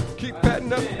 keep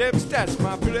patting up them stats,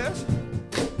 my pretties.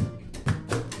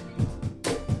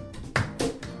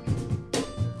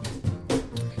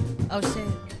 Oh shit,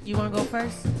 you wanna go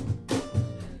first?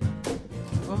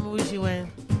 What movies you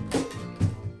in?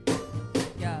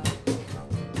 Yeah.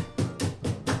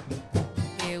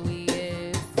 Here we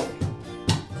is.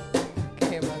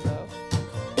 Can't hear myself.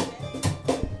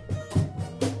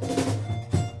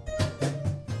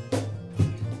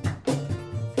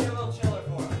 Be a little chiller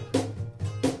for him.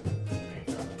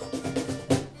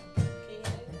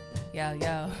 Yo.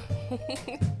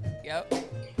 Yep.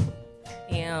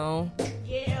 Ew.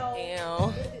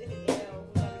 Ew.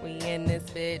 We in this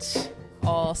bitch.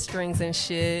 All strings and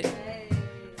shit.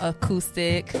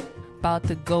 Acoustic. About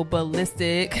to go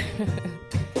ballistic.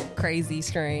 Crazy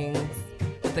strings.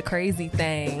 The crazy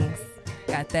things.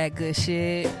 Got that good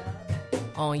shit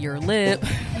on your lip.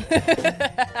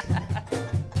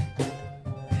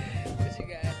 What you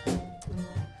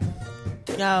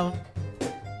got? Yo.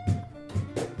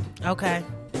 Okay.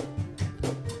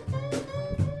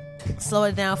 Slow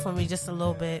it down for me just a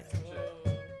little bit.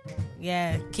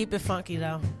 Yeah, keep it funky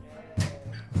though.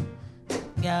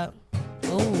 Yup.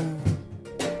 Ooh.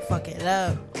 Fuck it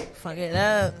up. Fuck it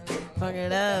up. Fuck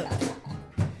it up.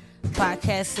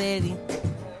 Podcast City.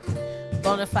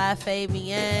 Bonafide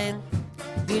Fabian.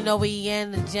 You know we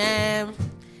in the jam.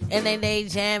 And they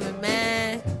jamming,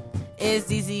 man. It's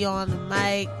DZ on the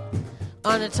mic.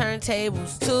 On the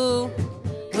turntables, too.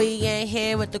 We in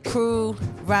here with the crew.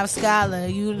 Rob Scholar,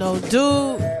 you know,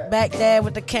 dude. Back there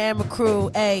with the camera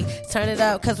crew. Hey, turn it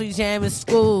up, cause we jam in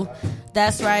school.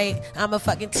 That's right, I'ma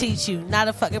fucking teach you. Not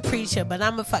a fucking preacher, but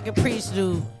I'ma fucking preach,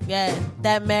 dude. Yeah,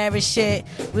 that marriage shit.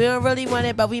 We don't really want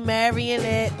it, but we marrying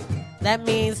it. That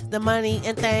means the money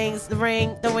and things, the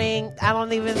ring, I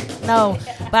don't even know.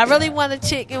 But I really want a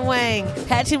chicken wing.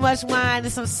 Had too much wine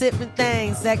and some sipping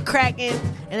things. That cracking,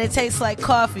 and it tastes like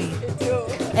coffee.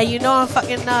 And you know I'm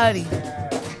fucking naughty.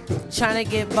 Trying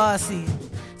to get bossy.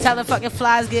 Tell the fucking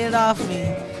flies get it off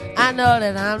me. I know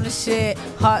that I'm the shit.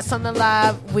 Hearts on the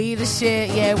live, we the shit.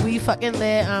 Yeah, we fucking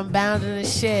lit. I'm bound in the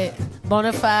shit.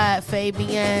 Bonafide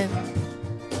Fabian.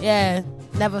 Yeah,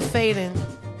 never fading.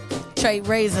 Trey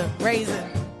Raisin.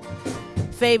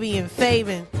 Fabian.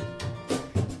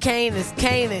 Kane is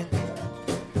Kanan.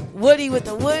 Woody with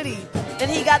the Woody. And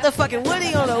he got the fucking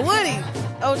Woody on the Woody.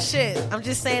 Oh shit. I'm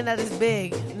just saying that it's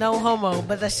big. No homo,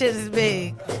 but that shit is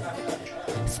big.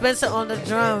 Spencer on the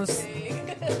drums.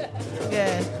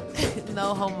 Yeah.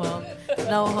 No homo.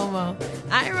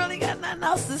 I ain't really got nothing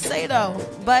else to say though.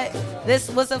 But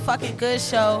this was a fucking good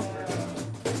show.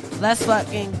 Let's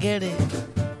fucking get it.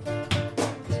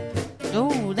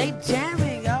 Ooh, they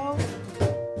jamming, yo.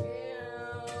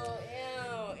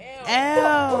 Ew.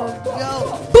 Yo.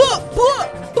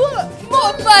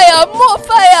 More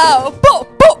fire.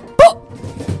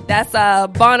 That's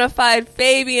Bonafide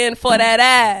Fabian for that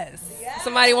ass. Yes.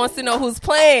 Somebody wants to know who's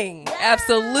playing. Yes.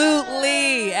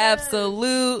 Absolutely.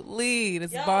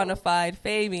 This is Bonafide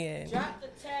Fabian.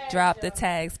 Drop the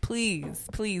tags, please.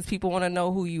 People want to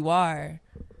know who you are.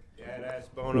 Yeah, that's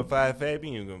Bonafide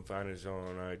Fabian. You can find us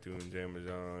on iTunes,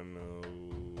 Amazon,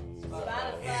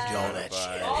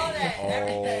 Spotify.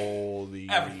 All the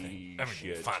everything.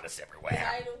 Shit. Find us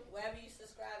everywhere. Wherever you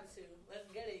subscribe to. Let's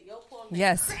get it. Yo,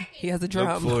 yes, he has a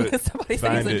drum. Somebody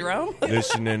said he's a drum.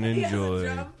 Listen and enjoy.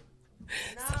 No.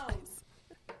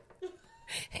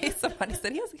 Somebody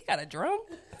said he got a drum.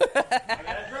 I got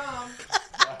a drum.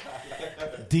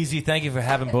 DZ, thank you for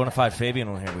having Bonafide Fabian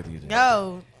on here with you today.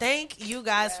 Yo, thank you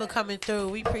guys for coming through.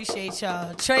 We appreciate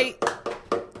y'all. Trey,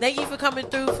 thank you for coming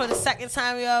through for the second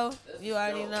time, yo. You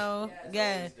already know.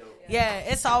 Yeah,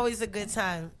 it's always a good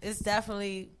time. It's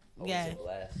definitely, yeah,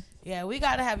 we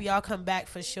got to have y'all come back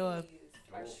for sure.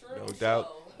 No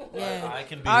doubt. Yeah, we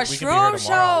can our be shroom here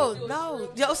show. tomorrow.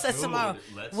 No, Joe said tomorrow.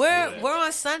 We're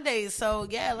on Sundays, so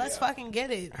yeah, let's fucking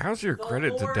get it. How's your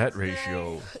credit to debt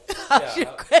ratio? How's your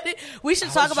credit? We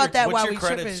should talk about that while we What's your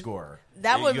credit tripping. score?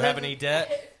 That would you have any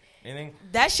debt? Anything?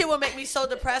 That shit would make me so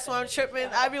depressed when I'm tripping.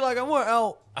 I'd be like, I want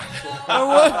out. I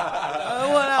want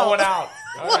out.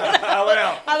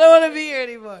 I don't want to be here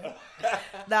anymore.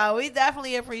 No, we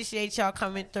definitely appreciate y'all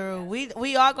coming through.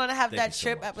 We are gonna have that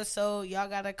trip episode. Y'all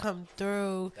gotta come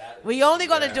through. We only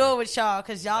gonna do it with y'all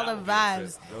because y'all the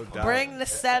vibes. No bring the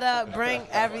setup, bring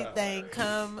everything.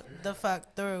 Come the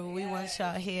fuck through. We want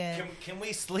y'all here. Can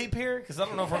we sleep here? Because I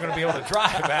don't know if we're gonna be able to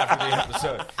drive after the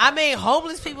episode. I mean,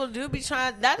 homeless people do be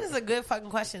trying. That is a good fucking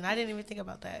question. I didn't even think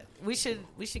about that. We should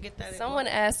get that. Someone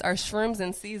asked, "Are shrooms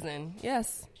in season?"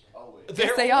 Yes.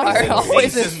 Yes, they are.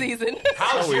 Always in season.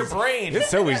 How's your brain?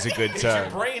 It's always a good Is your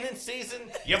time. brain in season?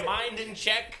 Your mind in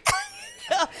check?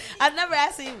 I never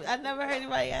heard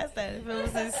anybody ask that if it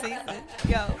was in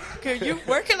season.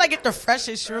 Where can I get the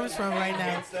freshest shrooms from right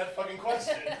now? That's that fucking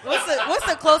question. What's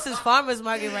the closest farmer's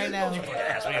market right now?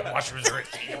 Yes, we have mushrooms in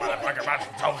season.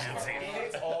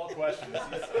 It's all questions.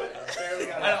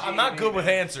 I'm not good with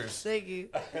answers. Thank you.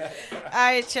 All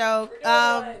right, yo.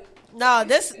 No,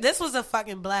 this was a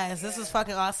fucking blast. This was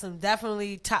fucking awesome.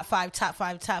 Definitely top five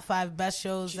best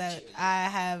shows that I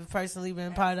have personally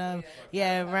been part of.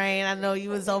 Yeah, Rain, I know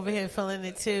you was over here feeling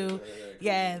it too.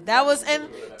 Yeah, that was, and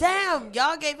damn,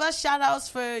 y'all gave us shout outs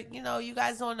for, you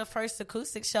guys doing the first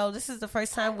acoustic show. This is the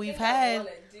first time we've had.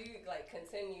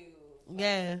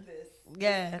 Yeah,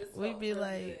 we'd be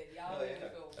like.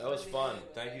 That was fun.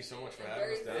 Thank you so much for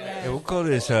having us down. Yeah,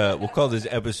 we'll call this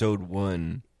episode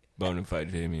 1. Bonafide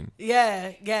Fabian.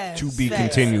 Yeah. To be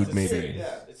continued, maybe.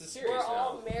 Yeah, it's a serious We're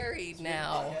all married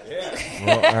now. Yeah.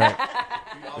 Well, all right.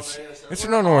 It's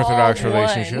an unorthodox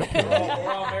relationship.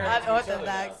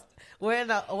 Unorthodox. We're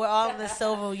all in the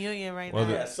civil union right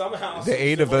now. Somehow. The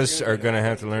 8 of us are going to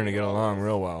have to learn to get along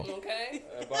real well. Okay.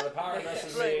 By the power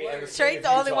vested in me and the Straight's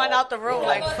the only one out the room.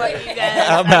 Like, fuck you guys.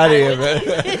 I'm out of here,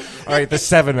 man. All right, the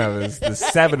 7 of us. The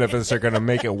 7 of us are going to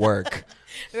make it work.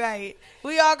 Right.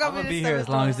 We all gonna I'm gonna be be here as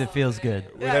long as it feels good.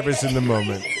 Whatever's in the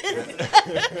moment.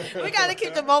 We gotta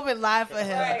keep the moment live for him.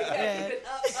 Yeah.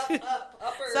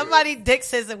 Somebody dick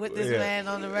scissor with this man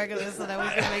on the regular so that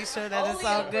we can make sure that it's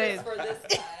all good.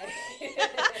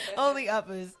 Only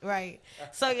uppers, right.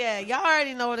 So yeah, y'all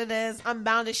already know what it is.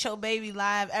 Unbounded Show Baby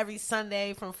live every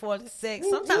Sunday from 4 to 6.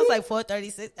 Sometimes like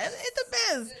 4:36. It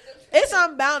depends. It's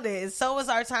Unbounded. And so is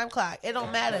our time clock. It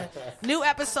don't matter. New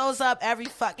episodes up every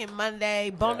fucking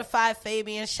Monday. Bonafide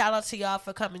Fabian, shout out to y'all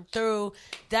for coming through.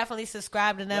 Definitely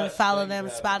subscribe to them, follow them,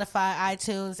 Spotify,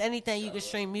 iTunes, anything you can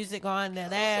stream music on. They're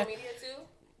there. Social media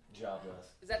too? Jobless.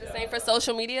 Is that the same for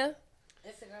social media?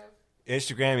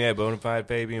 Instagram, yeah, Bonafide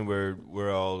Fabian.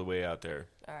 We're all the way out there.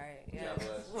 All right, yeah.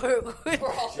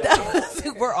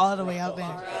 We're all the way out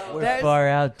there. We're far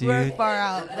out, dude. We're far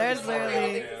out. There's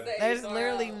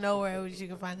literally nowhere you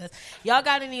can find us. Y'all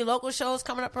got any local shows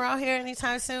coming up around here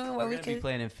anytime soon? Where We're gonna be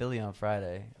playing in Philly on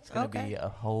Friday. It's gonna be a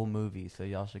whole movie, so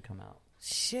y'all should come out.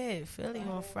 Shit, Philly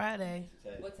on Friday.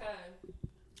 What time?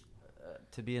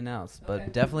 To be announced,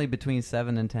 but definitely between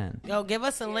 7 and 10. Yo, give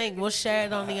us a link. We'll share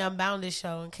it on the Unbounded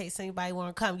show in case anybody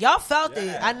want to come. Y'all felt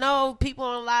it. I know people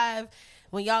on live,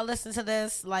 when y'all listen to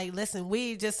this, like, listen,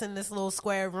 we just in this little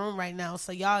square room right now,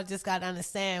 so y'all just got to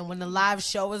understand when the live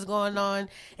show is going on,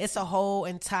 it's a whole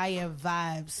entire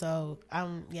vibe. So,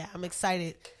 I'm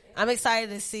excited. I'm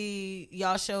excited to see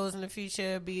y'all shows in the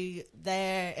future be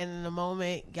there, and in the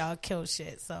moment, y'all kill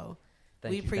shit. So,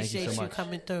 we appreciate you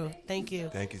coming through. Thank you.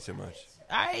 Thank you so much.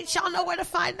 All right, y'all know where to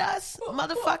find us.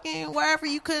 Motherfucking wherever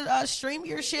you could stream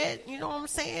your shit. You know what I'm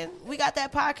saying? We got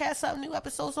that podcast up. New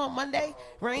episodes on Monday.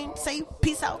 Rain, say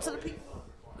peace out to the people.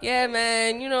 Yeah,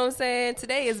 man. You know what I'm saying?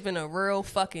 Today has been a real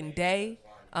fucking day.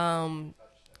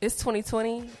 It's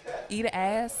 2020. Eat an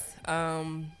ass.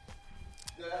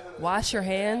 Wash your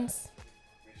hands.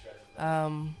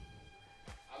 Yeah.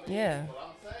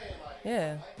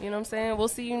 Yeah. You know what I'm saying? We'll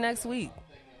see you next week.